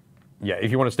yeah,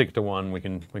 if you want to stick to 1, we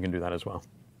can do that as well.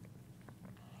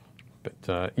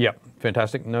 But yeah,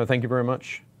 fantastic. No, thank you very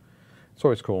much. It's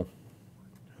always cool.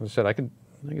 As I said, I could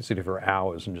sit here for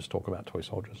hours and just talk about toy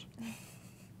soldiers.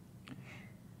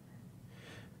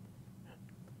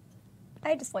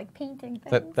 I just like painting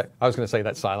things. I was going to say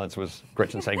that silence was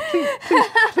Gretchen saying, please,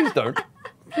 please don't.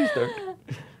 Please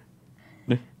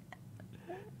don't.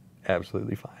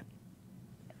 Absolutely fine.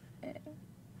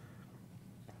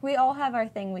 We all have our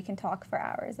thing we can talk for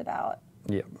hours about.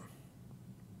 Yep.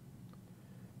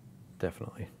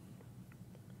 Definitely.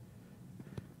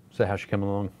 So how's she coming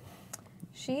along?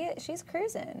 She's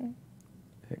cruising.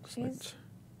 Excellent. She's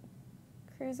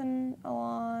cruising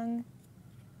along,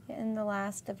 getting the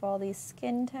last of all these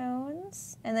skin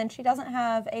tones. And then she doesn't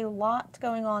have a lot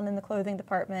going on in the clothing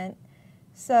department,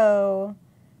 so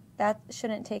that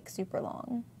shouldn't take super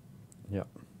long. Yep.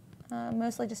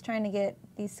 Mostly just trying to get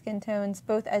these skin tones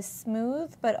both as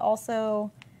smooth, but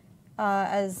also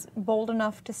as bold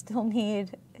enough to still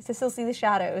see the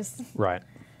shadows. Right.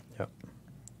 Yep.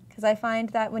 Because I find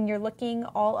that when you're looking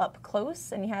all up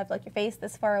close and you have like your face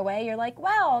this far away, you're like,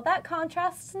 wow, that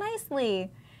contrasts nicely.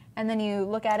 And then you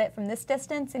look at it from this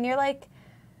distance and you're like,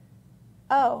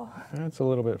 oh. That's a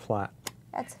little bit flat.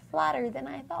 That's flatter than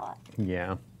I thought.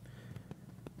 Yeah.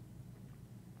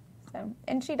 So,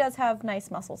 and she does have nice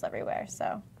muscles everywhere,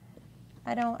 so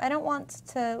I don't want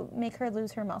to make her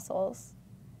lose her muscles.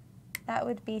 That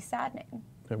would be saddening.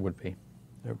 It would be.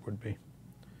 It would be.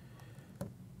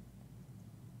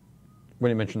 When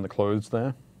you mentioned the clothes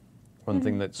there, one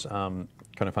thing that's kind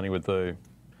of funny with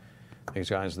these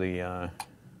guys, the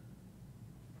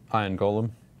Iron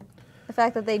Golem. The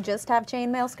fact that they just have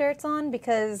chainmail skirts on,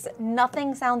 because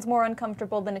nothing sounds more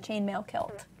uncomfortable than a chainmail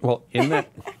kilt. Well, in that,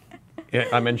 yeah,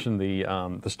 I mentioned the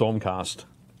Stormcast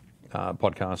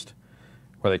podcast,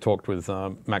 where they talked with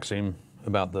Maxime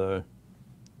about the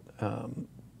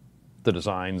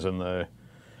designs and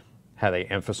how they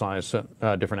emphasize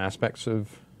different aspects of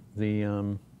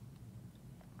the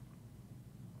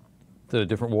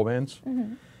different warbands.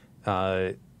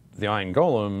 The Iron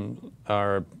Golem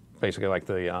are basically like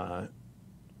the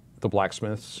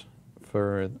blacksmiths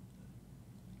for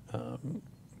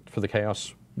the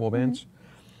Chaos warbands,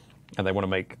 and they want to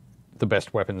make the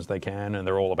best weapons they can, and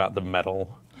they're all about the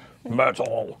metal.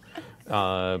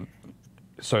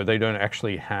 So they don't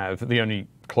actually have, the only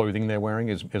clothing they're wearing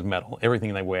is metal.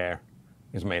 Everything they wear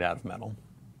is made out of metal.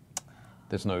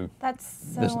 There's no.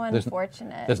 That's so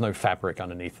unfortunate. There's no fabric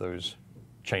underneath those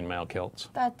chainmail kilts.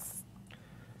 That's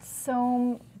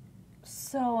so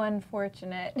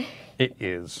unfortunate. It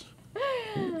is.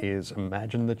 It is.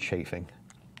 Imagine the chafing.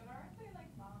 But aren't they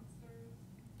like monsters?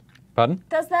 Pardon?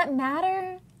 Does that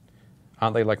matter?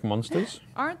 Aren't they like monsters?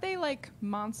 Aren't they like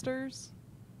monsters?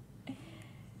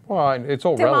 Well, it's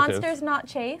all Do relative. monsters not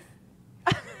chafe?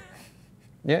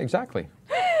 Yeah, exactly.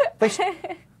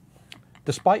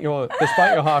 Despite your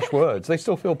harsh words, they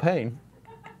still feel pain.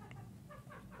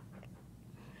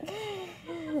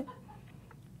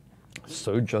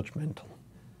 So judgmental.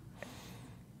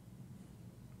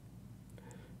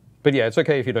 But yeah, it's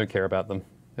okay if you don't care about them.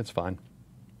 It's fine.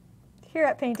 Here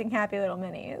at Painting Happy LIl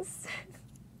Minis.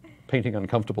 Painting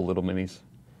uncomfortable little minis.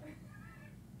 You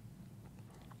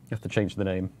have to change the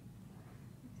name.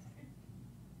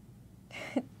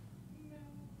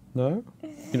 No?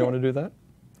 You don't want to do that?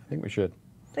 I think we should.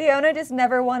 Leona just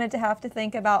never wanted to have to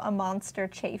think about a monster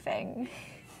chafing.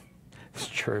 It's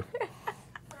true.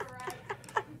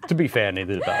 To be fair,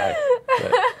 neither did I.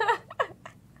 But,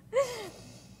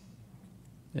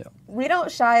 yeah. We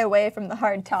don't shy away from the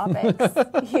hard topics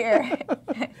here.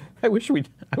 I wish we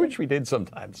did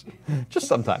sometimes. Just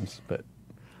sometimes, but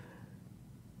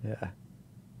yeah.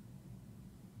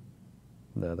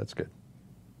 No, that's good.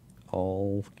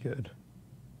 All good.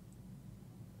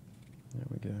 There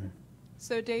we go.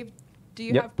 So, Dave, do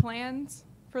you Yep. have plans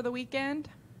for the weekend?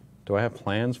 Do I have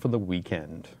plans for the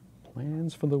weekend?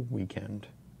 Plans for the weekend.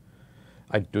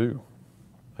 I do.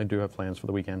 I do have plans for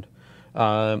the weekend.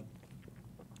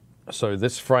 So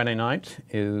this Friday night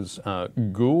is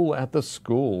Ghoul at the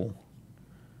School.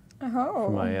 Oh.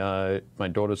 For my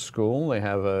daughter's school, they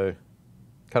have a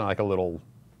kind of like a little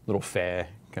fair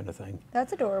kind of thing.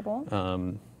 That's adorable.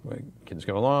 Where kids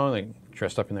go along, they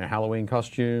dressed up in their Halloween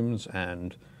costumes,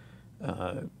 and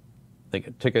they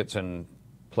get tickets and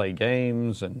play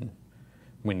games and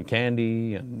win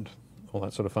candy and all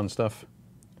that sort of fun stuff.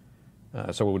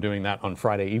 So we're doing that on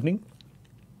Friday evening.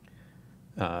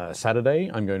 Saturday,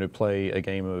 I'm going to play a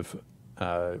game of,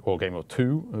 or game or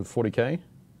two of 40K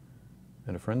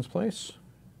at a friend's place,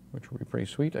 which will be pretty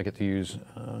sweet. I get to use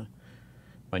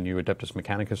my new Adeptus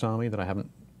Mechanicus army that I haven't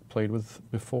played with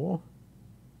before.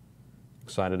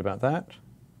 Excited about that.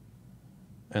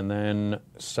 And then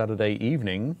Saturday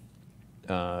evening,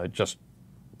 just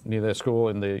near their school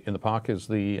in the park is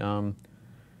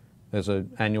there's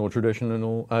an annual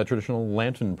traditional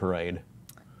lantern parade.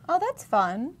 Oh, that's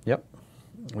fun. Yep,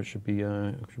 which should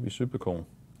be super cool.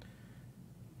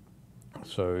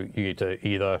 So you get to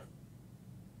either,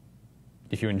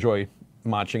 if you enjoy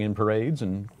marching in parades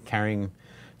and carrying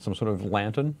some sort of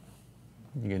lantern,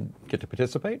 you can get to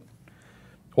participate,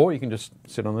 or you can just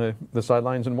sit on the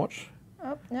sidelines and watch.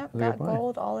 Oh, nope, They got go by.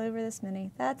 gold all over this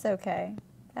mini. That's okay.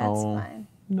 That's Oh. fine.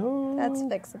 No, That's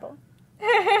fixable.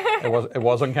 it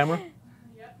was on camera.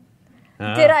 Yep.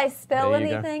 Ah, Did I spill there you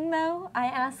go. anything, though? I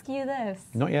ask you this.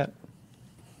 Not yet.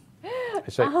 I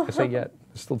say yet.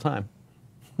 There's still time.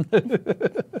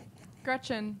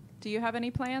 Gretchen, do you have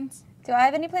any plans? Do I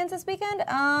have any plans this weekend?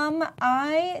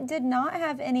 I did not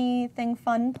have anything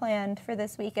fun planned for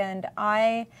this weekend.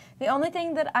 The only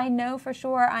thing that I know for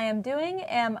sure I am doing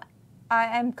I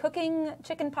am cooking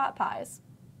chicken pot pies.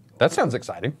 That sounds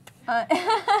exciting.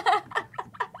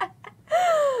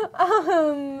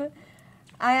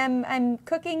 I'm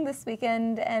cooking this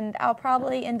weekend, and I'll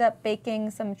probably end up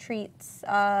baking some treats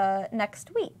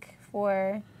next week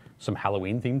for Some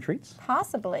Halloween themed treats.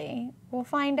 possibly. We'll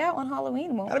find out on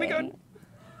Halloween, won't That'd we? be good.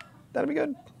 That'd be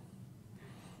good.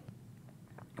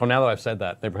 Well, now that I've said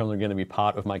that, they're probably going to be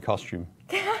part of my costume.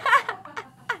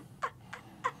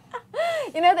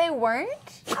 You know, they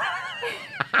weren't.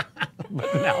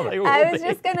 But now they will I was be.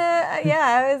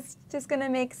 just gonna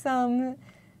make some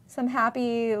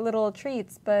happy little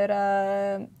treats, but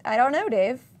I don't know,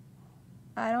 Dave.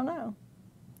 I don't know.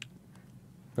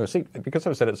 Oh, see, because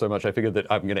I've said it so much, I figured that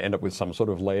I'm going to end up with some sort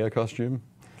of Leia costume.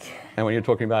 And when you're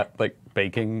talking about like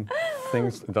baking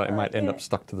things, that it might end up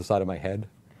stuck to the side of my head.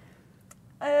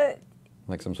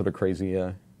 Like some sort of crazy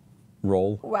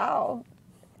roll. Wow.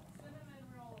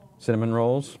 Cinnamon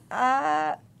rolls?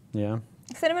 Yeah.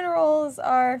 Cinnamon rolls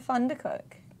are fun to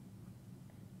cook.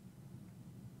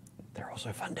 They're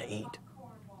also fun to eat.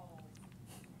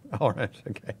 All right,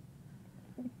 okay.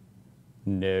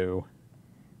 No.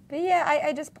 But yeah,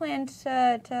 I just planned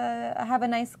to have a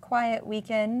nice quiet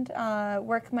weekend,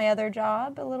 work my other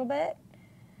job a little bit,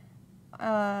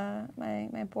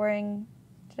 my boring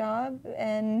job,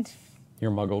 and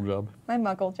Your muggle job. my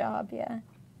muggle job, yeah.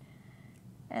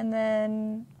 And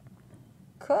then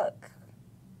cook,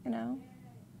 you know.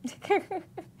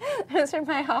 Those are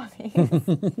my hobbies.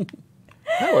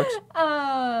 That works.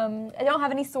 I don't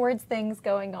have any swords things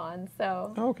going on,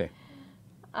 so. Oh, okay.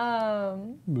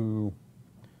 Boo.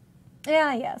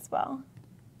 Yeah, yes, well.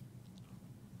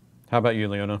 How about you,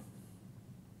 Leona?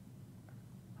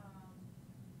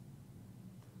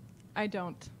 I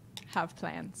don't have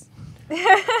plans.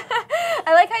 I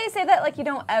like how you say that like you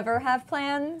don't ever have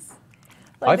plans.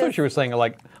 Like I thought you were saying,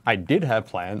 like, I did have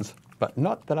plans, but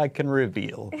not that I can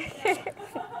reveal.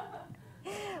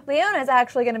 Leona's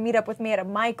actually going to meet up with me at a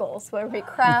Michael's where we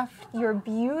craft your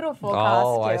beautiful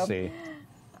costume. Oh, I see.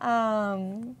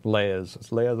 Layers.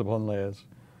 It's layers upon layers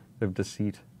of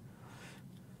deceit.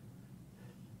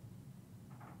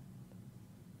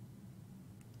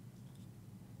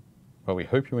 Well, we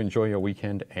hope you enjoy your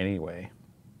weekend anyway.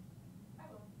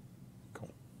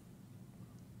 Cool.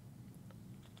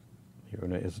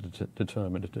 Leona is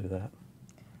determined to do that.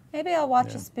 Maybe I'll watch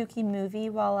Yeah. a spooky movie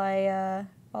while I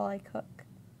cook.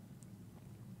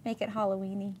 Make it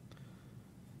Halloweeny.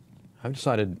 I've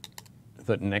decided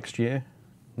that next year,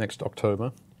 next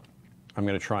October, I'm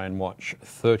going to try and watch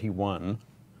 31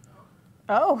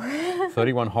 Oh,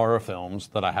 horror films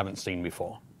that I haven't seen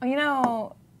before. you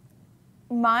know,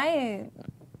 my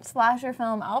slasher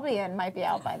film I'll be in might be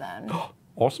out by then.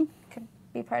 Awesome. Could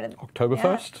be part of October yeah.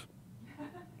 1st.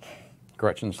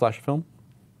 Gretchen slasher film.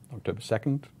 October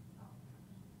 2nd.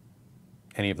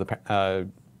 Any of the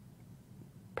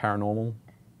paranormal.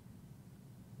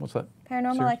 What's that?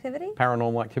 Paranormal series? Activity?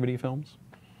 Paranormal Activity films.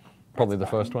 Probably the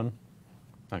That's fun. first one.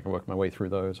 I can work my way through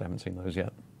those. I haven't seen those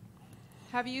yet.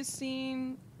 Have you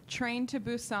seen Train to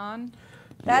Busan?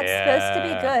 That's supposed to be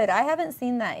Yeah. good. I haven't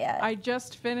seen that yet. I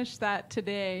just finished that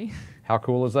today How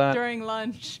cool is that? during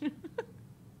lunch.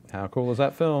 How cool is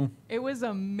that film? It was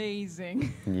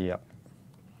amazing. Yep.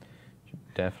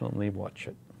 Should definitely watch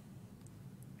it.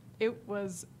 It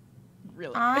was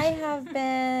really I good. have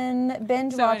been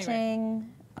binge So anyway.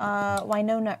 watching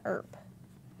Winona Earp,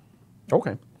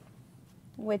 Okay.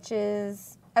 which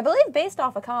is, I believe, based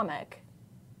off a comic.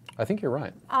 I think you're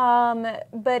right.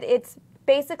 But it's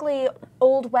basically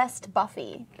Old West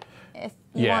Buffy, if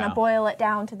you want Yeah. to boil it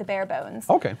down to the bare bones.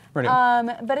 Okay. Ready.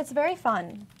 But it's very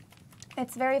fun.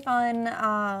 It's very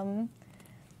fun.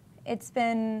 It's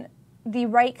been the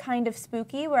right kind of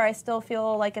spooky where I still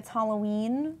feel like it's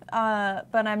Halloween,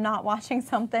 but I'm not watching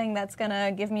something that's going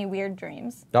to give me weird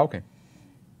dreams. Okay.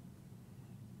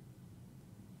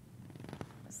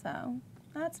 So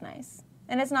that's nice.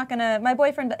 And it's not going to, my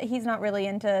boyfriend, he's not really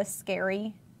into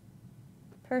scary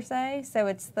per se, so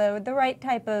it's the right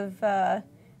type of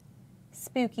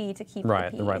spooky to keep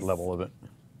Right. the The right peace. level of it.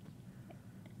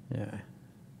 Yeah.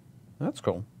 That's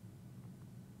cool.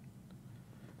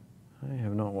 I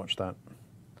have not watched that.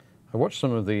 I watched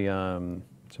some of the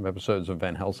some episodes of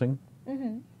Van Helsing.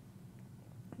 Mm-hmm.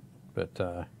 But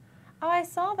Oh, I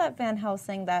saw that Van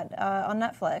Helsing that on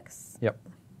Netflix. yep.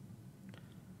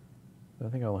 I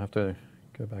think I'll have to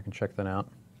go back and check that out.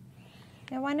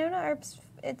 Yeah, Winona Earp's,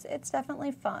 it's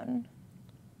definitely fun.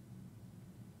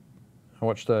 I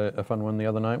watched a fun one the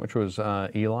other night, which was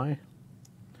Eli.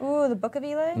 Ooh, the Book of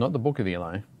Eli? Not the Book of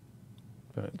Eli,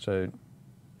 but it's a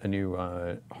new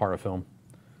horror film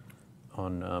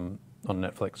on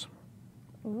Netflix,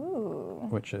 Ooh.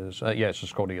 which is it's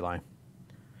just called Eli.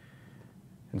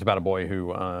 It's about a boy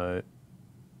who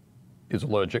is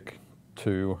allergic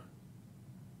to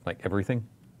like everything,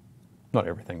 not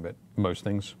everything, but most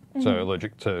things. So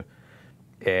allergic to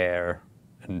air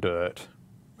and dirt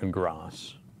and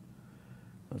grass,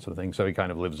 that sort of thing. So he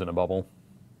kind of lives in a bubble,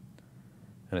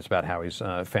 and it's about how his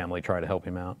family try to help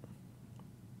him out.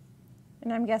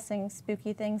 And I'm guessing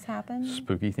spooky things happen?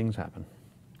 Spooky things happen.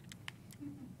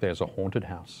 There's a haunted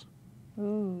house.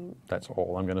 Ooh. That's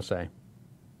all I'm going to say.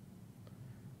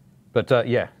 But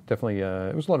yeah, definitely,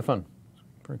 it was a lot of fun.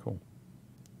 Very cool.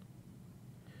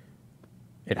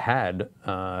 It had,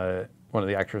 one of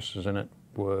the actresses in it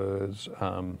was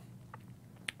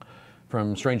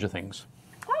from Stranger Things.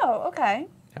 Oh, okay.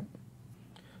 Yep.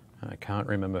 I can't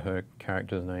remember her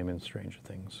character's name in Stranger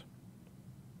Things.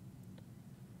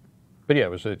 But But yeah, it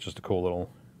was just a cool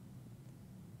little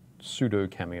pseudo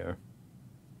cameo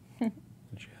that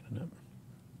she had in it.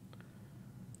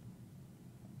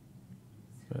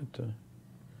 But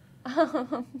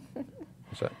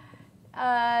what's that?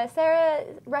 Sarah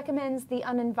recommends The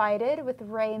Uninvited with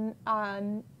Ray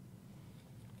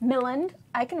Milland.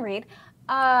 I can read.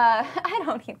 I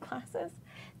don't need glasses.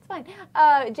 It's fine.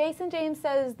 Jason James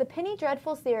says the Penny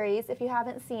Dreadful series, if you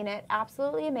haven't seen it,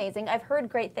 absolutely amazing. I've heard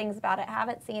great things about it.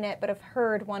 Haven't seen it, but I've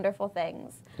heard wonderful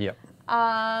things. Yep.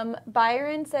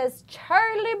 Byron says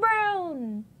Charlie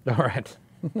Brown. All right.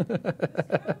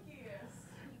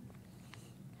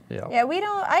 Yeah. Yeah, we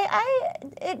don't.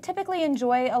 I typically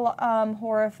enjoy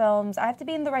horror films. I have to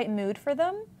be in the right mood for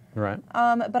them. Right.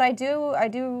 But I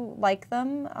do like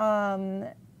them.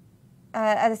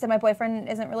 As I said, my boyfriend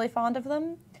isn't really fond of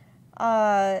them.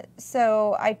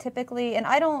 So I typically, and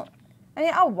I don't. I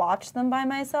mean, I'll watch them by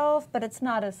myself, but it's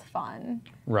not as fun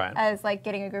Right. as like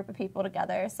getting a group of people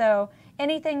together. So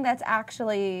anything that's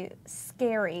actually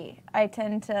scary, I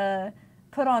tend to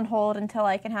put on hold until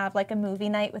I can have like a movie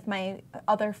night with my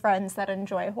other friends that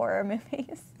enjoy horror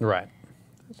movies. Right.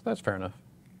 That's fair enough.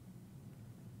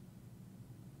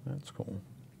 That's cool.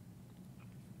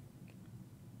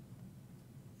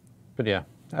 But yeah,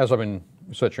 as I've been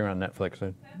searching around Netflix,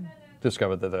 I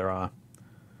discovered that there are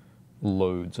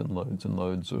loads and loads and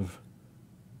loads of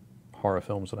horror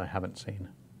films that I haven't seen.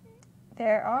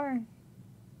 There are.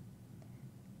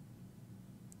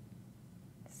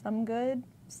 Some good,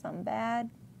 some bad.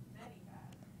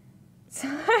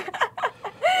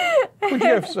 Would you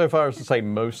go so far as to say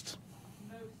most?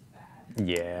 Most bad.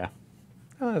 Yeah.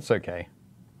 Oh, that's okay.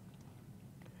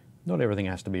 Not everything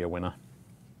has to be a winner.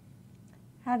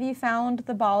 Have you found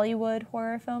the Bollywood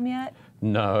horror film yet?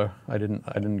 No, I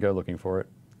didn't go looking for it.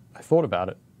 I thought about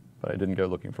it, but I didn't go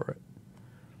looking for it.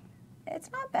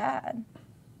 It's not bad.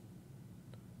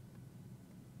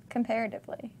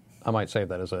 Comparatively. I might save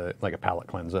that as a palate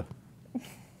cleanser.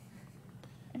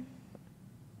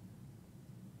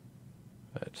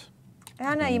 But I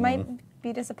don't know, you might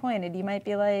be disappointed. You might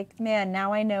be like, man,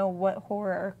 now I know what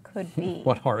horror could be.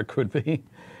 what horror could be?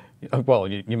 Well,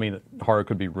 you mean that horror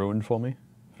could be ruined for me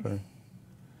for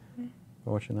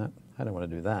watching that? I don't want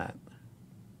to do that.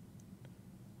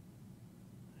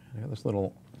 I got this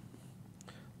little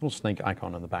snake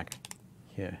icon on the back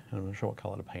here. I'm not sure what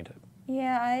color to paint it.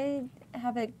 Yeah, I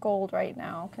have it gold right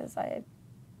now because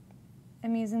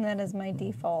I'm using that as my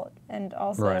default. And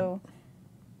also,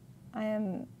 I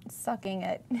am sucking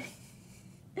at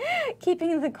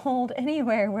keeping the gold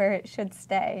anywhere where it should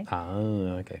stay. Ah,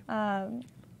 okay.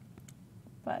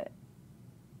 But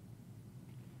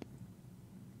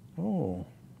Oh,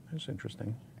 that's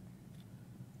interesting.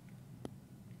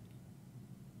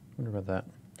 Wonder about that.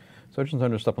 So I just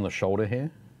noticed up on the shoulder here,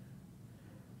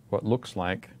 what looks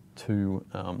like two,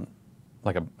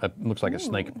 looks like a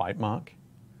snake bite mark.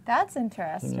 that's I don't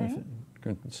know if interesting. you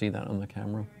can see that on the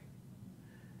camera.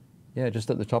 Yeah, just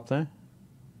at the top there.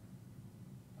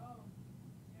 Oh,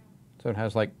 yeah. So it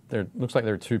has looks like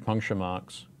there are two puncture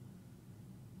marks,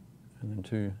 and then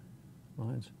two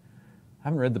lines. I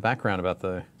haven't read the background about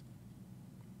the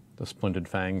splintered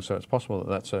fangs, so it's possible that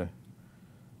that's a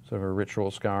sort of a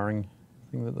ritual scarring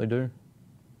thing that they do.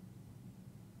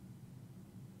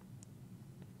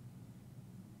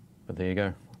 But there you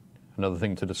go. Another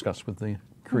thing to discuss with the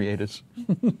creators.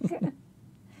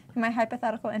 My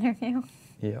hypothetical interview.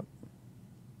 Yep. You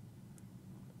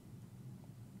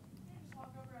can't just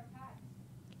walk over at PAX.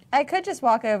 I could just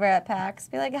walk over at PAX,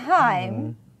 be like,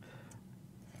 hi.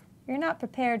 You're not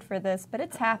prepared for this, but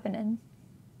it's happening.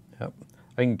 Yep.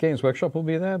 I mean, Games Workshop will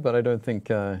be there, but I don't think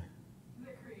The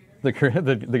creator.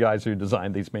 the guys who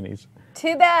designed these minis.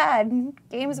 Too bad.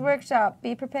 Games Workshop,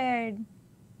 be prepared.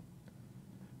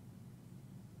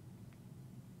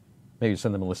 Maybe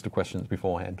send them a list of questions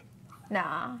beforehand.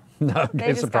 Nah. No, They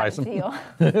okay, just got surprise a them. deal.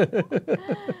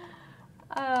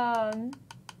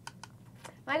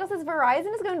 Michael says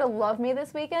Verizon is going to love me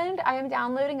this weekend. I am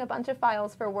downloading a bunch of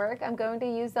files for work. I'm going to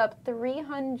use up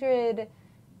 300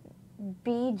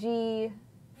 BG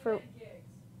for Gigs.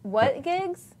 what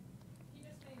gigs? He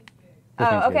just means gigs.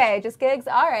 Just Oh, means okay, just gigs.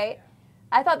 All right.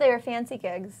 I thought they were fancy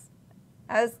gigs.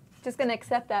 I was just going to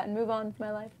accept that and move on with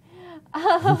my life.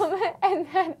 And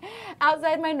then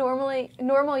outside my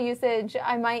normal usage,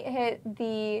 I might hit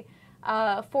the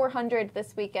 400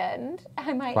 this weekend.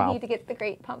 I might Wow. need to get the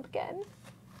Great Pumpkin.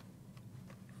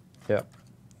 Yep.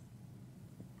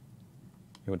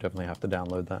 You would definitely have to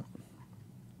download that.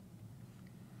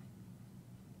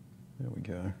 There we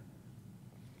go.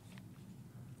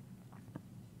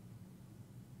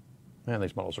 Man,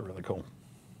 these models are really cool.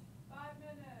 5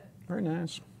 minutes. Very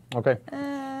nice. Okay.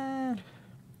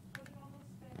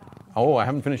 Oh, I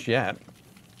haven't finished yet.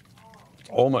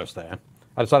 Almost there.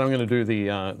 I decided I'm going to do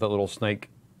the little snake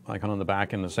icon on the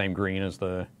back in the same green as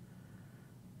the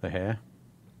hair.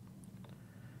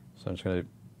 So I'm just going to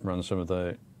run some of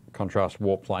the contrast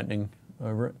warp lightning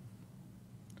over it.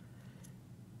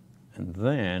 And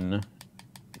then,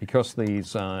 because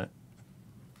these the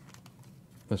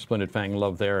Splendid Fang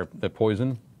love their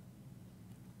poison,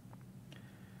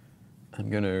 I'm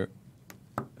going to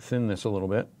thin this a little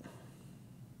bit.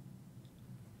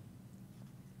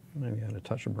 Maybe add a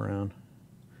touch of brown.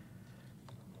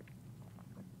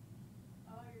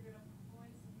 Oh, you're gonna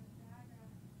poison the dagger.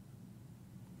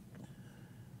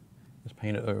 Just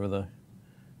paint it over the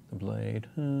blade.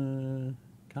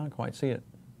 Can't quite see it.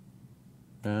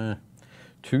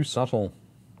 Too subtle.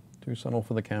 Too subtle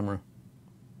for the camera.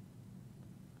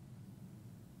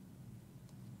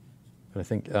 But I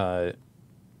think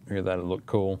that'll look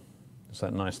cool. It's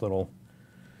that nice little.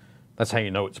 That's how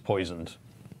you know it's poisoned.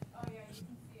 Oh yeah, you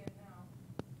can see it now.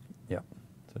 Yep.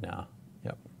 So now,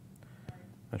 yep.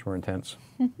 Much more intense.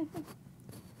 And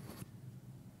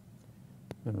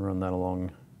run that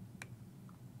along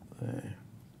there.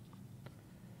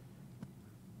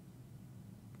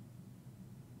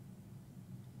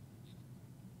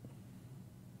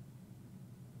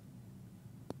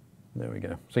 There we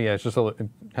go. So yeah, it's just it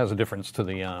has a difference to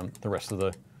the rest of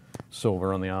the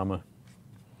silver on the armor.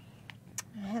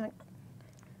 I haven't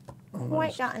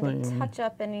quite gotten to touch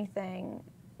up anything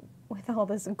with all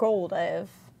this gold I've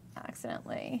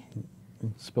accidentally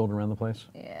Spilled around the place.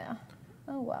 Yeah.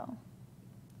 Oh well.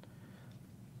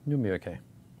 You'll be okay.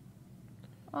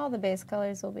 All the base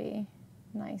colors will be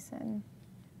nice and.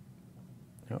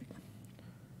 Yep.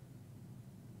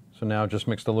 So now just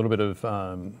mixed a little bit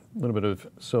of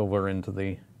silver into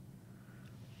the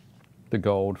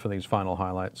gold for these final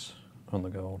highlights on the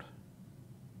gold.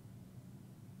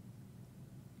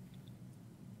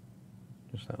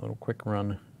 Just that little quick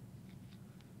run.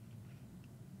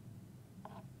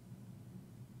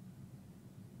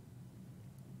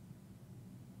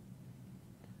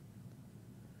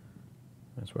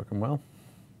 That's working well.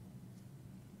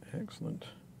 Excellent.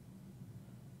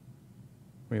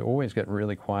 We always get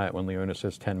really quiet when Leona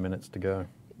says 10 minutes to go.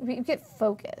 We get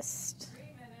focused. 3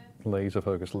 minutes. Laser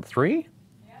focus. 3?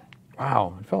 Yep.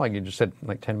 Wow, I felt like you just said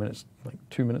like 10 minutes, like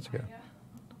 2 minutes ago. Yeah.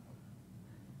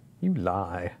 You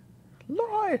lie.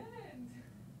 Lie.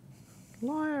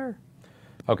 Liar.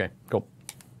 Okay, cool.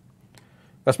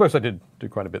 I suppose I did do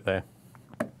quite a bit there.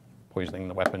 Poisoning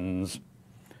the weapons.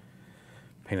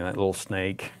 Painting that little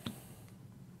snake.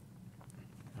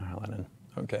 I'll that in.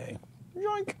 Okay.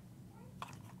 Yoink.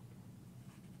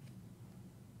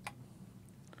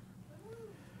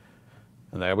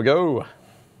 And there we go.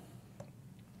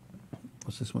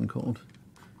 What's this one called?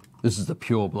 This is the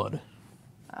pure blood.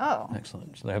 Oh.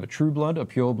 Excellent. So they have a true blood, a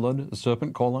pure blood, a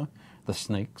serpent collar, the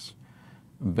snakes,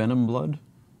 venom blood,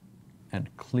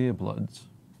 and clear bloods.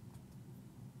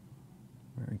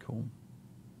 Very cool.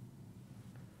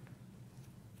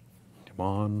 Come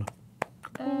on.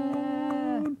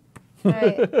 All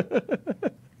right.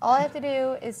 All I have to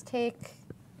do is take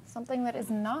something that is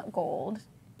not gold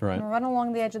Right. and run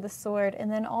along the edge of the sword,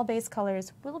 and then all base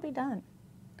colors will be done.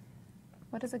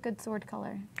 What is a good sword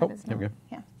color? Oh, That is here we not- go.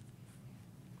 Yeah.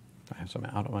 I have some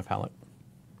out on my palette.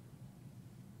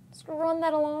 Just run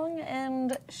that along,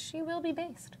 and she will be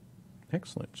based.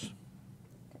 Excellent.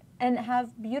 And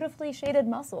have beautifully shaded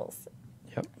muscles.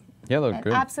 Yep. Yeah, they look And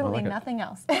good. I absolutely like it. nothing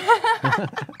else.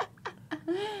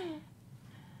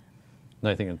 No,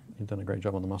 I think you've done a great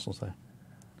job on the muscles there.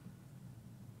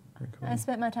 Very cool. I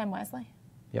spent my time wisely.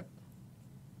 Yep.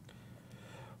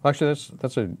 Well, actually,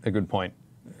 that's a good point.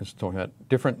 It's talking about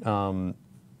different on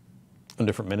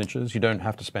different miniatures. You don't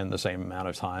have to spend the same amount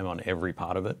of time on every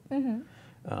part of it.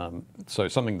 So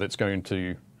something that's going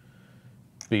to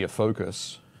be a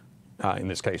focus, in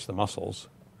this case, the muscles,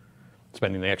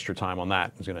 spending the extra time on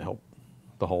that is going to help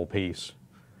the whole piece,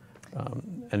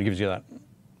 and it gives you that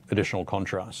additional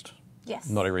contrast. Yes.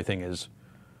 Not everything is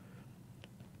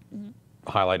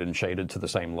highlighted and shaded to the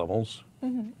same levels.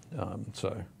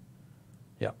 So,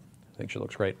 yeah, I think she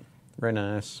looks great. Very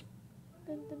nice.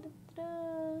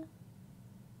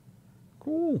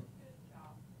 Cool.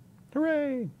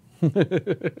 Hooray!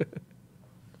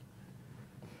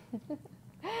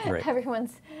 Great.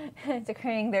 Everyone's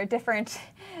declaring their different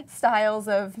styles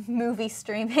of movie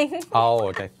streaming. Oh,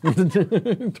 okay.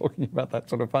 Talking about that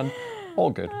sort of fun.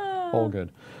 All good. All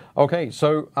good. Okay,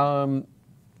 so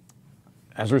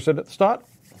as we said at the start,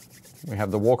 we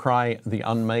have the Warcry The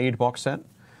Unmade box set.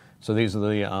 So these are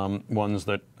the ones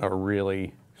that are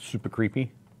really super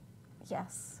creepy.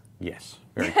 Yes. Yes,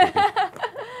 very creepy.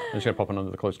 I'm just going to pop it under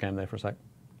the close cam there for a sec.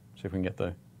 See if we can get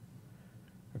the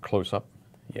close up.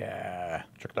 Yeah,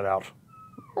 check that out.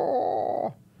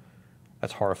 Oh,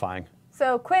 that's horrifying.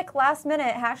 So quick, last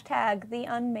minute, hashtag the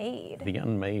unmade. The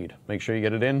Unmade. Make sure you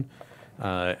get it in.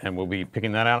 And we'll be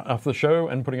picking that out after the show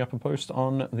and putting up a post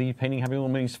on the Painting Happy LIl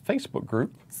Minis Facebook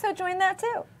group. So join that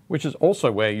too. Which is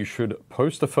also where you should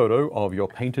post a photo of your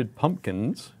painted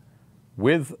pumpkins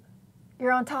with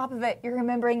You're on top of it. You're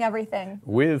remembering everything.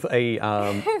 with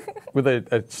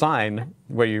a sign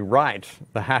where you write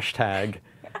the hashtag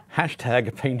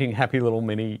Painting Happy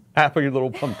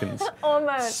Little Pumpkins.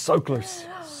 Almost. So close,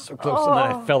 and then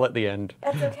I fell at the end.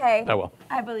 That's okay. Oh well.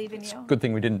 I believe in you. Good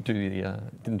thing we didn't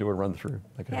do a run through,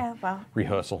 like a Yeah, well.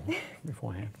 rehearsal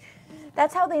beforehand.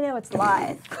 That's how they know it's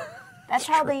live. That's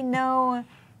how they know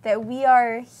that we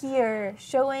are here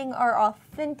showing our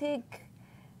authentic,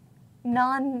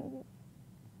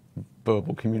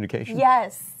 Verbal communication.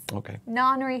 yes, Okay,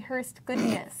 non-rehearsed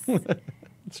goodness.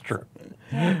 it's true.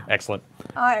 Excellent.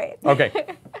 All right. Okay.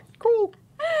 Cool.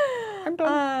 I'm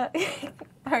done.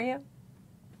 Are you?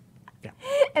 Yeah.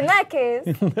 In that case,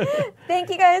 thank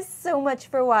you guys so much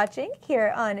for watching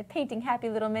here on Painting Happy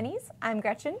Little Minis. I'm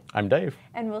Gretchen, I'm Dave.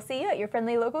 and we'll see you at your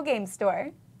friendly local game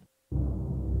store.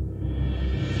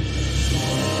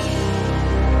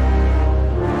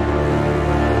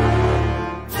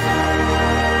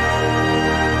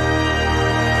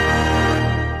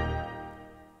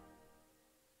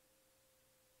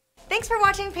 Thanks for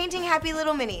watching Painting Happy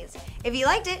Little Minis. If you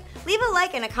liked it, leave a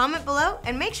like and a comment below,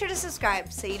 and make sure to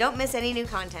subscribe so you don't miss any new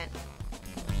content.